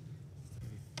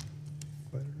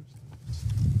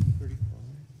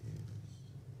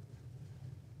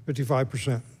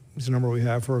 55% is the number we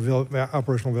have for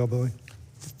operational availability.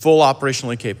 Full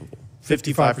operationally capable.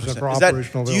 55%. for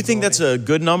operational Do you think that's a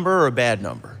good number or a bad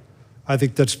number? I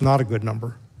think that's not a good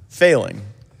number. Failing.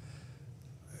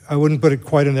 I wouldn't put it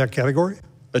quite in that category.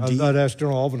 A D? I'd ask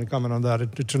General Allvin to comment on that.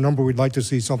 It's a number we'd like to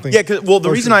see something. Yeah, well, the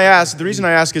reason I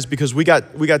ask is because we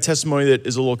got testimony that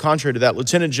is a little contrary to that.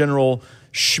 Lieutenant General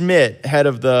Schmidt, head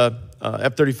of the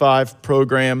F-35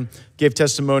 program, gave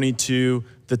testimony to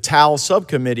the TAL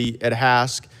subcommittee at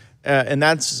HASC, and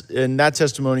that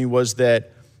testimony was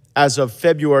that as of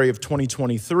February of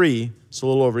 2023, so a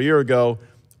little over a year ago,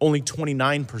 only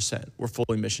 29% were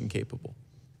fully mission capable.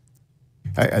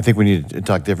 I think we need to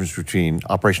talk the difference between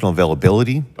operational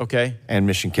availability and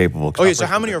mission capable. Okay, so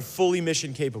how many are fully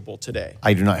mission capable today?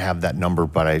 I do not have that number,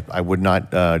 but I would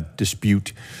not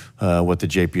dispute what the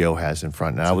JPO has in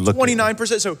front. And I would look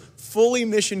 29%, so fully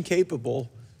mission capable,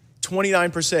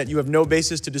 29%. You have no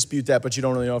basis to dispute that, but you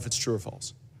don't really know if it's true or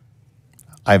false.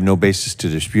 I have no basis to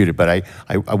dispute it, but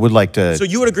I would like to. So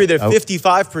you would agree that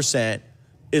 55%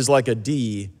 is like a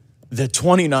D, that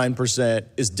 29%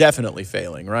 is definitely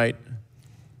failing, right?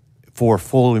 For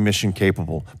fully mission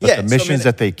capable, but the missions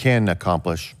that they can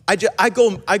accomplish. I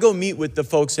go meet with the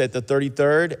folks at the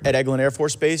 33rd at Eglin Air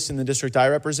Force Base in the district I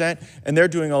represent, and they're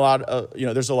doing a lot of,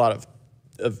 there's a lot of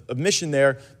of mission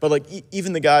there, but like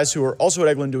even the guys who are also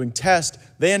at Eglin doing test,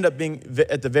 they end up being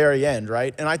at the very end,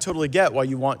 right? And I totally get why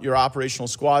you want your operational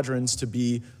squadrons to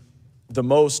be the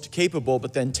most capable,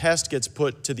 but then test gets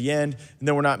put to the end, and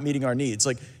then we're not meeting our needs.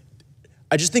 Like,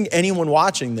 I just think anyone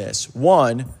watching this,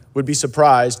 one, would be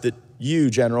surprised that you,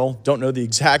 General, don't know the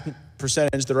exact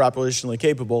percentage that are operationally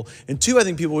capable, and two, I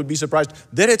think people would be surprised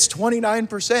that it's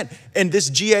 29%. And this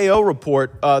GAO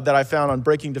report that I found on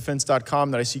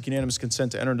breakingdefense.com that I seek unanimous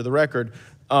consent to enter into the record,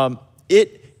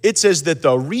 it says that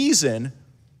the reason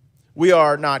we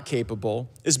are not capable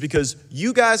is because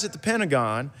you guys at the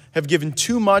Pentagon have given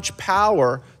too much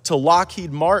power to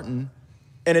Lockheed Martin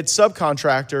and its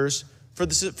subcontractors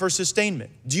for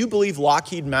sustainment. Do you believe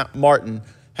Lockheed Martin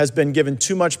has been given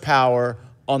too much power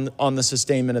on the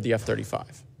sustainment of the F-35?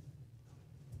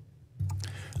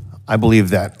 I believe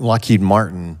that Lockheed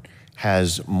Martin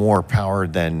has more power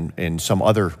than in some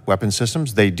other weapon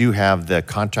systems. They do have the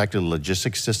contracted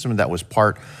logistics system that was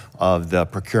part of the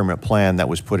procurement plan that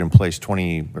was put in place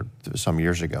 20 or some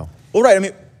years ago. Well, right, I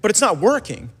mean, but it's not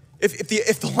working. If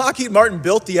the Lockheed Martin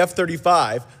built the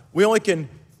F-35, only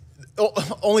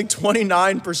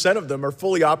 29% of them are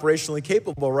fully operationally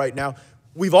capable right now.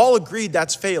 We've all agreed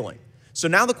that's failing. So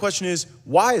now the question is,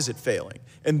 why is it failing?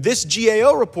 And this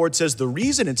GAO report says the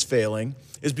reason it's failing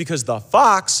is because the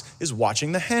fox is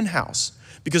watching the hen house.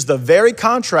 Because the very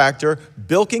contractor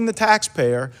bilking the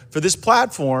taxpayer for this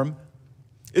platform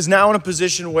is now in a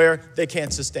position where they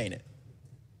can't sustain it.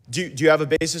 Do you have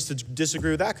a basis to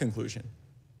disagree with that conclusion?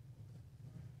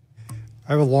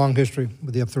 I have a long history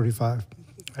with the F-35,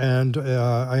 and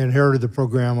I inherited the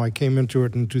program. I came into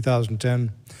it in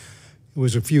 2010. It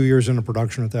was a few years into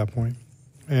production at that point.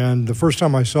 And the first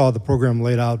time I saw the program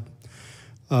laid out,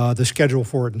 the schedule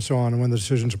for it and so on, and when the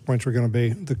decisions and points were going to be,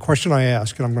 the question I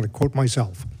asked, and I'm going to quote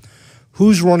myself,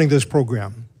 who's running this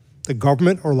program, the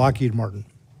government or Lockheed Martin?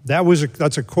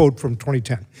 That's a quote from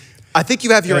 2010. I think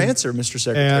you have your answer, Mr.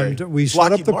 Secretary. And we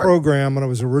set up the program, and it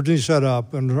was originally set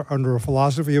up under a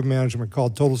philosophy of management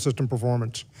called total system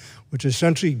performance, which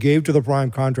essentially gave to the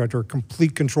prime contractor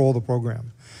complete control of the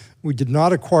program. We did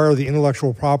not acquire the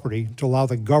intellectual property to allow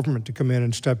the government to come in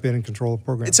and step in and control the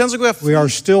program. It sounds like we are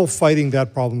still fighting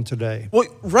that problem today. Well,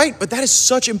 right, but that is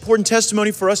such important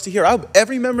testimony for us to hear.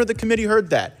 Every member of the committee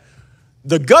heard that.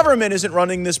 The government isn't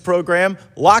running this program.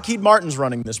 Lockheed Martin's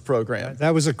running this program.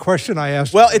 That was a question I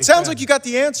asked. Well, it sounds like you got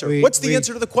the answer. What's the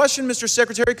answer to the question, Mr.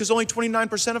 Secretary? Because only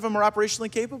 29% of them are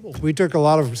operationally capable. We took a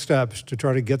lot of steps to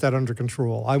try to get that under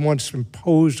control. I once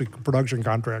imposed a production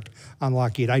contract on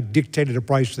Lockheed. I dictated a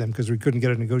price to them because we couldn't get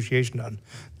a negotiation done.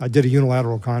 I did a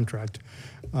unilateral contract.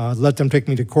 Let them take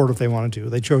me to court if they wanted to.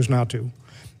 They chose not to.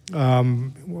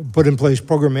 Put in place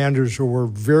program managers who were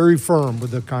very firm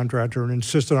with the contractor and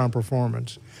insisted on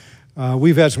performance.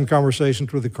 We've had some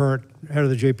conversations with the current head of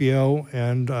the JPO,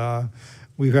 and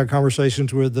we've had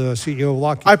conversations with the CEO of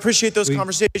Lockheed. I appreciate those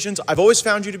conversations. I've always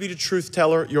found you to be the truth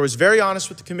teller. You're always very honest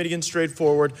with the committee and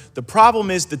straightforward. The problem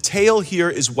is the tail here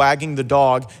is wagging the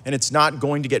dog, and it's not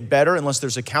going to get better unless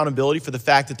there's accountability for the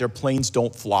fact that their planes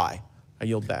don't fly. I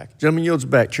yield back. Gentleman yields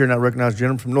back. Chair now recognizes the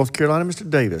gentleman from North Carolina, Mr.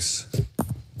 Davis.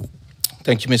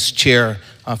 Thank you, Mr. Chair.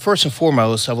 First and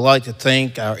foremost, I would like to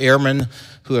thank our airmen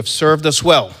who have served us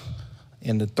well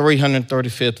in the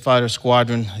 335th Fighter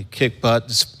Squadron, who kicked butt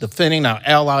defending our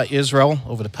ally Israel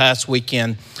over the past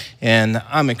weekend, and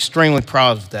I'm extremely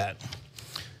proud of that.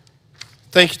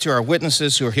 Thank you to our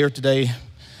witnesses who are here today.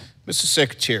 Mr.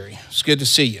 Secretary, it's good to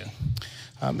see you.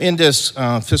 In this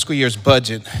fiscal year's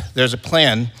budget, there's a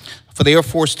plan for the Air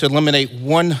Force to eliminate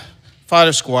one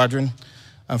fighter squadron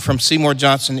from Seymour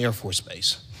Johnson Air Force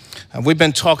Base. We've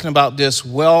been talking about this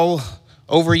well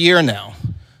over a year now,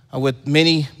 with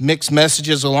many mixed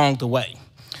messages along the way.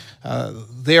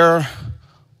 There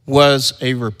was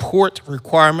a report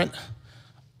requirement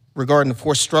regarding the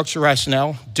force structure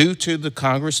rationale due to the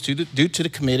Congress, due to the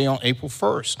committee on April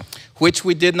 1st, which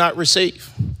we did not receive.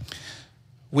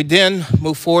 We then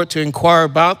moved forward to inquire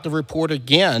about the report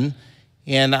again,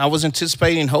 and I was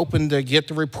anticipating, hoping to get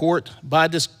the report by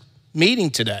this meeting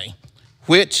today,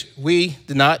 which we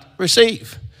did not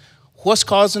receive. What's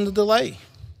causing the delay?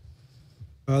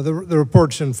 The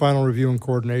report's in final review and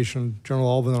coordination. General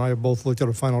Allvin and I have both looked at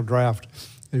a final draft.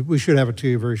 We should have it to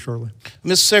you very shortly.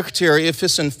 Mr. Secretary, if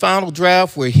it's in final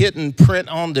draft, we're hitting print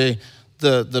on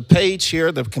the page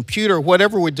here, the computer,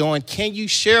 whatever we're doing, can you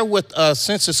share with us,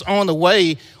 since it's on the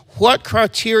way, what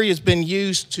criteria has been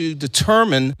used to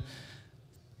determine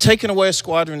taking away a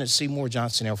squadron at Seymour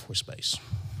Johnson Air Force Base?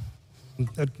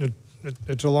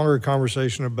 It's a longer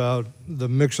conversation about the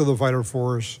mix of the fighter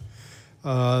force,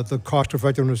 the cost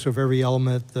effectiveness of every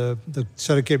element, the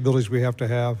set of capabilities we have to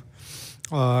have,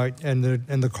 and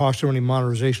the cost of any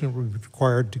modernization that would be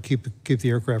required to keep the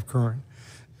aircraft current.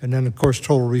 And then, of course,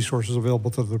 total resources available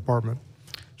to the department.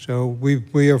 So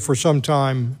we have for some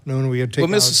time known we had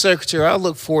taken. Well, Mr. Secretary, I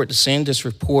look forward to seeing this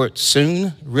report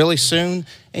soon, really soon.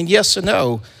 And yes or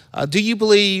no, do you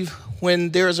believe when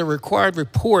there is a required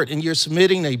report and you're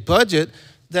submitting a budget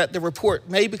that the report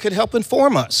maybe could help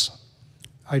inform us?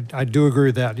 I do agree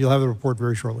with that. You'll have the report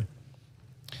very shortly.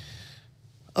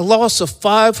 A loss of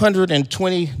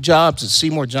 520 jobs at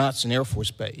Seymour Johnson Air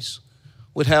Force Base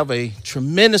would have a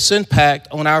tremendous impact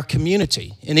on our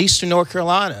community in eastern North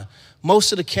Carolina.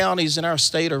 Most of the counties in our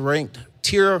state are ranked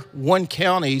Tier 1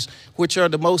 counties, which are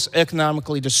the most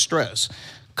economically distressed.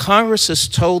 Congress has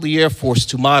told the Air Force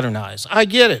to modernize. I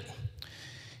get it.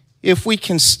 If we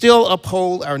can still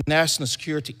uphold our national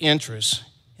security interests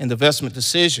in investment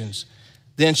decisions,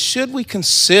 then should we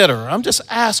consider, I'm just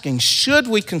asking, should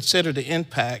we consider the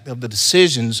impact of the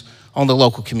decisions on the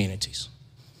local communities?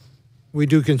 We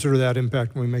do consider that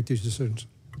impact when we make these decisions.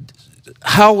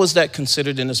 How was that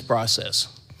considered in this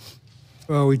process?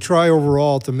 Well, we try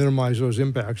overall to minimize those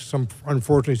impacts.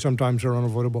 Unfortunately, sometimes they're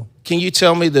unavoidable. Can you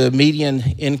tell me the median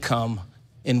income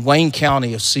in Wayne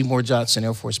County of Seymour Johnson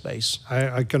Air Force Base?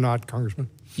 I cannot, Congressman.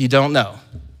 You don't know?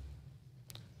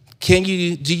 Do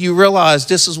you realize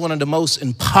this is one of the most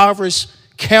impoverished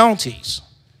counties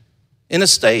in a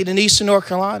state in eastern North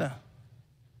Carolina?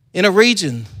 In a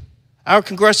region, our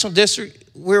congressional district,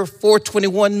 we're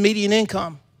 421 median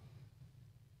income.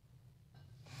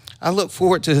 I look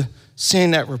forward to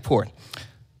seeing that report.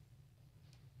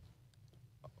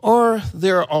 Are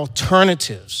there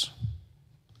alternatives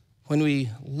when we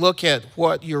look at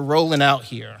what you're rolling out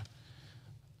here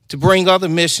to bring other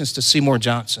missions to Seymour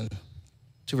Johnson,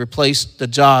 to replace the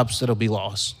jobs that'll be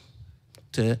lost,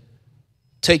 to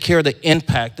take care of the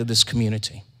impact of this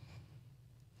community?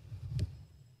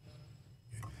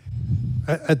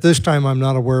 At this time, I'm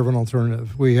not aware of an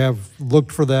alternative. We have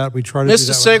looked for that. We try to do that.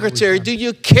 Mr. Secretary, do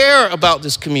you care about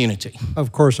this community?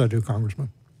 Of course I do, Congressman.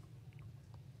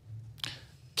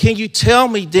 Can you tell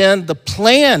me then the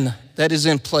plan that is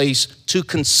in place to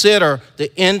consider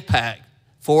the impact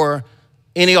for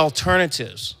any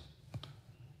alternatives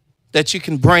that you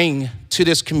can bring to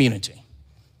this community?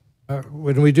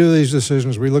 When we do these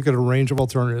decisions, we look at a range of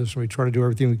alternatives, and we try to do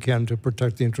everything we can to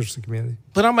protect the interests of the community.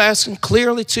 But I'm asking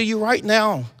clearly to you right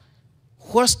now,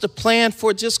 what's the plan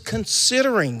for just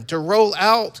considering to roll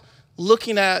out,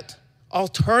 looking at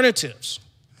alternatives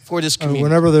for this community?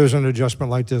 Whenever there's an adjustment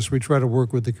like this, we try to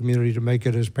work with the community to make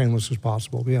it as painless as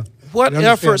possible. Yeah. What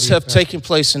efforts have taken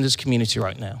place in this community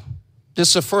right now? This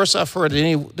is the first I've heard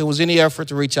there was any effort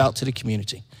to reach out to the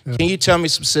community. Yeah. Can you tell me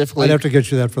specifically? I'd have to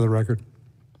get you that for the record.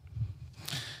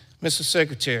 Mr.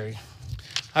 Secretary,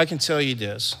 I can tell you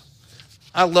this.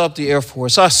 I love the Air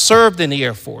Force. I served in the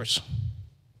Air Force.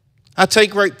 I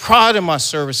take great pride in my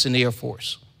service in the Air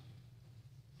Force.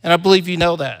 And I believe you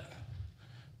know that.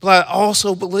 But I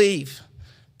also believe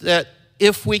that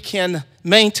if we can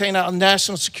maintain our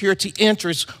national security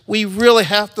interests, we really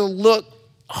have to look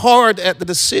hard at the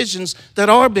decisions that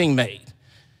are being made.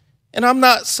 And I'm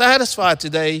not satisfied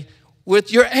today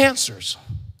with your answers.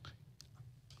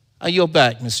 I yield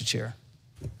back, Mr. Chair.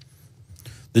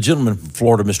 The gentleman from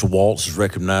Florida, Mr. Waltz, is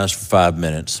recognized for 5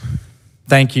 minutes.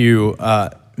 Thank you,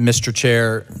 Mr.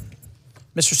 Chair.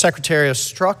 Mr. Secretary, I was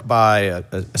struck by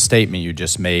a statement you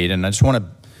just made, and I just want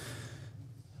to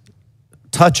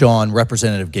touch on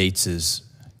Representative Gates's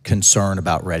concern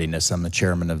about readiness. I'm the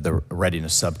chairman of the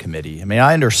Readiness Subcommittee. I mean,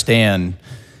 I understand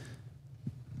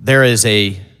there is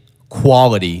a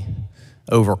quality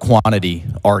over quantity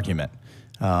argument.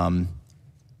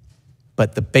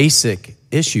 But the basic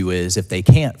issue is if they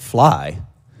can't fly,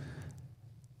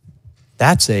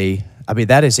 that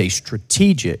is a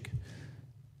strategic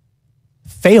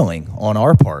failing on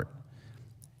our part.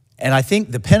 And I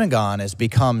think the Pentagon has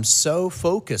become so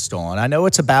focused on, I know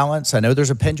it's a balance, I know there's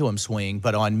a pendulum swing,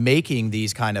 but on making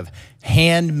these kind of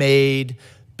handmade,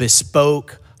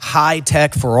 bespoke,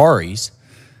 high-tech Ferraris.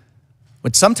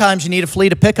 But sometimes you need a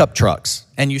fleet of pickup trucks,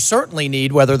 and you certainly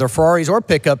need, whether they're Ferraris or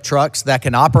pickup trucks, that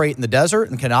can operate in the desert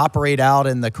and can operate out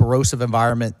in the corrosive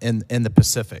environment in the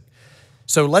Pacific.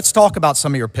 So let's talk about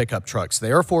some of your pickup trucks. The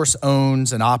Air Force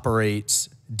owns and operates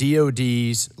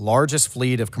DOD's largest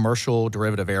fleet of commercial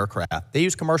derivative aircraft. They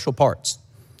use commercial parts.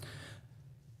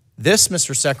 This,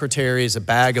 Mr. Secretary, is a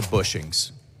bag of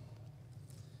bushings.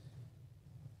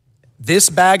 This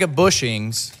bag of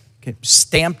bushings,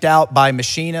 stamped out by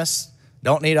machinists,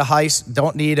 they need a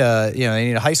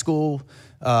high school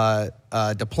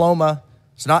diploma,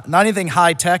 It's not anything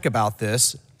high-tech about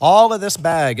this. All of this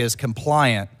bag is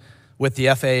compliant with the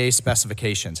FAA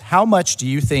specifications. How much do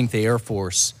you think the Air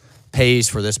Force pays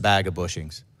for this bag of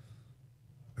bushings?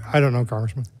 I don't know,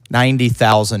 Congressman.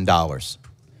 $90,000.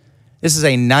 This is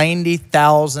a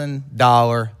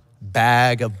 $90,000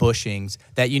 bag of bushings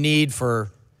that you need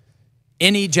for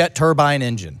any jet turbine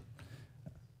engine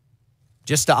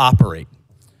just to operate.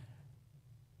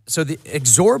 So the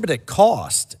exorbitant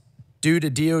cost due to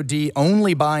DoD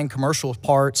only buying commercial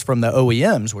parts from the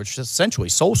OEMs, which is essentially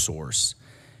sole source,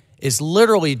 is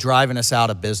literally driving us out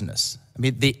of business. I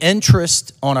mean, the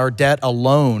interest on our debt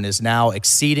alone is now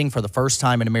exceeding, for the first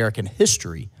time in American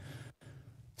history,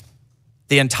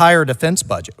 the entire defense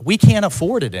budget. We can't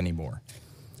afford it anymore.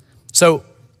 So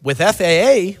with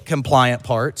FAA compliant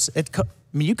parts,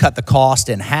 you cut the cost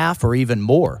in half or even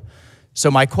more. So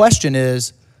my question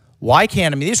is, why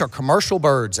can't, these are commercial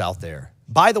birds out there.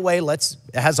 By the way, it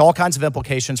has all kinds of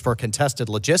implications for contested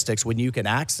logistics when you can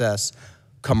access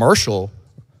commercial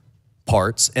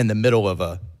parts in the middle of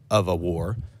a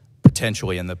war,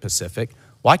 potentially in the Pacific.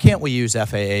 Why can't we use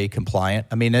FAA compliant?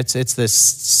 I mean, it's the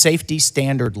safety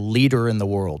standard leader in the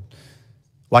world.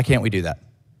 Why can't we do that?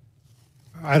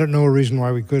 I don't know a reason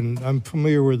why we couldn't. I'm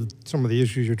familiar with some of the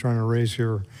issues you're trying to raise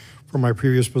here from my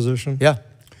previous position. Yeah,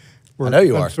 I know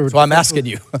you are. That's why I'm asking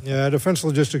you. Yeah, Defense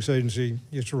Logistics Agency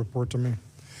used to report to me.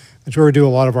 That's where we do a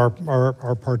lot of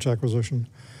our parts acquisition.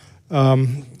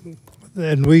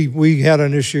 And we had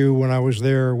an issue when I was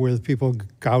there with people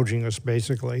gouging us,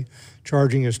 basically,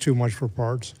 charging us too much for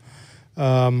parts.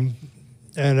 And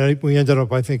we ended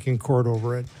up, I think, in court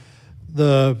over it.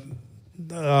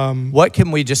 What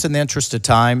can we, just in the interest of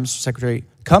time, Secretary,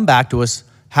 come back to us?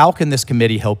 How can this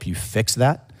committee help you fix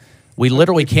that? We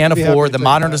literally can't afford the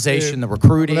modernization, the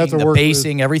recruiting, the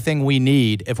basing, everything we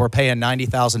need if we're paying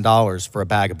 $90,000 for a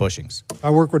bag of bushings. I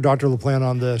work with Dr. LaPlante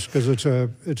on this because it's a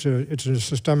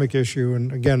systemic issue,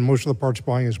 and again, most of the parts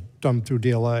buying is done through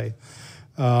DLA.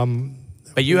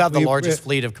 But you have the largest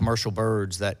fleet of commercial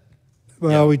birds that.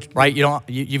 Well, right?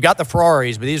 You've got the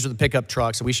Ferraris, but these are the pickup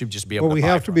trucks, and we should just be able to buy. What we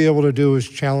have to be able to do is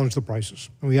challenge the prices,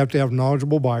 and we have to have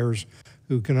knowledgeable buyers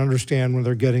who can understand when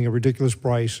they're getting a ridiculous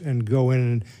price and go in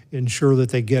and ensure that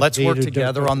they get. Let's work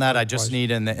together on that. I just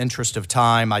need, in the interest of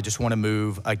time, I just want to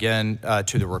move again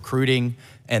to the recruiting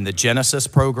and the Genesis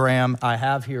program. I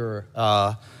have here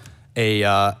a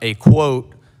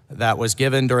quote that was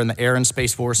given during the Air and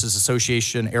Space Forces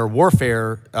Association Air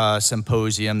Warfare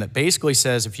Symposium that basically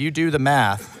says if you do the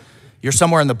math, you're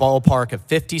somewhere in the ballpark of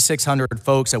 5,600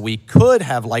 folks that we could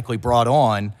have likely brought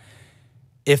on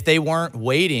if they weren't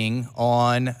waiting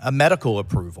on a medical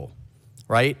approval,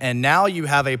 right? And now you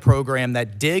have a program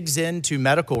that digs into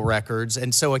medical records,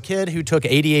 and so a kid who took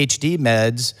ADHD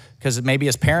meds because maybe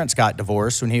his parents got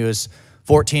divorced when he was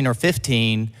 14 or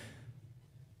 15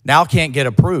 now can't get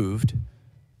approved.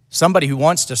 Somebody who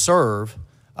wants to serve,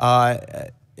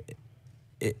 I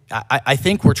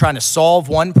think we're trying to solve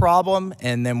one problem,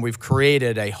 and then we've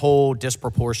created a whole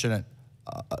disproportionate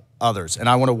others. And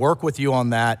I want to work with you on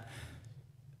that.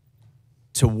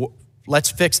 Let's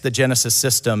fix the Genesis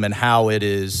system and how it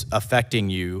is affecting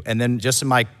you. And then just in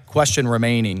my question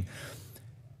remaining,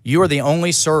 you are the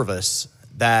only service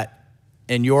that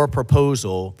in your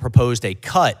proposal proposed a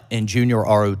cut in junior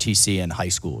ROTC in high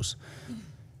schools.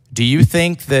 Do you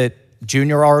think that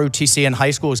junior ROTC in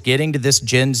high school is getting to this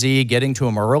Gen Z, getting to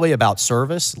them early about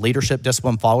service, leadership,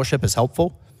 discipline, followership is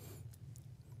helpful?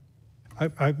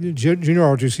 Junior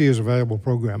ROTC is a valuable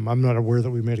program. I'm not aware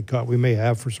that we made a cut. We may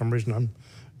have for some reason.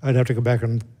 I'd have to go back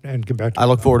and get back to I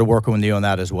look forward to working with you on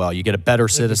that as well. You get a better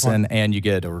citizen and you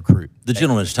get a recruit. The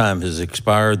gentleman's time has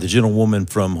expired. The gentlewoman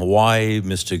from Hawaii,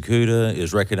 Ms. Takuda,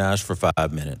 is recognized for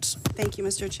 5 minutes. Thank you,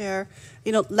 Mr. Chair.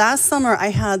 You know, last summer I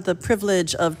had the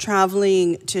privilege of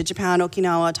traveling to Japan,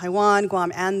 Okinawa, Taiwan,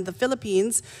 Guam, and the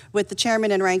Philippines with the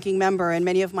chairman and ranking member and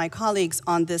many of my colleagues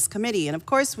on this committee. And of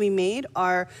course, we made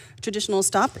our traditional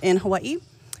stop in Hawaii.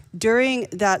 During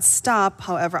that stop,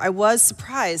 however, I was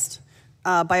surprised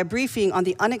by a briefing on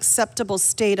the unacceptable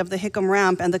state of the Hickam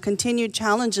ramp and the continued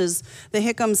challenges the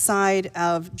Hickam side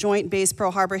of Joint Base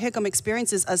Pearl Harbor Hickam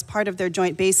experiences as part of their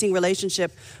joint basing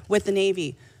relationship with the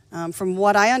Navy. From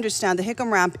what I understand, the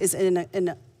Hickam ramp is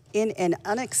in an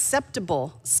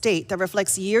unacceptable state that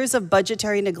reflects years of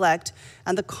budgetary neglect,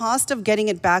 and the cost of getting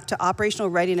it back to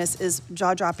operational readiness is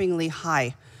jaw-droppingly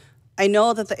high. I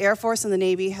know that the Air Force and the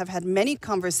Navy have had many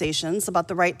conversations about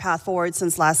the right path forward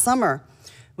since last summer.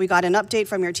 We got an update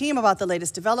from your team about the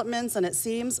latest developments, and it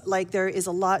seems like there is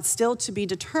a lot still to be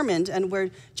determined, and we're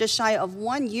just shy of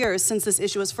 1 year since this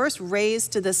issue was first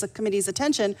raised to this committee's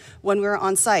attention when we were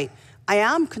on site. I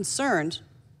am concerned,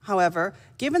 however,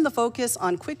 given the focus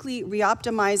on quickly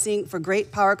re-optimizing for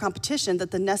great power competition,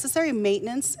 that the necessary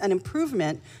maintenance and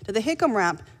improvement to the Hickam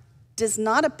ramp does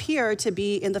not appear to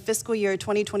be in the fiscal year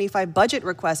 2025 budget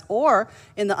request or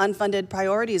in the unfunded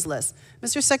priorities list.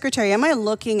 Mr. Secretary, am I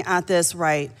looking at this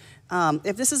right?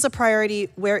 If this is a priority,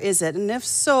 where is it? And if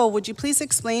so, would you please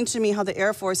explain to me how the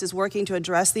Air Force is working to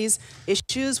address these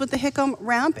issues with the Hickam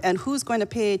ramp and who's going to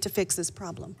pay to fix this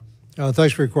problem?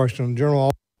 Thanks for your question.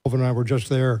 General Allvin and I were just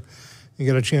there and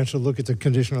got a chance to look at the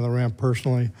condition of the ramp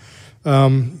personally.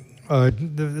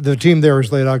 The team there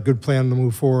has laid out a good plan to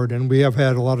move forward, and we have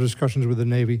had a lot of discussions with the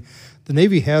Navy. The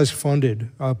Navy has funded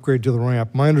upgrade to the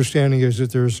ramp. My understanding is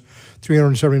that there's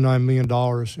 $379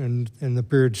 million in the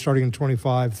period starting in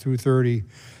 25 through 30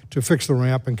 to fix the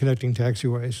ramp and connecting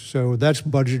taxiways. So that's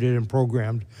budgeted and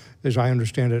programmed, as I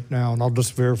understand it now, and I'll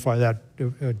just verify that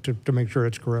to make sure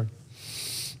it's correct.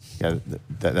 Yeah,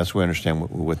 that's what we understand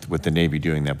with the Navy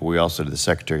doing that. But we also, to the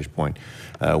Secretary's point,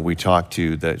 we talked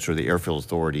to the Airfield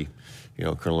Authority. You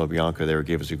know, Colonel Obianco there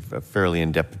gave us a fairly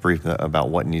in-depth brief about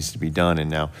what needs to be done. And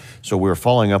now, so we're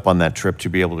following up on that trip to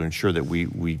be able to ensure that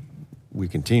we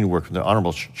continue to work with the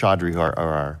Honorable Chaudhry,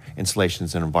 our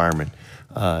Installations and Environment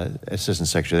Assistant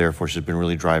Secretary of the Air Force, has been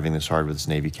really driving this hard with his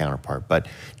Navy counterpart. But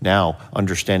now,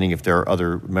 understanding if there are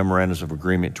other memorandums of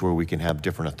agreement to where we can have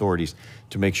different authorities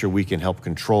to make sure we can help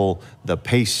control the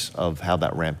pace of how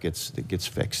that ramp gets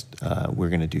fixed, we're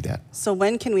going to do that. So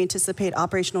when can we anticipate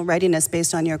operational readiness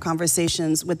based on your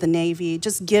conversations with the Navy,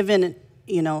 just given,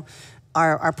 you know,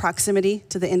 our proximity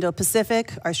to the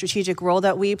Indo-Pacific, our strategic role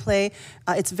that we play?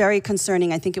 It's very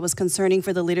concerning. I think it was concerning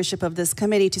for the leadership of this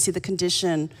committee to see the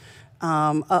condition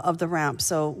of the ramp.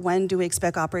 So when do we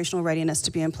expect operational readiness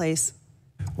to be in place?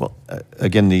 Well,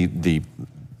 again,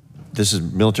 this is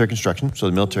military construction, so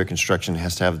the military construction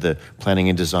has to have the planning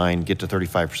and design, get to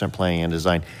 35% planning and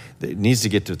design. It needs to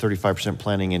get to 35%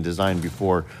 planning and design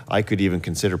before I could even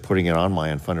consider putting it on my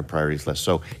unfunded priorities list.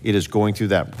 So it is going through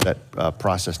that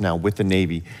process now with the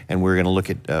Navy, and we're going to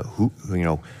look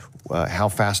at how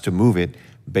fast to move it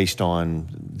based on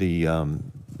the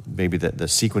maybe the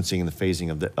sequencing and the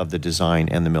phasing of the design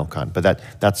and the MILCON. But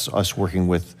that's us working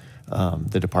with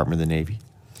the Department of the Navy.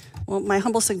 Well, my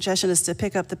humble suggestion is to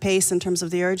pick up the pace in terms of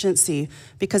the urgency,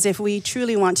 because if we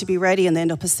truly want to be ready in the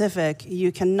Indo-Pacific,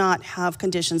 you cannot have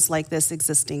conditions like this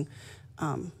existing.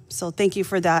 So thank you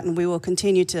for that, and we will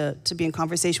continue to be in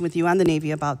conversation with you and the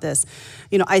Navy about this.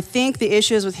 You know, I think the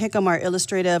issues with Hickam are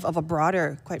illustrative of a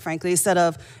broader, quite frankly, set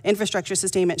of infrastructure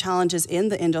sustainment challenges in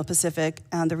the Indo-Pacific,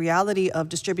 and the reality of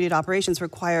distributed operations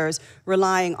requires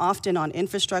relying often on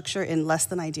infrastructure in less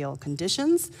than ideal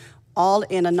conditions, all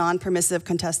in a non-permissive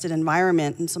contested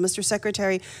environment. And so, Mr.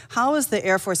 Secretary, how is the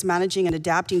Air Force managing and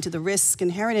adapting to the risks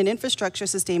inherent in infrastructure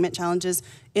sustainment challenges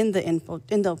in the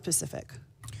Indo-Pacific?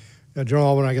 Yeah, General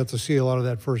Allvin and I got to see a lot of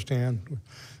that firsthand.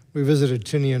 We visited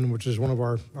Tinian, which is one of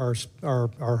our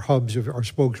hubs, our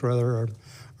spokes rather,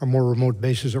 our more remote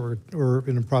bases that we're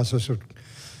in the process of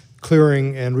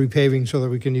clearing and repaving so that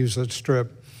we can use that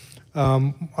strip.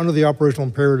 Under the operational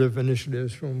imperative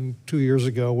initiatives from 2 years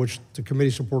ago, which the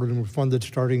committee supported and were funded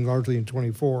starting largely in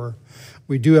 24,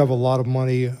 we do have a lot of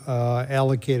money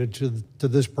allocated to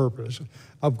this purpose,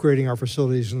 upgrading our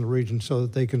facilities in the region so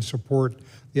that they can support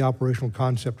the operational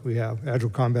concept we have, agile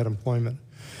combat employment.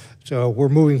 So we're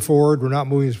moving forward. We're not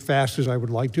moving as fast as I would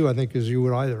like to, I think, as you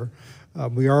would either.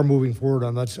 We are moving forward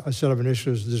on that a set of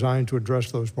initiatives designed to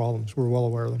address those problems. We're well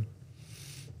aware of them.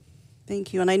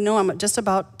 Thank you. And I know I'm just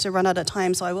about to run out of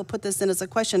time, so I will put this in as a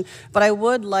question. But I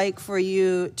would like for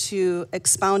you to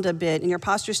expound a bit. In your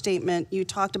posture statement, you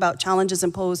talked about challenges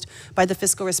imposed by the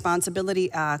Fiscal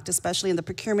Responsibility Act, especially in the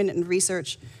procurement and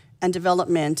research and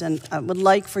development. And I would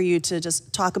like for you to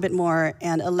just talk a bit more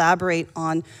and elaborate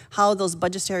on how those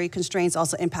budgetary constraints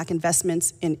also impact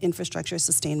investments in infrastructure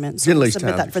sustainment. So Gentley's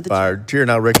time expired. Chair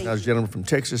now recognizes the gentleman from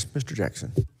Texas, Mr.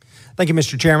 Jackson. Thank you,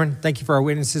 Mr. Chairman. Thank you for our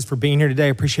witnesses for being here today. I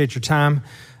appreciate your time.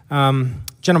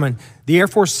 Gentlemen, the Air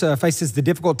Force faces the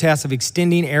difficult task of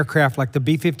extending aircraft like the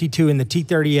B-52 and the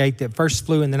T-38 that first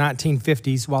flew in the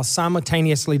 1950s while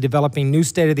simultaneously developing new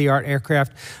state-of-the-art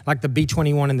aircraft like the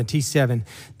B-21 and the T-7.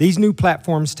 These new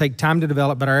platforms take time to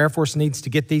develop, but our Air Force needs to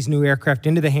get these new aircraft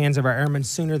into the hands of our airmen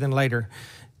sooner than later.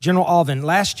 General Allvin,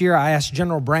 last year I asked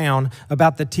General Brown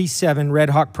about the T-7 Red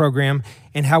Hawk program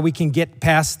and how we can get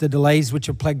past the delays which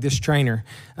have plagued this trainer.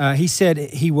 He said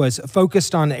he was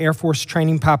focused on the Air Force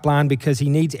training pipeline because he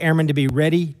needs airmen to be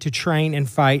ready to train and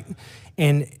fight,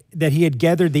 and that he had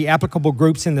gathered the applicable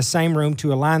groups in the same room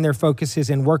to align their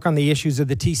focuses and work on the issues of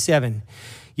the T-7.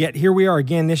 Yet here we are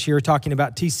again this year talking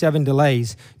about T7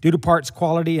 delays due to parts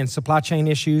quality and supply chain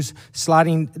issues,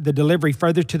 sliding the delivery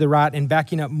further to the right and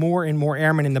backing up more and more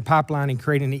airmen in the pipeline and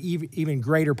creating an even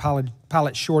greater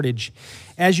pilot shortage.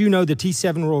 As you know, the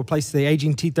T7 will replace the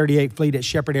aging T-38 fleet at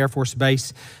Shepherd Air Force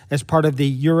Base as part of the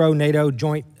Euro-NATO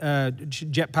Joint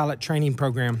Jet Pilot Training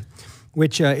Program,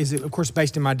 which is, of course,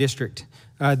 based in my district.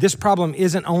 This problem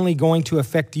isn't only going to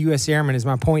affect the U.S. Airmen, is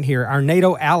my point here. Our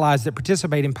NATO allies that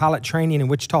participate in pilot training in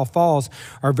Wichita Falls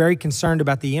are very concerned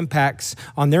about the impacts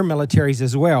on their militaries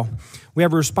as well. We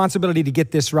have a responsibility to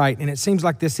get this right, and it seems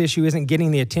like this issue isn't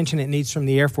getting the attention it needs from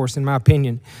the Air Force, in my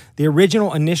opinion. The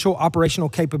original initial operational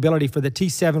capability for the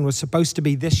T-7 was supposed to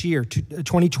be this year,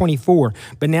 2024,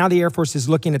 but now the Air Force is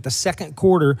looking at the second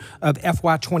quarter of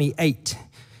FY28.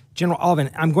 General Allvin,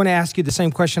 I'm going to ask you the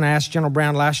same question I asked General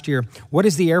Brown last year. What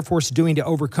is the Air Force doing to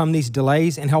overcome these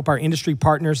delays and help our industry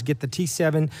partners get the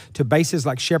T-7 to bases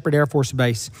like Shepherd Air Force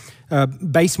Base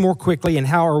more quickly, and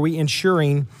how are we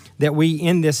ensuring that we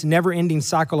end this never-ending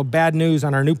cycle of bad news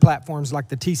on our new platforms like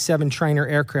the T-7 trainer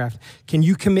aircraft? Can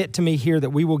you commit to me here that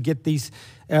we will get these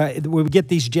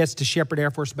jets to Shepherd Air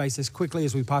Force Base as quickly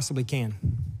as we possibly can?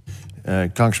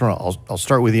 Congressman, I'll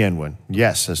start with the end one.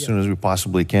 Yes, as soon as we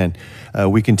possibly can.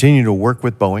 We continue to work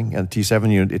with Boeing and the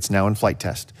T-7 unit. It's now in flight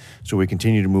test, so we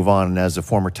continue to move on. And as a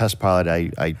former test pilot,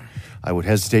 I would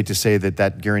hesitate to say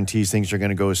that guarantees things are going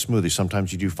to go as smoothly.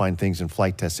 Sometimes you do find things in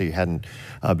flight tests that you hadn't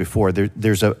before.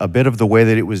 There's a bit of the way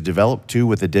that it was developed too,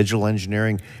 with the digital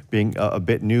engineering being a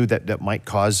bit new, that might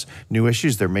cause new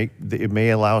issues. It may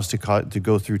allow us to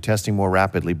go through testing more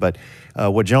rapidly. But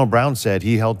what General Brown said,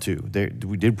 he held to.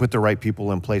 We did put the right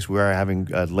people in place. We are having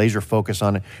a laser focus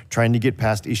on it, trying to get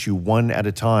past issue one at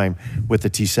a time with the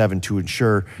T-7 to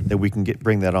ensure that we can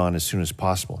bring that on as soon as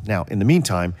possible. Now, in the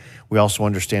meantime, we also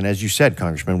understand, as you said,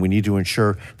 Congressman, we need to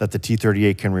ensure that the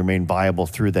T-38 can remain viable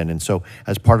through then. And so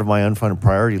as part of my unfunded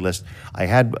priority list, I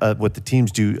had what the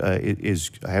teams do is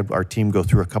I had our team go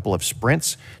through a couple of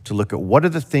sprints to look at what are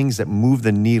the things that move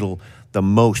the needle the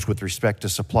most with respect to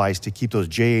supplies to keep those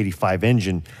J85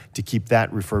 engine, to keep that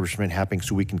refurbishment happening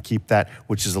so we can keep that,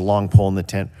 which is a long pole in the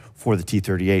tent for the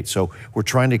T-38. So we're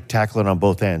trying to tackle it on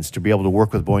both ends, to be able to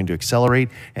work with Boeing to accelerate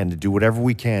and to do whatever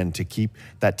we can to keep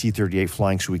that T-38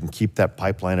 flying so we can keep that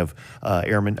pipeline of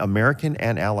airmen, American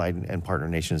and allied and partner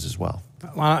nations as well.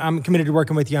 Well, I'm committed to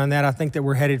working with you on that. I think that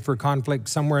we're headed for conflict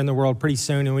somewhere in the world pretty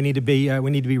soon, and we need to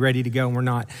be ready to go, and we're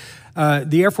not.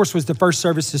 The Air Force was the first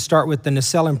service to start with the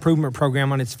nacelle improvement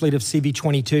program on its fleet of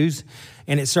CV-22s,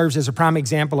 and it serves as a prime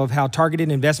example of how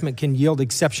targeted investment can yield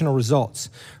exceptional results.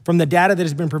 From the data that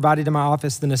has been provided to my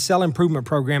office, the nacelle improvement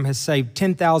program has saved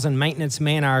 10,000 maintenance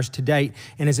man-hours to date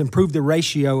and has improved the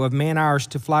ratio of man-hours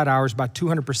to flight hours by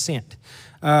 200%.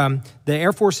 The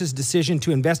Air Force's decision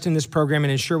to invest in this program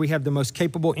and ensure we have the most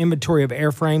capable inventory of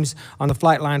airframes on the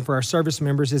flight line for our service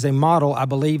members is a model I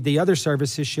believe the other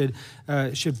services should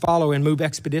follow and move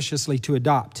expeditiously to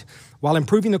adopt. While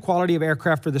improving the quality of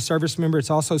aircraft for the service member,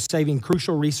 it's also saving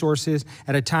crucial resources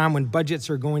at a time when budgets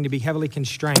are going to be heavily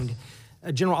constrained.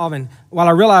 General Allvin, while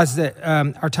I realize that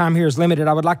our time here is limited,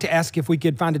 I would like to ask if we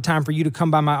could find a time for you to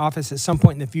come by my office at some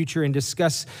point in the future and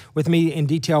discuss with me in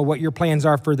detail what your plans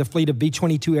are for the fleet of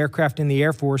B-22 aircraft in the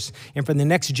Air Force and for the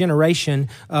next generation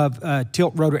of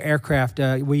tilt-rotor aircraft.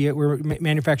 We're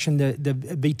manufacturing the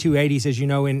B-280s, as you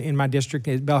know, in my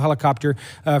district, Bell Helicopter,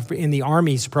 in the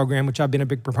Army's program, which I've been a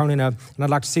big proponent of, and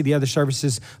I'd like to see the other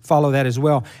services follow that as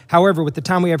well. However, with the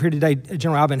time we have here today,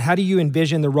 General Allvin, how do you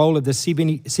envision the role of the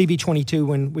CV-22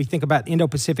 when we think about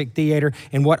Indo-Pacific theater,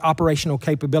 and what operational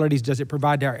capabilities does it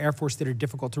provide to our Air Force that are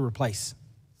difficult to replace?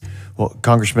 Well,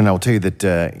 Congressman, I will tell you that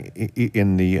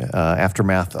in the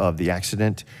aftermath of the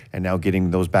accident and now getting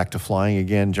those back to flying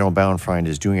again, General Bauernfeind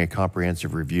is doing a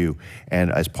comprehensive review. And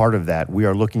as part of that, we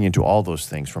are looking into all those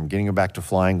things, from getting them back to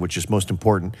flying, which is most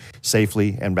important,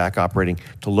 safely and back operating,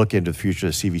 to look into the future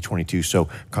of the CV-22. So,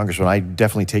 Congressman, I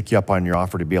definitely take you up on your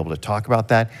offer to be able to talk about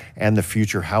that and the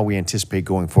future, how we anticipate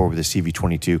going forward with the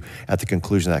CV-22 at the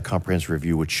conclusion of that comprehensive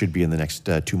review, which should be in the next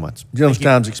 2 months. Gentleman's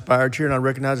time's expired, Chair, and I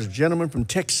recognize a gentleman from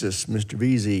Texas, Mr.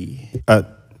 VZ.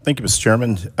 Thank you, Mr.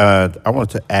 Chairman. I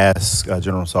wanted to ask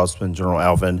General Saltzman, General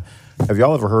Allvin, have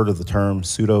y'all ever heard of the term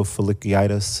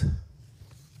pseudofolliculitis?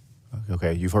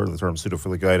 Okay, you've heard of the term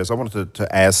pseudofolliculitis. I wanted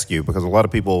to ask you, because a lot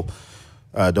of people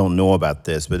don't know about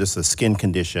this, but it's a skin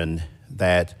condition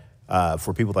that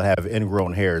for people that have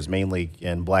ingrown hairs, mainly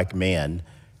in black men,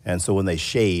 and so when they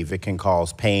shave, it can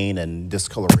cause pain and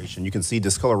discoloration. You can see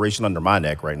discoloration under my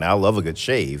neck right now. I love a good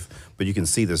shave, but you can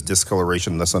see this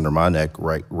discoloration that's under my neck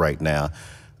right now.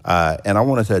 And I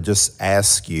wanted to just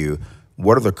ask you,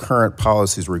 what are the current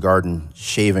policies regarding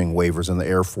shaving waivers in the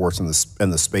Air Force and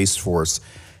the Space Force?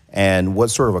 And what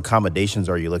sort of accommodations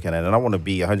are you looking at? And I want to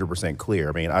be 100% clear.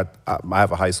 I mean, I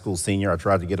have a high school senior. I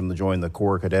tried to get him to join the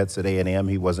Corps of Cadets at A&M.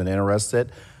 He wasn't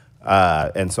interested.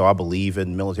 And so I believe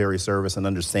in military service and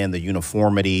understand the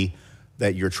uniformity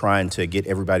that you're trying to get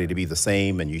everybody to be the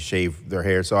same and you shave their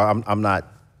hair. So I'm not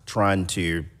trying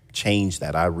to change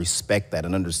that. I respect that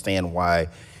and understand why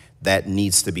that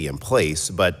needs to be in place.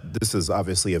 But this is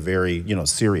obviously a very,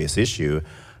 serious issue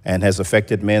and has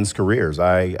affected men's careers.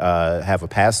 I have a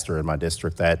pastor in my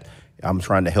district that I'm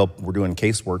trying to help. We're doing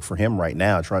casework for him right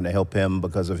now, trying to help him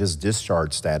because of his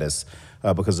discharge status,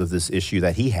 because of this issue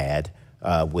that he had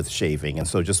with shaving. And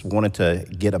so just wanted to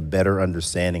get a better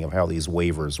understanding of how these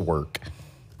waivers work.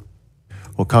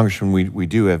 Well, Congressman, we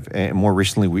do have, and more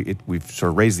recently, we've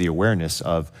sort of raised the awareness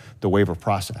of the waiver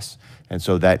process. And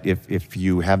so that if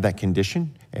you have that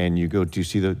condition and you go to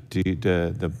see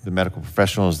the medical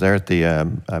professionals there at the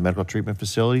medical treatment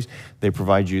facilities, they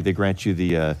grant you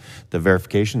the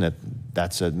verification that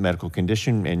that's a medical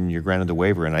condition and you're granted the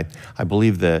waiver. And I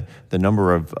believe the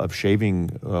number of shaving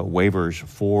waivers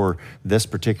for this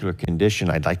particular condition,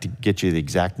 I'd like to get you the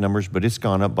exact numbers, but it's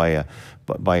gone up by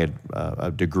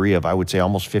a degree of, I would say,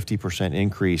 almost 50%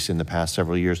 increase in the past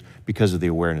several years because of the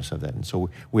awareness of that. And so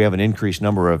we have an increased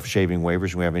number of shaving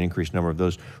waivers, and we have an increased number of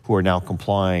those who are now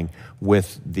complying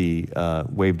with the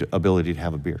waived ability to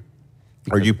have a beard.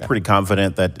 Are you pretty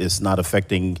confident that it's not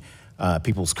affecting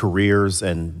people's careers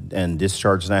and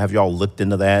discharge now? Have you all looked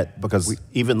into that? Because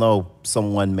even though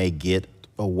someone may get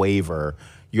a waiver,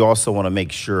 you also want to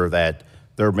make sure that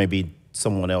there may be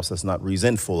someone else that's not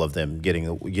resentful of them getting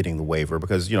the waiver,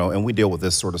 because and we deal with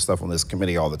this sort of stuff on this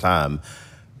committee all the time.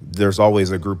 There's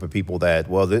always a group of people that,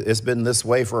 well, it's been this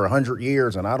way for 100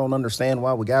 years and I don't understand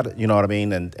why we got it, you know what I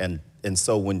mean? And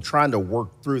so when trying to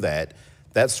work through that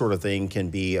sort of thing can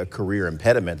be a career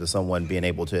impediment to someone being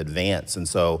able to advance. And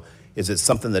so is it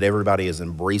something that everybody is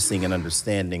embracing and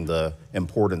understanding the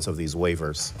importance of these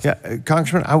waivers? Yeah,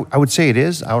 Congressman, I would say it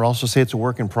is. I would also say it's a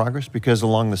work in progress, because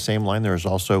along the same line, there is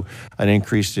also an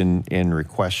increase in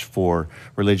requests for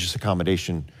religious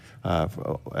accommodation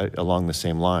along the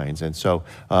same lines. And so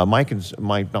not my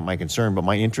concern, but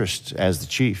my interest as the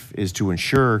chief is to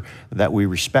ensure that we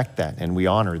respect that and we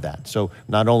honor that. So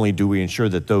not only do we ensure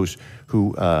that those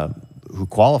who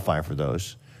qualify for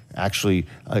those actually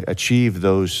achieve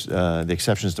those the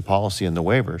exceptions to policy and the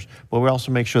waivers, but we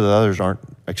also make sure that others aren't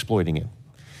exploiting it.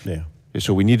 Yeah.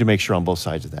 So we need to make sure on both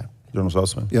sides of that. General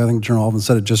Saltzman. Yeah, I think General Allvin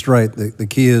said it just right. The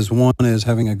key is, one is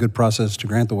having a good process to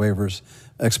grant the waivers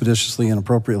expeditiously and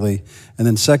appropriately. And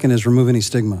then second is remove any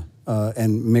stigma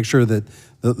and make sure that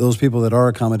those people that are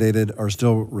accommodated are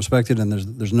still respected and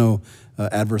there's no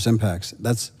adverse impacts.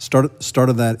 That's start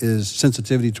of that is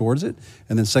sensitivity towards it.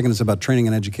 And then second is about training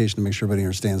and education to make sure everybody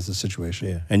understands the situation.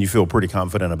 Yeah, and you feel pretty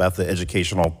confident about the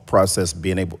educational process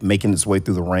making its way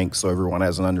through the ranks so everyone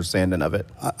has an understanding of it?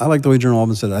 I like the way General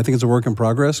Allvin said it. I think it's a work in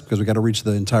progress because we got to reach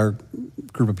the entire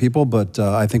group of people, but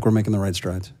I think we're making the right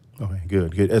strides. Okay,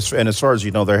 good. And as far as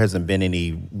you know, there hasn't been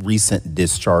any recent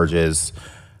discharges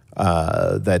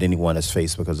that anyone has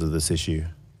faced because of this issue?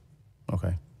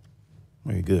 Okay.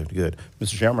 Very good, good.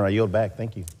 Mr. Chairman, I yield back.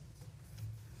 Thank you.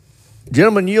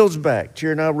 Gentleman yields back.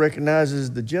 Chair now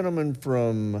recognizes the gentleman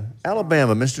from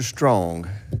Alabama, Mr. Strong.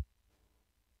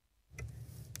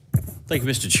 Thank you,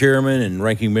 Mr. Chairman and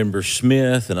Ranking Member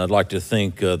Smith, and I'd like to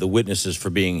thank the witnesses for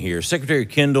being here. Secretary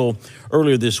Kendall,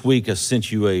 earlier this week I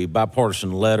sent you a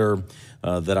bipartisan letter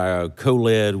that I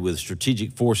co-led with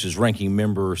Strategic Forces Ranking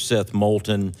Member Seth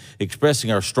Moulton,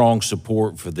 expressing our strong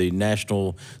support for the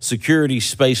National Security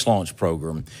Space Launch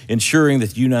Program, ensuring that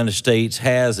the United States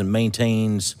has and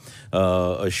maintains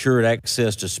assured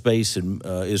access to space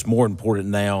is more important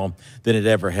now than it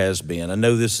ever has been. I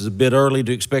know this is a bit early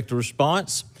to expect a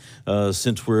response,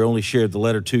 since we only shared the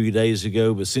letter 2 days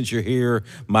ago, but since you're here,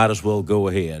 might as well go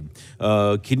ahead.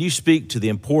 Can you speak to the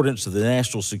importance of the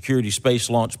National Security Space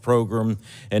Launch Program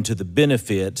and to the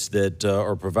benefits that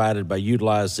are provided by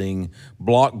utilizing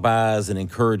block buys and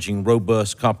encouraging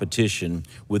robust competition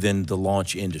within the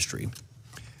launch industry?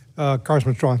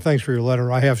 Congressman Strong, thanks for your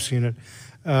letter. I have seen it,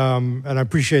 and I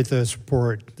appreciate the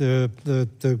support.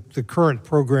 The current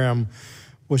program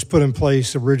was put in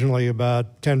place originally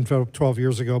about 10, 12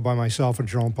 years ago by myself and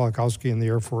General Polakowski in the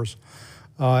Air Force.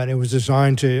 And it was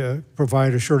designed to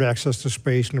provide assured access to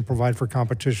space and to provide for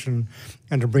competition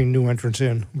and to bring new entrants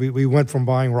in. We went from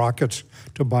buying rockets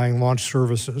to buying launch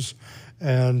services.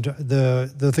 And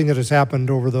the thing that has happened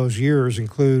over those years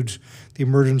includes the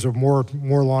emergence of more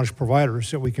launch providers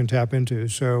that we can tap into.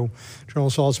 So General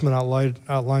Saltzman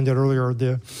outlined it earlier.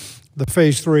 The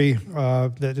phase 3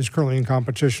 that is currently in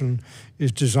competition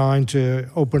is designed to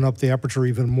open up the aperture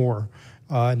even more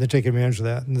and to take advantage of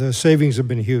that. And the savings have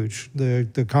been huge.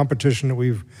 The competition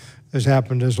that has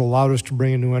happened has allowed us to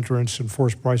bring in new entrants and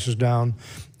force prices down.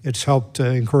 It's helped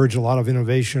encourage a lot of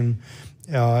innovation,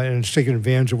 and it's taken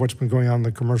advantage of what's been going on in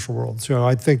the commercial world. So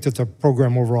I think that the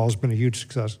program overall has been a huge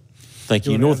success. Thank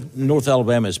you. North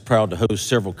Alabama is proud to host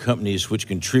several companies which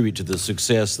contribute to the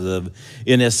success of the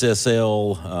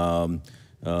NSSL,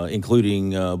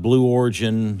 including Blue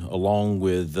Origin, along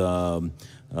with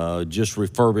just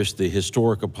refurbished the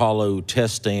historic Apollo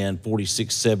test stand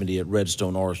 4670 at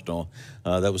Redstone Arsenal.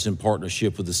 That was in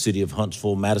partnership with the City of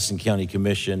Huntsville, Madison County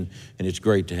Commission, and it's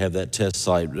great to have that test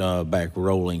site back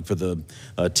rolling for the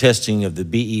testing of the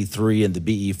BE-3 and the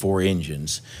BE-4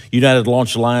 engines. United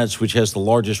Launch Alliance, which has the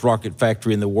largest rocket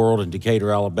factory in the world in Decatur,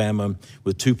 Alabama,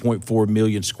 with 2.4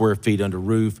 million square feet under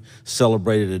roof,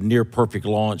 celebrated a near-perfect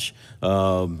launch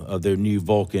of their new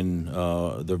Vulcan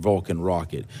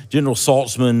rocket. General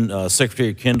Saltzman,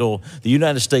 Secretary Kendall, the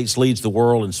United States leads the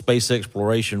world in space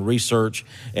exploration, research,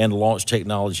 and launch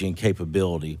technology and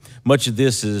capability. Much of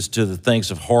this is to the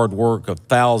thanks of hard work of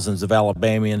thousands of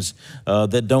Alabamians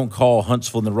that don't call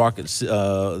Huntsville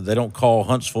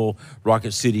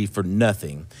Rocket City for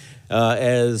nothing.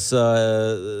 As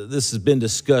this has been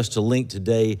discussed to link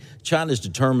today, China is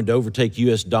determined to overtake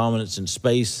U.S. dominance in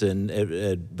space and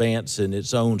advance in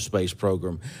its own space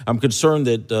program. I'm concerned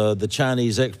that the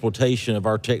Chinese exploitation of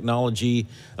our technology,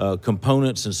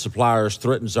 components, and suppliers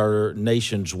threatens our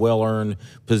nation's well-earned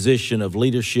position of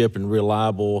leadership and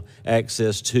reliable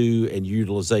access to and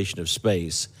utilization of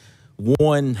space.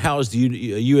 One, how is the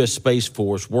U.S. Space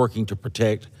Force working to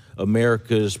protect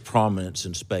America's prominence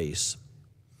in space?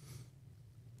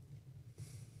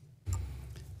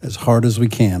 As hard as we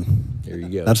can. There you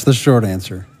go. That's the short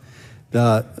answer.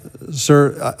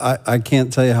 Sir, I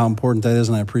can't tell you how important that is,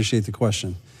 and I appreciate the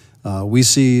question. We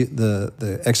see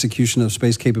the execution of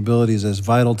space capabilities as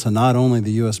vital to not only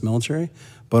the U.S. military,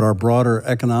 but our broader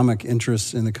economic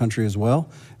interests in the country as well,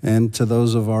 and to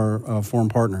those of our foreign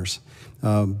partners.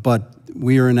 But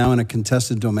we are now in a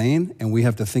contested domain, and we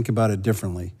have to think about it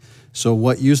differently. So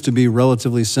what used to be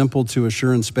relatively simple to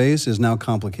assure in space is now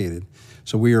complicated.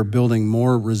 So we are building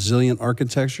more resilient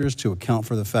architectures to account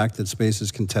for the fact that space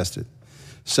is contested.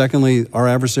 Secondly, our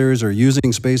adversaries are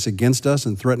using space against us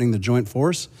and threatening the joint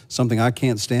force, something I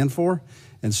can't stand for.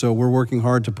 And so we're working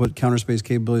hard to put counter-space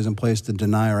capabilities in place to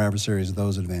deny our adversaries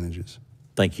those advantages.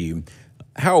 Thank you.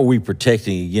 How are we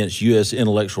protecting against U.S.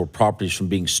 intellectual properties from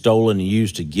being stolen and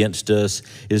used against us?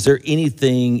 Is there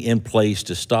anything in place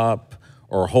to stop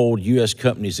or hold U.S.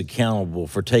 companies accountable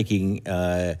for taking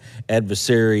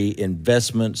adversary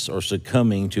investments or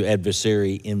succumbing to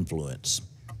adversary influence?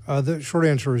 The short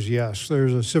answer is yes.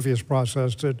 There's a CFIUS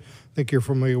process that I think you're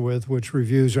familiar with, which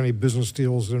reviews any business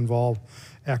deals that involve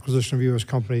acquisition of U.S.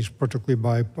 companies, particularly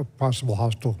by possible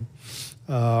hostile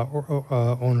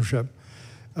ownership.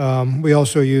 We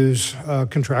also use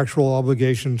contractual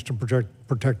obligations to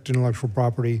protect intellectual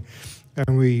property,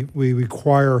 and we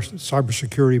require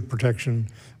cybersecurity protection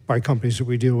by companies that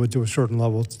we deal with to a certain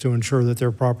level to ensure that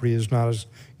their property is not as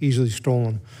easily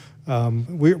stolen.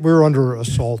 We're under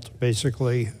assault,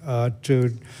 basically,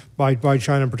 by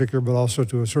China in particular, but also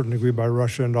to a certain degree by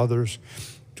Russia and others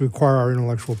to acquire our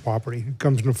intellectual property. It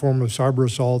comes in the form of cyber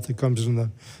assault, it comes in the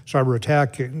cyber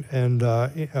attack, and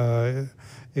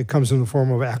it comes in the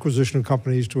form of acquisition of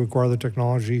companies to acquire the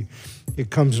technology. It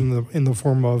comes in the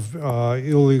form of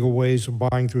illegal ways of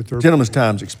buying through third. Gentleman's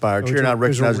time's expired. Chair, now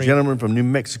recognize the gentleman from New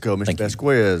Mexico, Mr.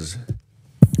 Vasquez.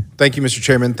 Thank you, Mr.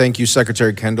 Chairman. Thank you,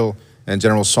 Secretary Kendall and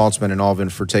General Saltzman and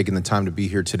Allvin for taking the time to be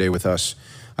here today with us.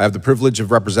 I have the privilege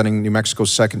of representing New Mexico's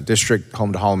 2nd District,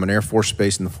 home to Holloman Air Force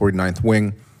Base in the 49th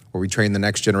Wing, where we train the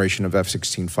next generation of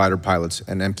F-16 fighter pilots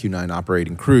and MQ-9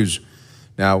 operating crews.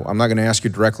 Now, I'm not going to ask you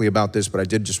directly about this, but I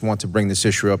did just want to bring this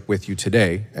issue up with you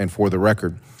today, and for the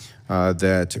record,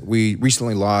 that we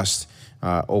recently lost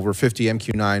over 50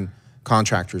 MQ-9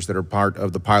 contractors that are part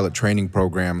of the pilot training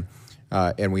program,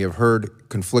 and we have heard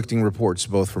conflicting reports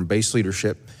both from base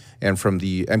leadership and from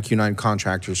the MQ-9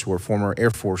 contractors who are former Air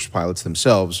Force pilots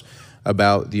themselves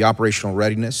about the operational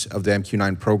readiness of the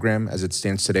MQ-9 program as it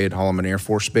stands today at Holloman Air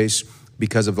Force Base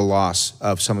because of the loss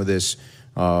of some of this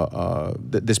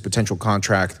this potential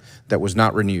contract that was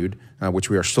not renewed,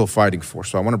 which we are still fighting for.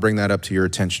 So I want to bring that up to your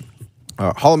attention.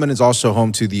 Holloman is also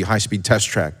home to the high-speed test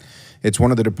track. It's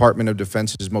one of the Department of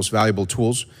Defense's most valuable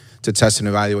tools to test and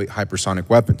evaluate hypersonic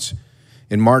weapons.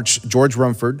 In March, George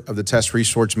Rumford of the Test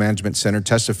Resource Management Center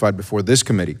testified before this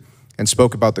committee and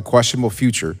spoke about the questionable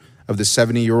future of the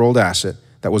 70-year-old asset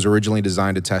that was originally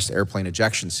designed to test airplane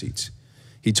ejection seats.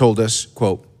 He told us,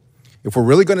 quote, "If we're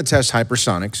really going to test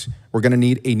hypersonics, we're going to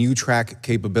need a new track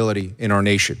capability in our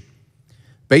nation."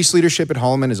 Base leadership at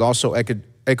Holloman has also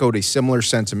echoed a similar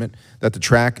sentiment that the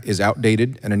track is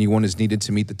outdated and a new one is needed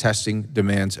to meet the testing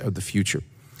demands of the future.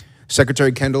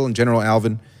 Secretary Kendall and General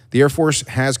Allvin, the Air Force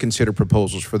has considered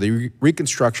proposals for the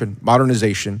reconstruction,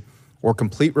 modernization, or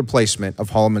complete replacement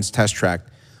of Holloman's test track,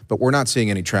 but we're not seeing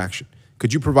any traction.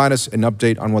 Could you provide us an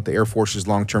update on what the Air Force's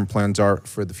long-term plans are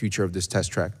for the future of this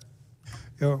test track?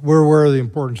 Yeah, we're aware of the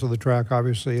importance of the track.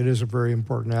 Obviously, it is a very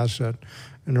important asset,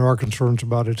 and there are concerns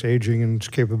about its aging and its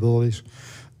capabilities.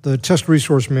 The Test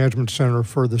Resource Management Center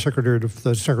for the Secretary of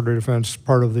Defense,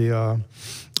 part of the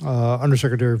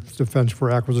Undersecretary of Defense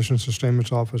for Acquisition and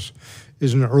Sustainment's office,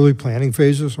 is in the early planning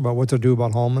phases about what to do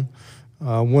about Holloman.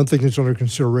 One thing that's under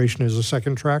consideration is the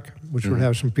second track, which would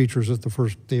have some features that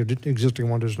the existing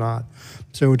one does not.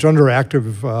 So it's under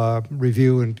active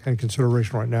review and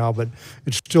consideration right now, but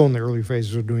it's still in the early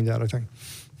phases of doing that, I think.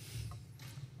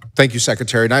 Thank you,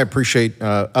 Secretary, and I appreciate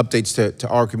updates to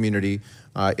our community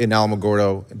in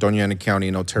Alamogordo, Doña Ana County,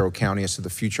 and Otero County as to the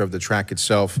future of the track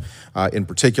itself, in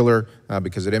particular,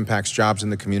 because it impacts jobs in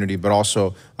the community, but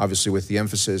also, obviously, with the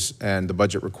emphasis and the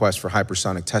budget request for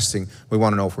hypersonic testing, we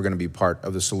want to know if we're going to be part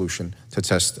of the solution to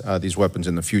test these weapons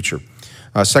in the future.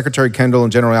 Secretary Kendall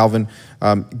and General Allvin,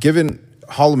 given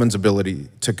Holloman's ability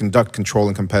to conduct control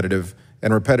and competitive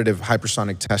and repetitive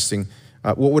hypersonic testing,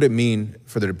 what would it mean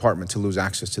for the department to lose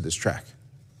access to this track?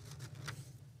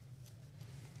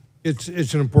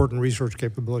 It's an important research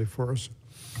capability for us.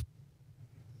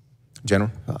 General?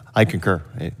 I concur.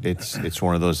 It's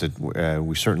one of those that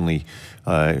we certainly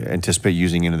anticipate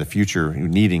using into the future,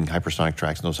 needing hypersonic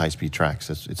tracks and those high-speed tracks.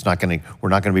 We're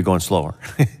not going to be going slower.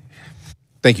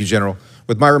 Thank you, General.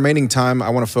 With my remaining time,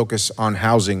 I want to focus on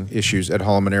housing issues at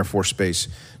Holloman Air Force Base.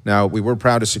 Now, we were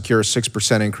proud to secure a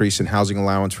 6% increase in housing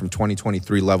allowance from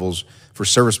 2023 levels for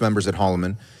service members at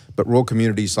Holloman, but rural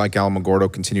communities like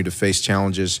Alamogordo continue to face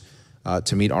challenges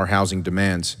to meet our housing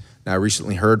demands. Now, I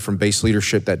recently heard from base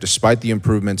leadership that despite the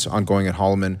improvements ongoing at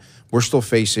Holloman, we're still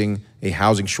facing a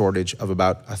housing shortage of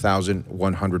about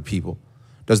 1,100 people.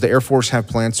 Does the Air Force have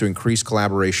plans to increase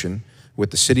collaboration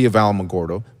with the city of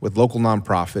Alamogordo, with local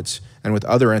nonprofits, and with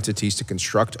other entities to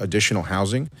construct additional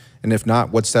housing? And if not,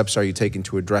 what steps are you taking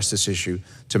to address this issue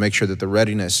to make sure that the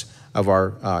readiness of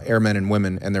our airmen and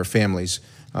women and their families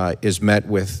is met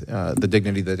with the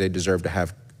dignity that they deserve to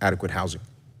have adequate housing?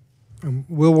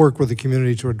 We'll work with the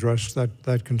community to address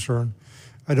that concern.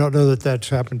 I don't know that that's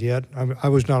happened yet. I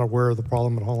was not aware of the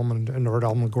problem at Holloman and or at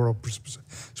Alamogordo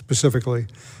specifically.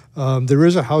 There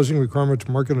is a housing requirements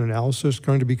market analysis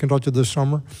going to be conducted this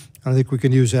summer. I think we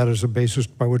can use that as a basis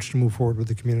by which to move forward with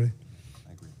the community.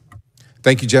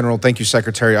 Thank you, General. Thank you,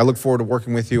 Secretary. I look forward to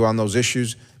working with you on those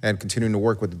issues and continuing to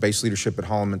work with the base leadership at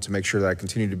Holloman to make sure that I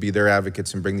continue to be their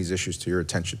advocates and bring these issues to your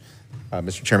attention.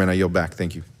 Mr. Chairman, I yield back.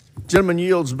 Thank you. Gentleman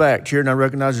yields back. Chair now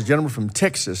recognizes the gentleman from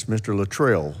Texas, Mr.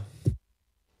 Luttrell.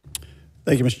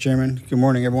 Thank you, Mr. Chairman. Good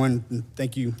morning, everyone. And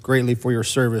thank you greatly for your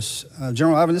service.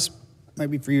 General Allvin, this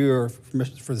might be for you or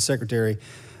for the Secretary.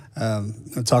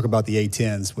 I'll talk about the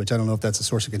A-10s, which I don't know if that's a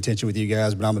source of contention with you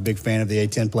guys, but I'm a big fan of the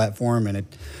A-10 platform. And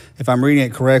if I'm reading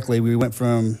it correctly, we went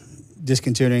from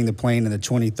discontinuing the plane in the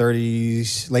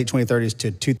 2030s, late 2030s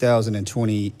to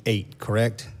 2028,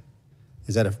 correct?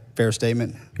 Is that a fair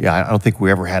statement? Yeah, I don't think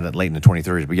we ever had it late in the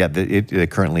 2030s, but yeah, it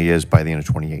currently is by the end of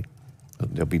 28.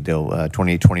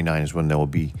 28, 29 is when they will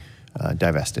be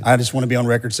divested. I just want to be on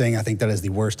record saying I think that is the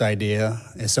worst idea.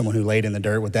 As someone who laid in the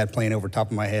dirt with that plane over top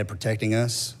of my head protecting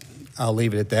us, I'll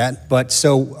leave it at that. But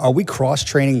so are we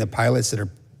cross-training the pilots that are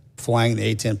flying the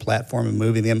A-10 platform and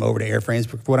moving them over to airframes?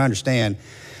 From what I understand,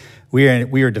 we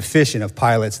are deficient of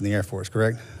pilots in the Air Force,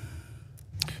 correct?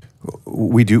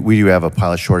 We do have a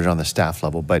pilot shortage on the staff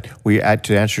level, but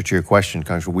to answer to your question,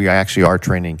 Congressman, we actually are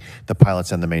training the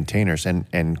pilots and the maintainers,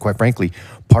 and quite frankly,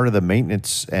 part of the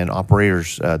maintenance and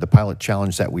operators, the pilot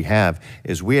challenge that we have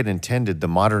is we had intended the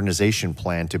modernization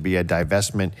plan to be a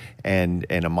divestment and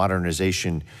a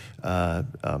modernization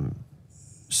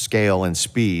scale and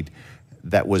speed.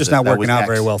 That was just not working out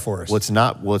very well for us. Well,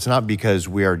 it's not because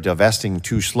we are divesting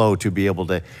too slow to be able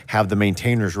to have the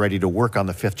maintainers ready to work on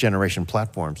the 5th generation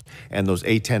platforms and those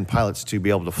A-10 pilots to be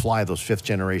able to fly those 5th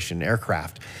generation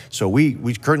aircraft. So we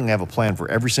currently have a plan for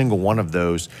every single one of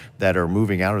those that are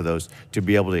moving out of those to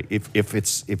be able to, if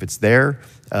it's there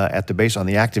at the base on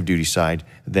the active duty side,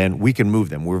 then we can move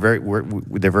them.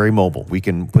 They're very mobile. We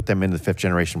can put them in the 5th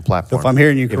generation platform. So if I'm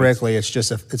hearing you correctly, it's just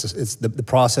the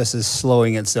process is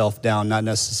slowing itself down. Not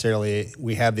necessarily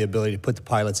we have the ability to put the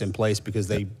pilots in place because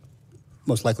they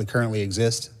most likely currently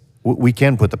exist? We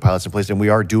can put the pilots in place, and we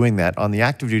are doing that. On the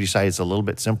active duty side, it's a little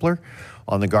bit simpler.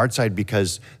 On the guard side,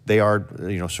 because they are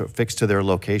sort of fixed to their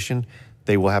location,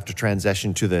 they will have to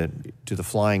transition to the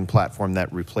flying platform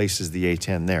that replaces the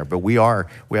A-10 there. But we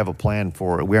have a plan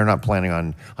for. We are not planning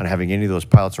on having any of those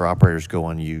pilots or operators go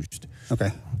unused.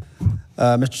 Okay,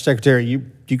 Mr. Secretary,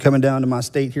 you coming down to my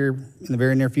state here in the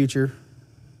very near future?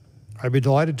 I'd be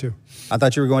delighted to. I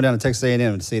thought you were going down to Texas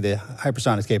A&M to see the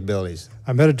hypersonics capabilities.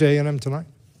 I'm headed to A&M tonight.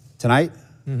 Tonight?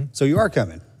 Mm-hmm. So you are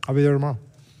coming? I'll be there tomorrow.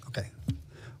 Okay.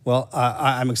 Well,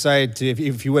 I'm excited to,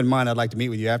 if you wouldn't mind, I'd like to meet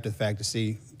with you after the fact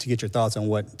to get your thoughts on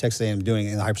what Texas A&M is doing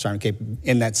in the hypersonic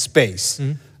in that space.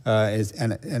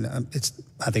 Mm-hmm.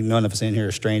 I think none of us in here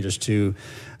are strangers to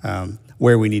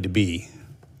where we need to be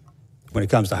when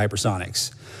it comes to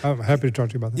hypersonics. I'm happy to talk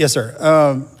to you about that. Yes,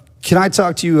 sir. Can I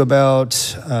talk to you about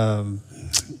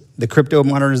the crypto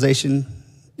modernization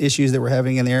issues that we're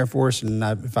having in the Air Force? And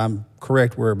if I'm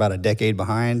correct, we're about a decade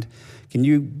behind. Can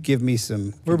you give me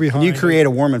some? We're behind. Can you create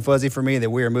a warm and fuzzy for me that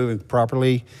we are moving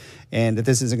properly, and that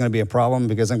this isn't going to be a problem?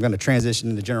 Because I'm going to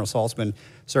transition to General Saltzman.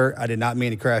 Sir, I did not mean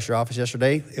to crash your office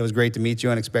yesterday. It was great to meet you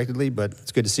unexpectedly, but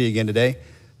it's good to see you again today.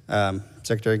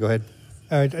 Secretary, go ahead.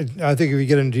 I think if you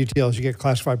get into details, you get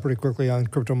classified pretty quickly on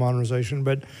crypto modernization,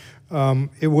 but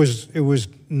it was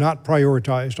not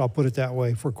prioritized, I'll put it that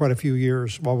way, for quite a few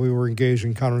years while we were engaged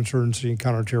in counterinsurgency and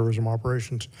counterterrorism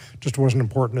operations. Just wasn't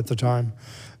important at the time.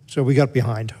 So we got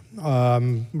behind.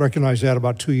 Recognized that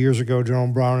about 2 years ago. General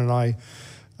Brown and I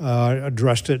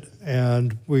addressed it,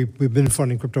 and we've been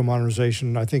funding crypto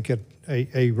modernization, I think, at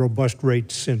a robust rate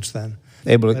since then.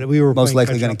 We were most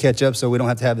likely going to catch up, so we don't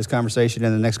have to have this conversation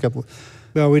in the next couple.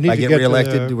 Well, we need to get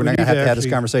reelected. We're not going to have this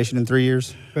conversation in 3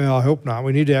 years. Well, I hope not.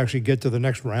 We need to actually get to the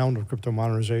next round of crypto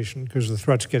modernization because the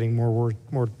threat's getting more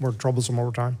troublesome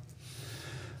over time.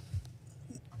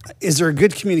 Is there a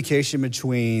good communication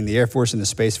between the Air Force and the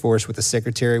Space Force with the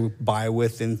Secretary by,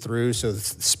 with, and through, so the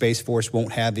Space Force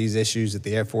won't have these issues that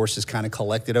the Air Force has kind of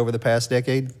collected over the past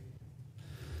decade?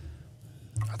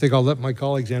 I think I'll let my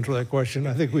colleagues answer that question.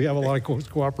 I think we have a lot of close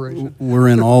cooperation. We're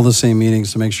in all the same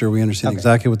meetings to make sure we understand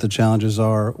exactly what the challenges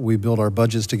are. We build our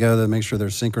budgets together to make sure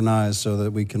they're synchronized so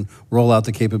that we can roll out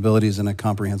the capabilities in a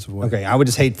comprehensive way. Okay, I would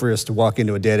just hate for us to walk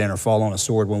into a dead end or fall on a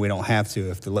sword when we don't have to.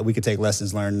 If we could take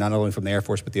lessons learned not only from the Air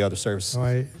Force but the other services.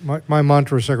 My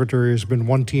mantra, Secretary, has been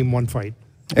one team, one fight.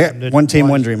 Yeah, one team,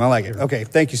 one dream. I like it. Okay,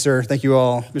 thank you, sir. Thank you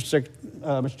all. Mr.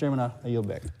 Chairman, I yield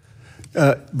back.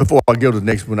 Before I go to the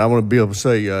next one, I want to be able to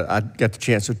say I got the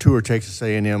chance to tour Texas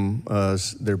A&M,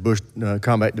 their Bush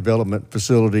Combat Development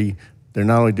Facility. They're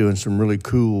not only doing some really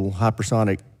cool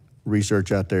hypersonic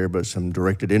research out there, but some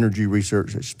directed energy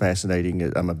research that's fascinating.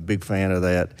 I'm a big fan of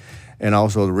that. And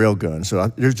also the railgun.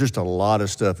 So there's just a lot of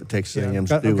stuff at Texas A&M's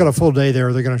doing. I've got a full day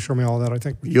there. They're going to show me all that, I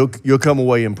think. You'll come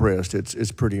away impressed.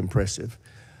 It's pretty impressive.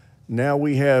 Now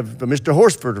we have Mr.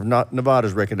 Horsford of Nevada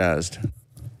is recognized.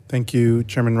 Thank you,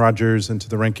 Chairman Rogers, and to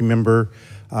the ranking member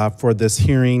for this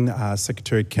hearing.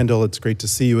 Secretary Kendall, it's great to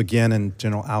see you again, and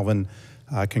General Allvin,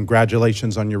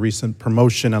 congratulations on your recent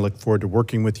promotion. I look forward to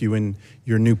working with you in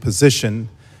your new position.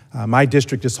 My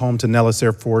district is home to Nellis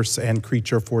Air Force and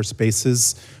Creech Air Force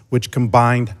bases, which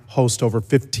combined host over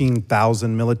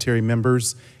 15,000 military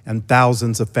members and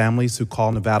thousands of families who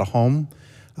call Nevada home.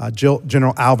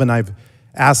 General Allvin, I've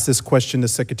asked this question to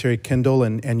Secretary Kendall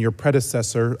and your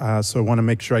predecessor, so I want to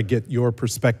make sure I get your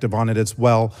perspective on it as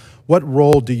well. What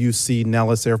role do you see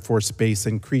Nellis Air Force Base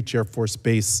and Creech Air Force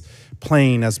Base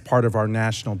playing as part of our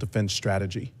national defense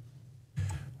strategy?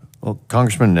 Well,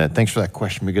 Congressman, thanks for that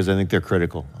question because I think they're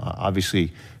critical.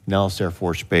 Obviously, Nellis Air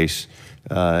Force Base,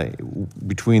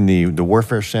 between the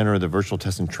Warfare Center, the Virtual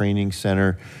Test and Training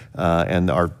Center, and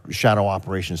our Shadow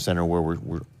Operations Center, where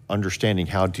we're understanding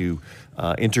how to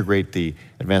integrate the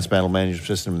Advanced Battle Management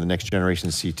System and the Next Generation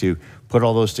C2, put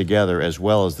all those together, as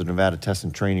well as the Nevada Test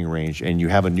and Training Range, and you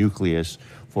have a nucleus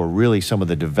for really some of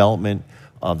the development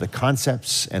of the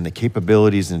concepts and the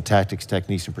capabilities and tactics,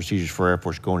 techniques, and procedures for Air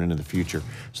Force going into the future.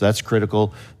 So that's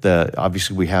critical.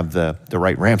 Obviously, we have the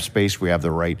right ramp space, we have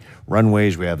the right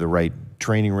runways, we have the right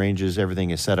training ranges,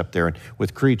 everything is set up there. And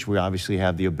with Creech, we obviously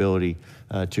have the ability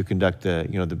to conduct the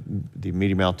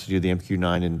medium altitude, the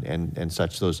MQ-9 and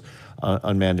such, those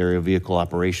unmanned aerial vehicle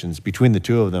operations. Between the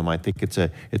two of them, I think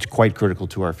it's quite critical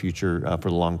to our future for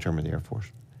the long term of the Air Force.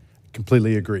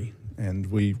 Completely agree.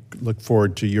 And we look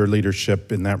forward to your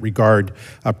leadership in that regard.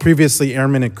 Previously,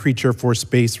 airmen at Creech Air Force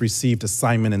Base received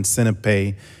assignment incentive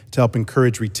pay to help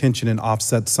encourage retention and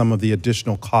offset some of the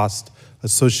additional cost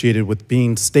associated with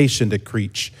being stationed at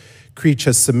Creech. Creech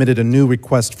has submitted a new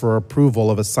request for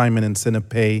approval of assignment incentive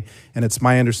pay, and it's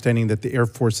my understanding that the Air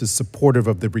Force is supportive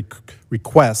of the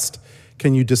request.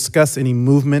 Can you discuss any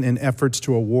movement in efforts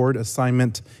to award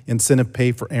assignment incentive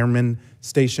pay for airmen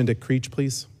stationed at Creech,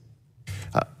 please?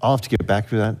 I'll have to get back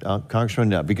to that,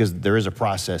 Congressman, because there is a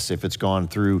process. If it's gone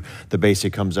through the base,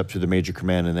 it comes up to the major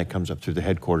command, and that comes up through the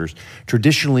headquarters.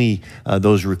 Traditionally,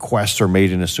 those requests are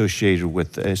made in association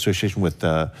with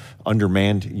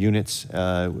undermanned units,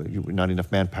 not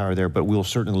enough manpower there, but we'll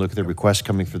certainly look at the requests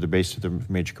coming through the base to the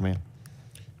major command.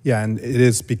 Yeah, and it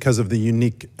is because of the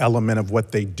unique element of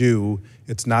what they do.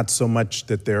 It's not so much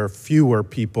that there are fewer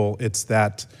people, it's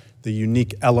that the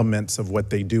unique elements of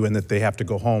what they do and that they have to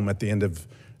go home at the end of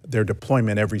their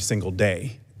deployment every single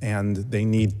day. And they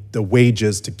need the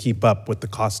wages to keep up with the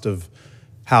cost of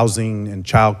housing and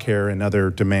childcare and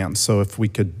other demands. So if we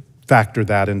could factor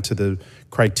that into the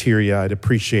criteria, I'd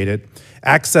appreciate it.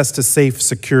 Access to safe,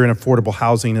 secure, and affordable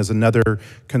housing is another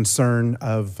concern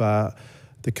of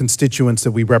the constituents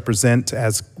that we represent.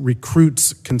 As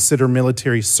recruits consider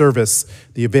military service,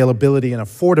 the availability and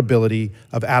affordability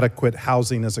of adequate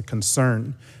housing is a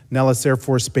concern. Nellis Air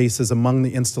Force Base is among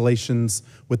the installations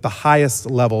with the highest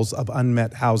levels of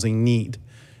unmet housing need.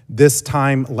 This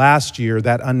time last year,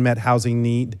 that unmet housing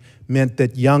need meant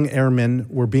that young airmen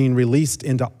were being released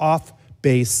into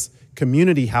off-base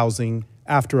community housing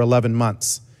after 11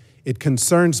 months. It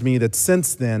concerns me that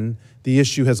since then, the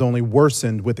issue has only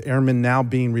worsened, with airmen now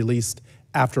being released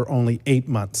after only 8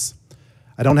 months.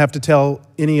 I don't have to tell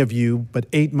any of you, but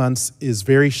 8 months is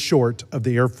very short of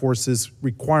the Air Force's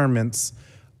requirements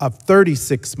of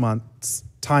 36 months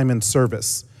time in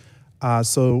service.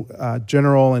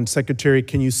 General and Secretary,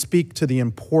 can you speak to the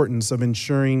importance of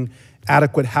ensuring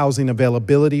adequate housing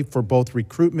availability for both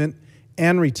recruitment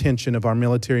and retention of our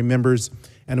military members,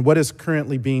 and what is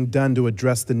currently being done to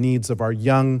address the needs of our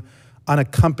young,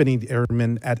 unaccompanied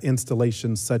airmen at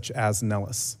installations such as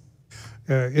Nellis?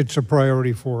 It's a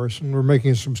priority for us, and we're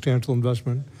making a substantial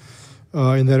investment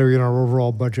in that area in our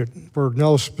overall budget. For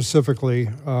Nellis specifically,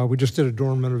 we just did a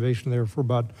dorm renovation there for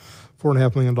about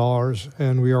 $4.5 million,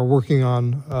 and we are working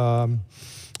on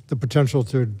the potential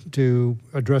to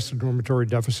address the dormitory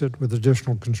deficit with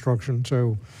additional construction.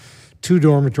 So 2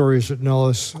 dormitories at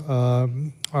Nellis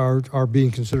are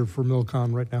being considered for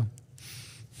MilCon right now.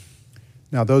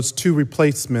 Now, those 2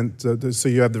 replacements, so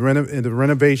you have the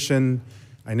renovation.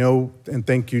 I know, and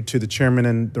thank you to the chairman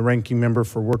and the ranking member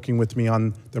for working with me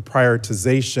on the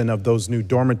prioritization of those new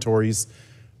dormitories,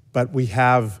 but we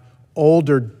have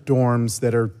older dorms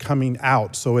that are coming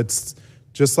out. So it's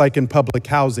just like in public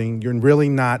housing, you're really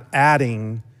not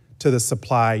adding to the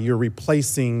supply, you're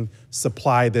replacing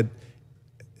supply that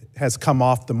has come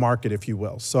off the market, if you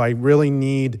will. So I really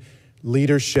need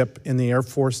leadership in the Air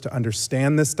Force to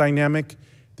understand this dynamic.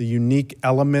 The unique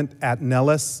element at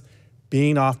Nellis,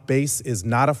 being off base is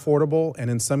not affordable,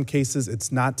 and in some cases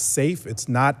it's not safe. It's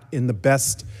not in the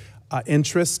best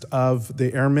interest of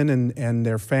the airmen and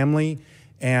their family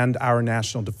and our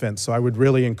national defense. So I would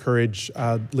really encourage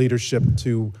leadership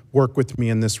to work with me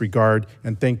in this regard,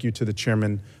 and thank you to the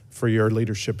chairman for your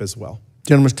leadership as well.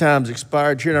 Gentleman's time's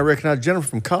expired here, and I recognize the gentleman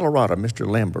from Colorado, Mr.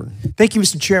 Lamburn. Thank you,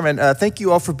 Mr. Chairman. Thank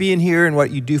you all for being here and what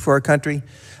you do for our country.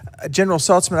 General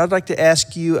Saltzman, I'd like to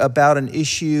ask you about an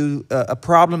issue, a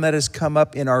problem that has come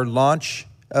up in our launch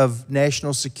of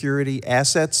national security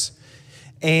assets,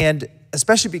 and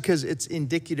especially because it's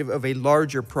indicative of a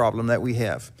larger problem that we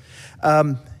have.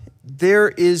 There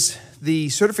is the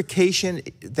certification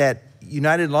that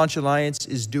United Launch Alliance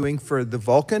is doing for the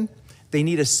Vulcan. They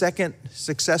need a second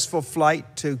successful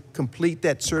flight to complete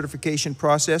that certification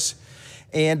process.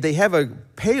 And they have a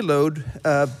payload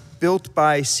built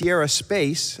by Sierra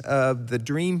Space, the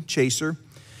Dream Chaser.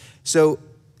 So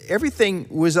everything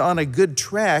was on a good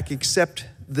track, except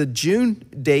the June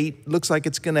date looks like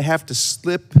it's going to have to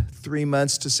slip 3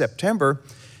 months to September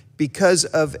because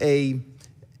of an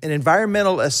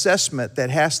environmental assessment that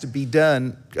has to be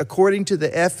done according to the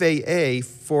FAA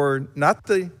for not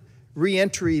the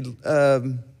re-entry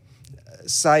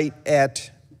site at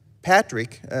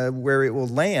Patrick, where it will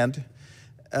land,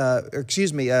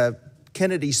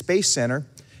 Kennedy Space Center,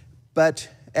 but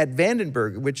at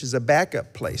Vandenberg, which is a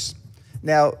backup place.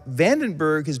 Now,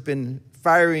 Vandenberg has been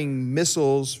firing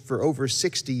missiles for over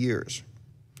 60 years.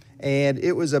 And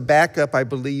it was a backup, I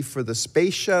believe, for the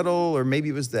space shuttle, or maybe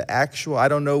it was the actual, I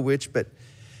don't know which, but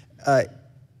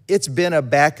it's been a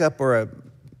backup or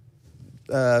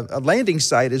a landing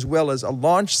site as well as a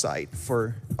launch site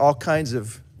for all kinds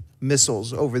of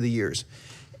missiles over the years.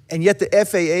 And yet the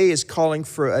FAA is calling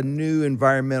for a new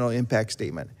environmental impact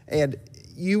statement. And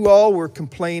you all were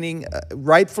complaining,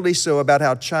 rightfully so, about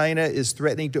how China is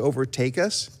threatening to overtake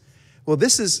us. Well,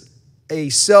 this is a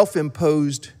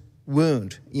self-imposed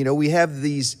wound. You know, we have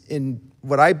these, in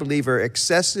what I believe are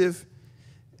excessive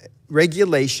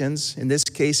regulations, in this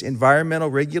case, environmental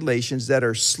regulations, that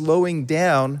are slowing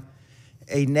down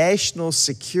a national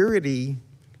security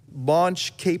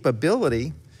launch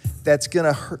capability that's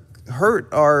going to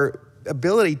hurt our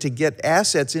ability to get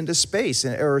assets into space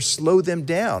or slow them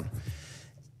down.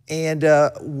 And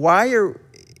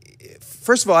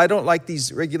first of all, I don't like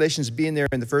these regulations being there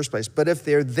in the first place, but if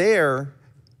they're there,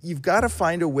 you've got to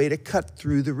find a way to cut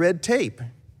through the red tape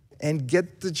and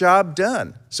get the job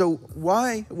done. So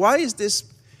why is this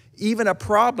even a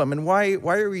problem? And why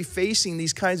are we facing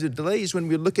these kinds of delays when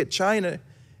we look at China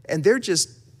and they're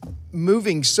just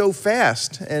moving so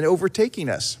fast and overtaking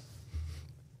us?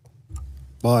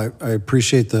 Well, I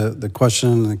appreciate the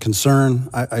question and the concern.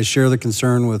 I share the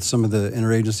concern with some of the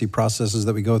interagency processes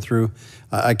that we go through.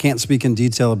 I can't speak in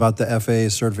detail about the FAA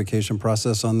certification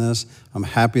process on this. I'm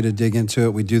happy to dig into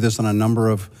it. We do this on a number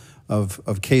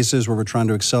of cases where we're trying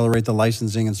to accelerate the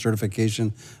licensing and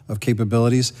certification of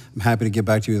capabilities. I'm happy to get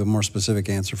back to you with a more specific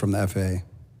answer from the FAA.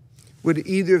 Would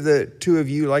either of the two of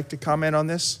you like to comment on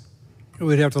this?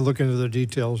 We'd have to look into the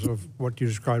details of what you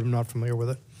described. I'm not familiar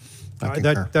with it.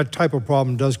 That type of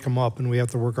problem does come up, and we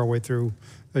have to work our way through,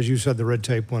 as you said, the red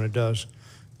tape when it does.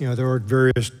 You know, there are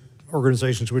various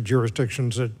organizations with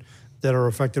jurisdictions that are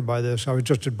affected by this. I was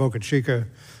just at Boca Chica,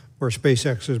 where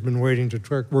SpaceX has been waiting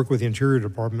to work with the Interior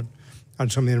Department on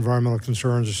some of the environmental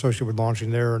concerns associated with launching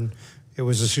there, and it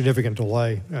was a significant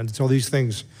delay. And so these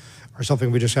things are something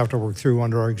we just have to work through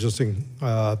under our existing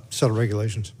set of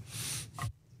regulations.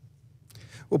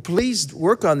 Well, please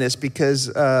work on this,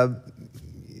 because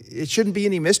it shouldn't be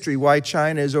any mystery why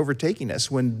China is overtaking us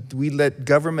when we let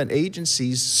government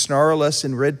agencies snarl us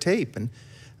in red tape. And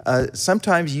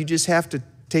sometimes you just have to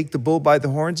take the bull by the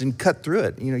horns and cut through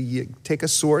it. You know, you take a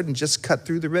sword and just cut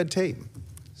through the red tape.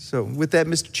 So with that,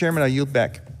 Mr. Chairman, I yield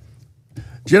back.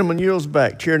 Gentleman yields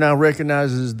back. Chair now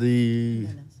recognizes the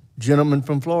gentleman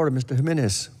from Florida, Mr.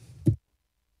 Jimenez.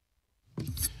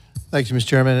 Thank you, Mr.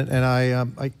 Chairman. And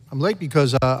I'm late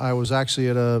because I was actually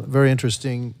at a very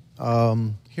interesting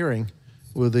hearing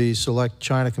with the Select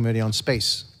China Committee on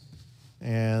Space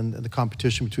and the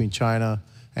competition between China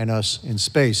and us in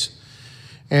space.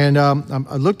 And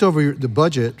I looked over the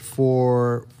budget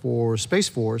for Space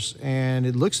Force, and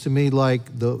it looks to me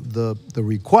like the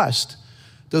request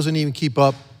doesn't even keep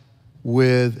up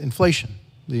with inflation.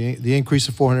 The increase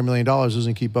of $400 million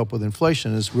doesn't keep up with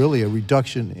inflation. It's really a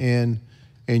reduction in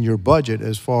your budget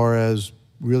as far as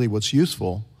really what's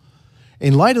useful.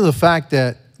 In light of the fact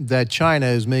that China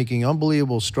is making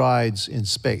unbelievable strides in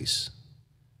space,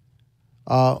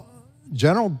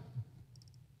 General,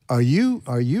 are you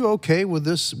okay with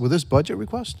this budget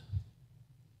request?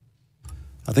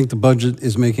 I think the budget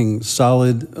is making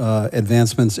solid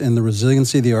advancements in the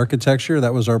resiliency of the architecture.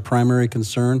 That was our primary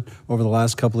concern over the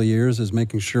last couple of years, is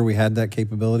making sure we had that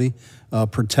capability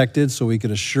protected so we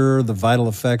could assure the vital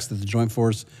effects that the Joint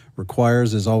Force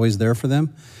requires is always there for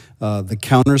them. The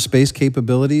counter space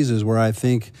capabilities is where I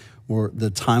think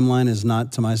the timeline is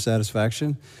not to my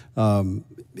satisfaction.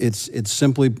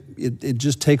 It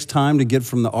just takes time to get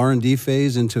from the R&D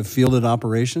phase into fielded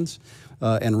operations.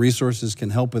 And resources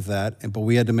can help with that. But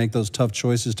we had to make those tough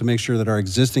choices to make sure that our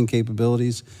existing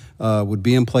capabilities would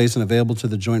be in place and available to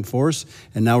the Joint Force.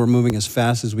 And now we're moving as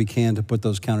fast as we can to put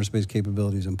those counter space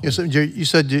capabilities in place. Yes, you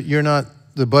said you're not,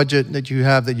 the budget that you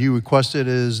have that you requested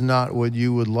is not what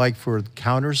you would like for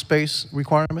counter space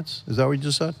requirements? Is that what you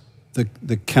just said?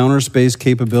 The counter space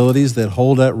capabilities that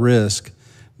hold at risk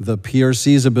the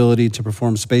PRC's ability to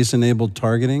perform space-enabled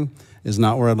targeting is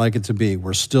not where I'd like it to be.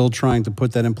 We're still trying to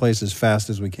put that in place as fast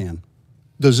as we can.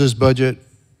 Does this budget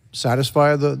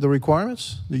satisfy the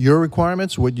requirements, your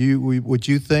requirements, what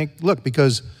you think? Look,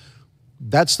 because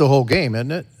that's the whole game,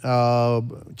 isn't it?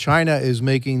 China is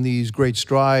making these great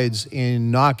strides in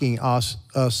knocking us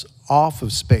off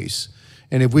of space.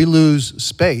 And if we lose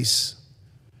space,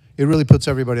 it really puts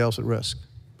everybody else at risk.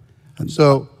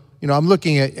 So, you know, I'm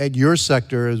looking at your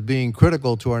sector as being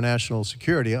critical to our national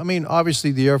security. I mean,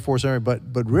 obviously the Air Force,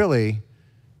 but really,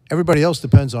 everybody else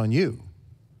depends on you.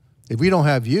 If we don't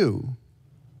have you,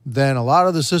 then a lot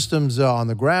of the systems on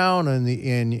the ground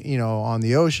and on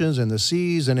the oceans and the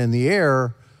seas and in the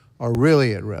air are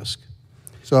really at risk.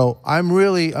 So I'm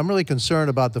really concerned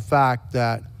about the fact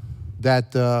that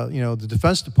the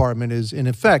Defense Department is in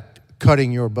effect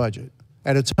cutting your budget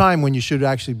at a time when you should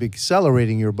actually be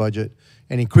accelerating your budget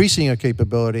and increasing our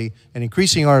capability and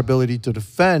increasing our ability to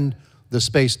defend the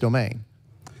space domain.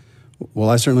 Well,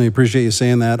 I certainly appreciate you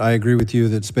saying that. I agree with you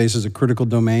that space is a critical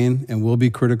domain and will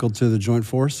be critical to the Joint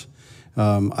Force.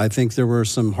 I think there were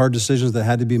some hard decisions that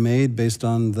had to be made based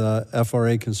on the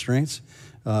FRA constraints.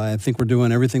 I think we're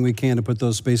doing everything we can to put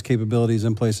those space capabilities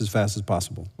in place as fast as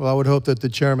possible. Well, I would hope that the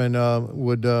chairman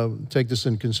would take this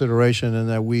in consideration and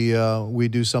that we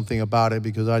do something about it,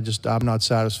 because I'm not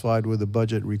satisfied with the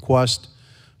budget request.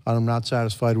 I'm not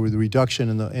satisfied with the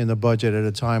reduction in the budget at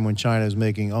a time when China is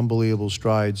making unbelievable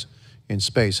strides in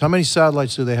space. How many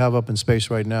satellites do they have up in space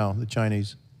right now, the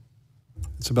Chinese?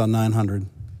 It's about 900.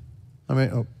 I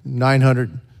mean,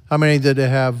 900. How many did they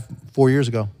have 4 years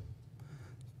ago?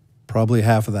 Probably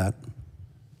half of that.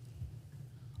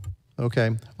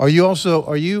 Okay. Are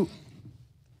you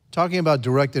talking about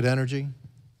directed energy,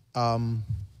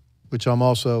 which I'm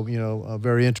also,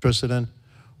 very interested in?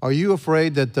 Are you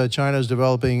afraid that China is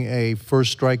developing a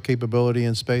first strike capability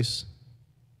in space?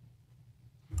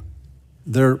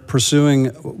 They're pursuing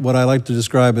what I like to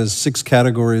describe as 6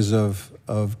 categories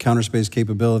of counter space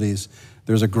capabilities.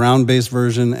 There's a ground-based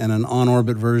version and an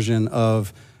on-orbit version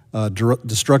of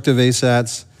destructive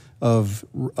ASATs, of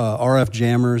RF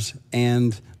jammers,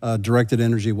 and directed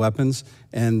energy weapons.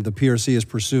 And the PRC is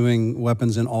pursuing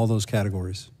weapons in all those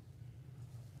categories.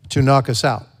 To knock us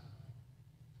out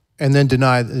and then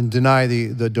deny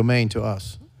the domain to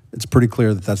us. It's pretty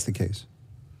clear that that's the case.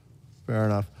 Fair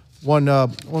enough. One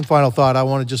final thought. I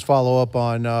want to just follow up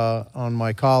on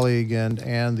my colleague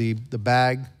and the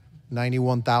bag,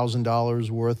 $91,000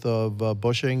 worth of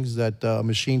bushings that a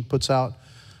machine puts out.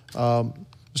 Mr.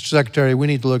 Secretary, we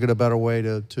need to look at a better way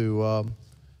to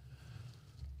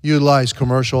utilize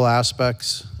commercial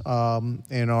aspects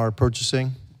in our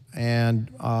purchasing, and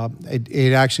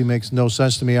it actually makes no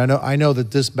sense to me. I know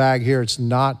that this bag here, it's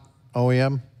not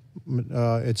OEM.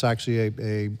 It's actually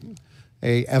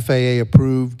a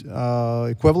FAA-approved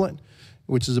equivalent,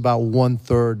 which is about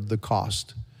 1/3 the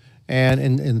cost. And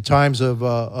in times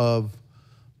of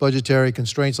budgetary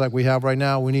constraints like we have right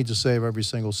now, we need to save every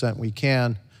single cent we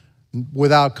can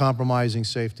without compromising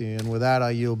safety. And with that, I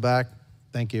yield back.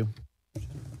 Thank you.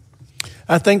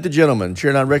 I thank the gentleman. Chair,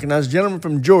 and I recognize the gentleman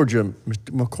from Georgia,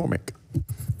 Mr. McCormick.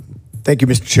 Thank you,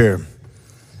 Mr. Chair.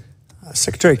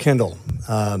 Secretary Kendall,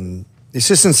 the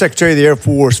Assistant Secretary of the Air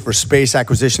Force for Space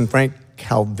Acquisition, Frank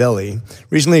Calvelli,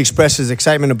 recently expressed his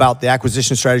excitement about the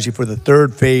acquisition strategy for the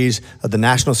 3rd phase of the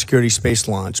National Security Space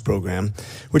Launch Program,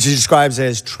 which he describes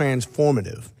as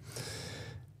transformative,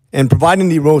 and providing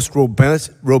the most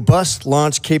robust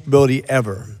launch capability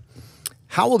ever.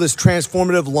 How will this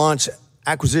transformative launch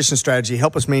acquisition strategy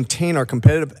help us maintain our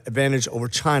competitive advantage over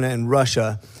China and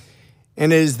Russia?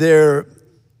 And is there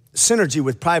synergy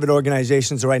with private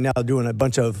organizations right now doing a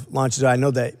bunch of launches? I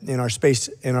know that in our space,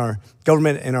 in our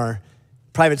government, in our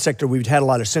private sector, we've had a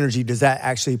lot of synergy. Does that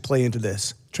actually play into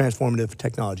this transformative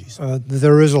technologies?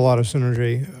 There is a lot of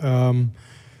synergy.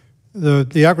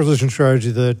 The acquisition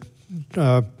strategy that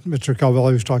Mr.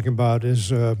 Calvelli was talking about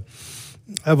is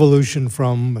evolution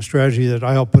from a strategy that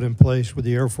I helped put in place with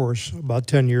the Air Force about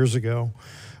 10 years ago,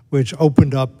 which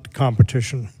opened up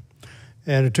competition.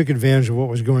 And it took advantage of what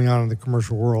was going on in the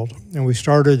commercial world. And we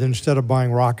started, instead of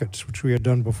buying rockets, which we had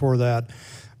done before that,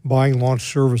 buying launch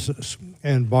services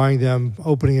and buying them,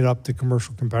 opening it up to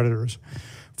commercial competitors.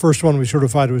 First one we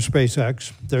certified was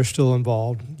SpaceX. They're still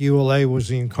involved. ULA was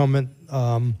the incumbent,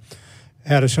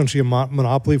 had essentially a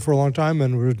monopoly for a long time,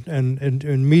 and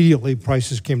immediately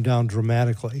prices came down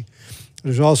dramatically.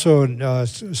 There's also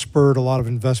spurred a lot of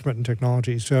investment in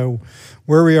technology. So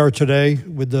where we are today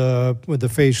with the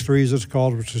phase 3, as it's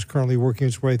called, which is currently working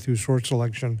its way through source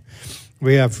selection,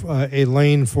 we have a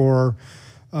lane for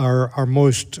our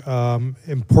most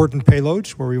important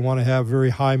payloads, where we want to have very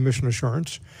high mission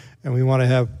assurance, and we want to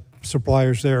have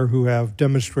suppliers there who have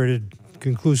demonstrated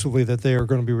conclusively that they are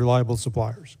going to be reliable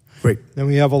suppliers. Great. Then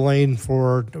we have a lane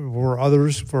for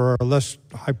others, for our less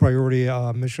high priority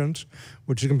missions,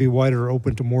 which is going to be wider,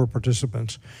 open to more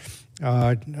participants.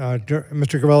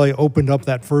 Mr. Cavelli opened up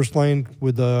that first lane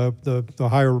with the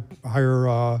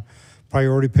higher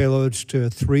priority payloads to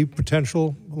 3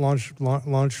 potential launch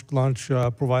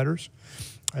providers,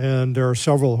 and there are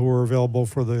several who are available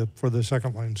for the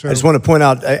second lane. So I just want to point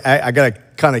out, I got to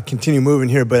kind of continue moving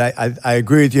here, but I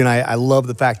agree with you, and I love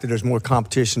the fact that there's more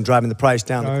competition driving the price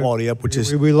down, the quality up, which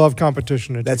is... We love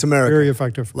competition. That's America. Very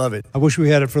effective. Love it. I wish we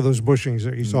had it for those bushings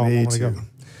that you saw a moment ago.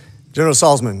 General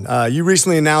Saltzman, you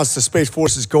recently announced the Space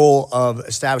Force's goal of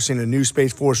establishing a new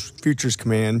Space Force Futures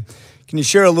Command. Can you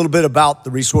share a little bit about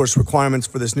the resource requirements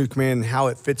for this new command and how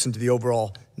it fits into the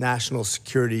overall national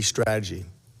security strategy?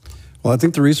 Well, I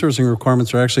think the resourcing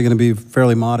requirements are actually going to be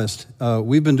fairly modest.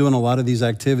 We've been doing a lot of these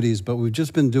activities, but we've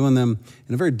just been doing them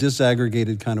in a very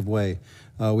disaggregated kind of way.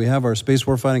 We have our Space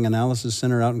Warfighting Analysis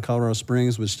Center out in Colorado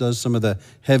Springs, which does some of the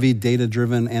heavy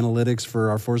data-driven analytics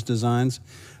for our force designs,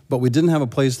 but we didn't have a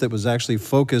place that was actually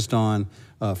focused on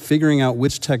figuring out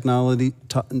which technologies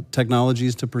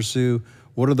to pursue,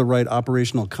 what are the right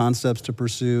operational concepts to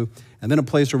pursue, and then a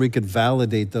place where we could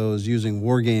validate those using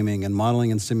wargaming and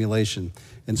modeling and simulation.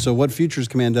 And so what Futures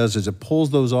Command does is it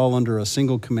pulls those all under a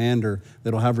single commander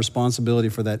that'll have responsibility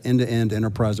for that end-to-end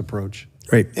enterprise approach.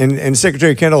 Great. And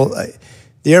Secretary Kendall,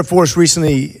 the Air Force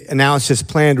recently announced its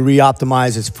plan to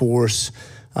re-optimize its force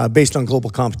based on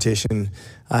global competition.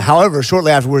 However,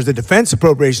 shortly afterwards, the Defense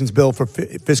Appropriations Bill for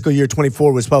fiscal year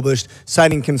 24 was published,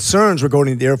 citing concerns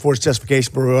regarding the Air Force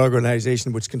justification for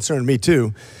reorganization, which concerned me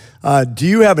too. Do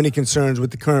you have any concerns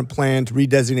with the current plan to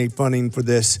redesignate funding for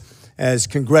this as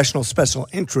congressional special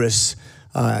interests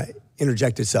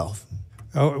interject itself?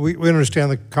 We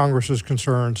understand the Congress's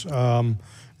concerns, and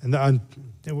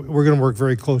we're going to work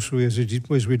very closely as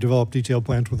we develop detailed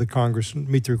plans with the Congress and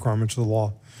meet the requirements of the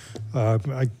law.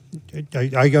 I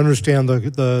understand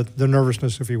the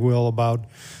nervousness, if you will, about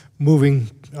moving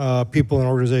people and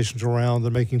organizations around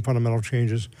and making fundamental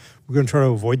changes. We're going to try to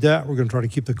avoid that. We're going to try to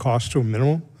keep the cost to a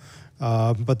minimum,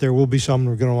 but there will be some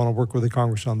we're going to want to work with the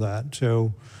Congress on that.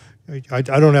 So I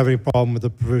don't have any problem with the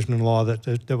provision in law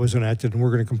that was enacted, and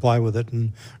we're going to comply with it,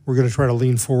 and we're going to try to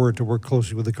lean forward to work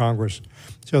closely with the Congress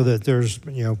so that there's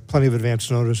plenty of advance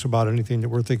notice about anything that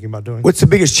we're thinking about doing. What's the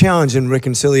biggest challenge in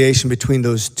reconciliation between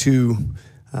those two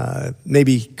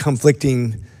maybe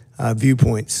conflicting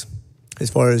viewpoints as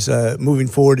far as moving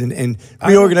forward and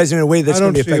reorganizing in a way that's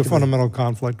going to be effective? I don't see a fundamental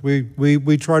conflict.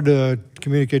 We tried to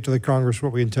communicate to the Congress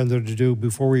what we intended to do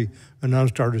before we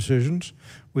announced our decisions.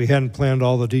 We hadn't planned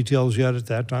all the details yet at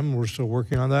that time. We're still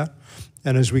working on that.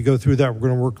 And as we go through that, we're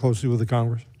going to work closely with the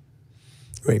Congress.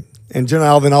 Great. And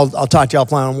General Allvin, I'll talk to you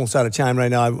offline. I'm almost out of time right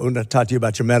now. I want to talk to you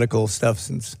about your medical stuff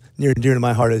since near and dear to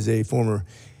my heart as a former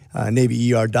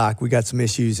Navy ER doc. We got some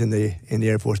issues in the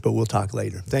Air Force, but we'll talk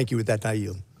later. Thank you. With that, I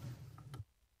yield.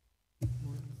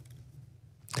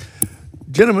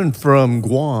 Gentleman from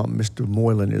Guam, Mr.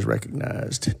 Moylan, is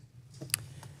recognized.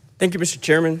 Thank you, Mr.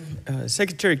 Chairman.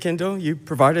 Secretary Kendall, you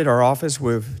provided our office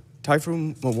with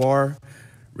Typhoon Mawar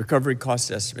recovery cost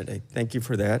estimate. Thank you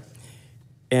for that.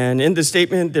 And in the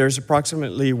statement, there's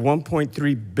approximately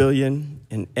 $1.3 billion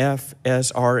in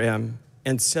FSRM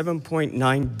and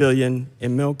 $7.9 billion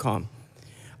in MILCOM.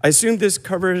 I assume this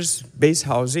covers base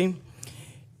housing,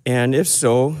 and if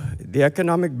so, the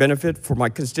economic benefit for my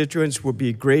constituents will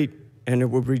be great, and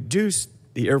it will reduce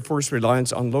the Air Force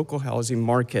reliance on local housing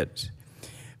markets.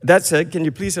 That said, can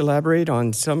you please elaborate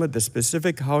on some of the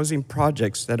specific housing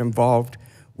projects that involved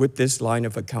with this line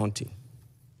of accounting?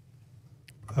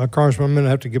 Congressman, I'm going to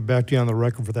have to get back to you on the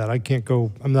record for that.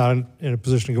 I'm not in a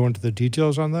position to go into the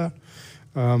details on that.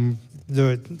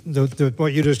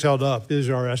 What you just held up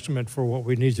is our estimate for what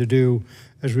we need to do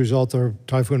as a result of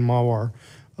Typhoon Mawar.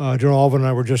 General Allvin and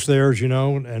I were just there, as you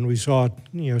know, and we saw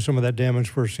some of that damage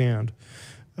firsthand.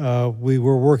 We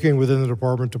were working within the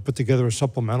department to put together a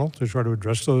supplemental to try to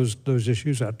address those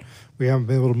issues. That we haven't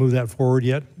been able to move that forward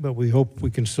yet, but we hope we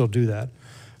can still do that.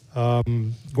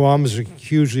 Guam is a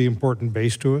hugely important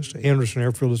base to us. Anderson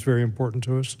Airfield is very important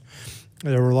to us.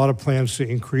 There were a lot of plans to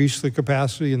increase the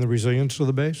capacity and the resilience of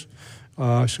the base.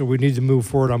 So we need to move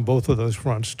forward on both of those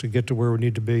fronts to get to where we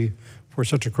need to be for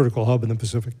such a critical hub in the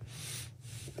Pacific.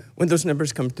 When those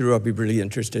numbers come through, I'll be really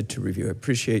interested to review. I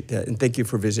appreciate that, and thank you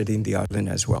for visiting the island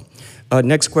as well.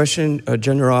 Next question,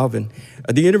 General Allvin.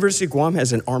 The University of Guam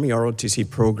has an Army ROTC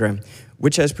program,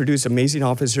 which has produced amazing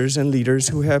officers and leaders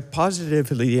who have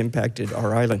positively impacted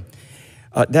our island.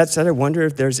 That said, I wonder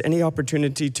if there's any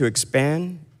opportunity to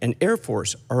expand an Air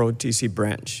Force ROTC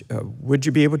branch. Would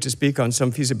you be able to speak on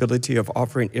some feasibility of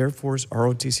offering Air Force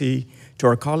ROTC to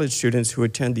our college students who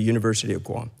attend the University of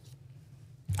Guam?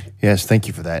 Yes, thank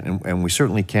you for that, and we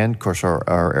certainly can. Of course,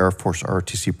 our Air Force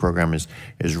ROTC program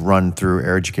is run through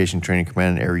Air Education Training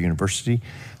Command and Air University,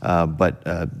 but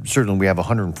certainly we have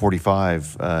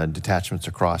 145 detachments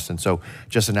across, and so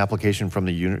just an application from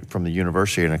the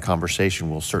university and a conversation,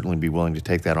 we'll certainly be willing to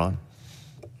take that on.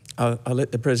 I'll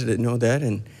let the President know that,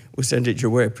 and we'll send it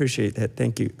your way. I appreciate that.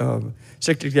 Thank you.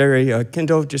 Secretary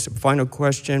Kendall, just a final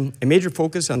question. A major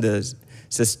focus on the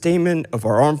sustainment of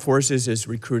our armed forces is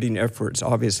recruiting efforts,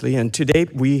 obviously, and to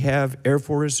date we have Air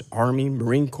Force, Army,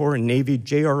 Marine Corps, and Navy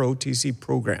JROTC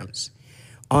programs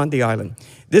on the island.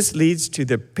 This leads to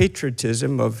the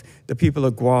patriotism of the people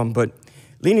of Guam, but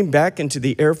Leaning back into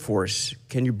the Air Force,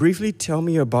 can you briefly tell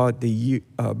me about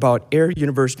about Air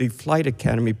University Flight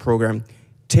Academy program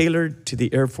tailored to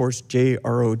the Air Force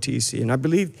JROTC? And I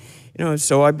believe,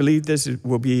 I believe this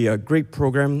will be a great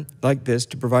program like this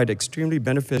to provide extremely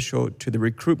beneficial to the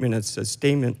recruitment and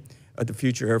sustainment of the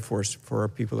future Air Force for our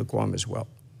people of Guam as well.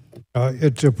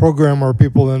 It's a program where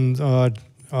people in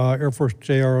Air Force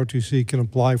JROTC can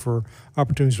apply for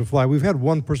opportunities to fly. We've had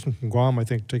one person from Guam, I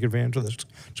think, take advantage of this.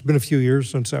 It's been a few years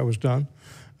since that was done,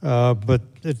 but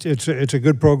it's a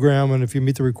good program, and if you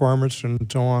meet the requirements and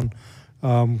so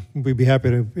on, we'd be happy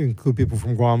to include people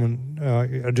from Guam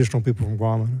and additional people from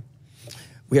Guam.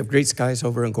 We have great skies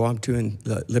over in Guam too, and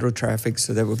little traffic,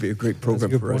 so that would be a great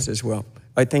program for us as well.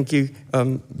 I thank you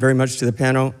very much to the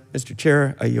panel. Mr.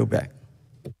 Chair, I yield back.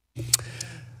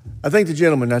 I thank the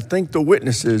gentleman. I think the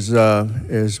witnesses,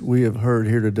 as we have heard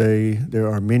here today, there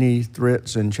are many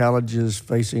threats and challenges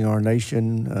facing our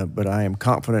nation, but I am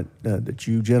confident that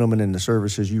you gentlemen and the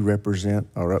services you represent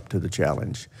are up to the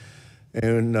challenge.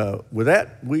 And with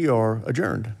that, we are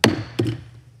adjourned.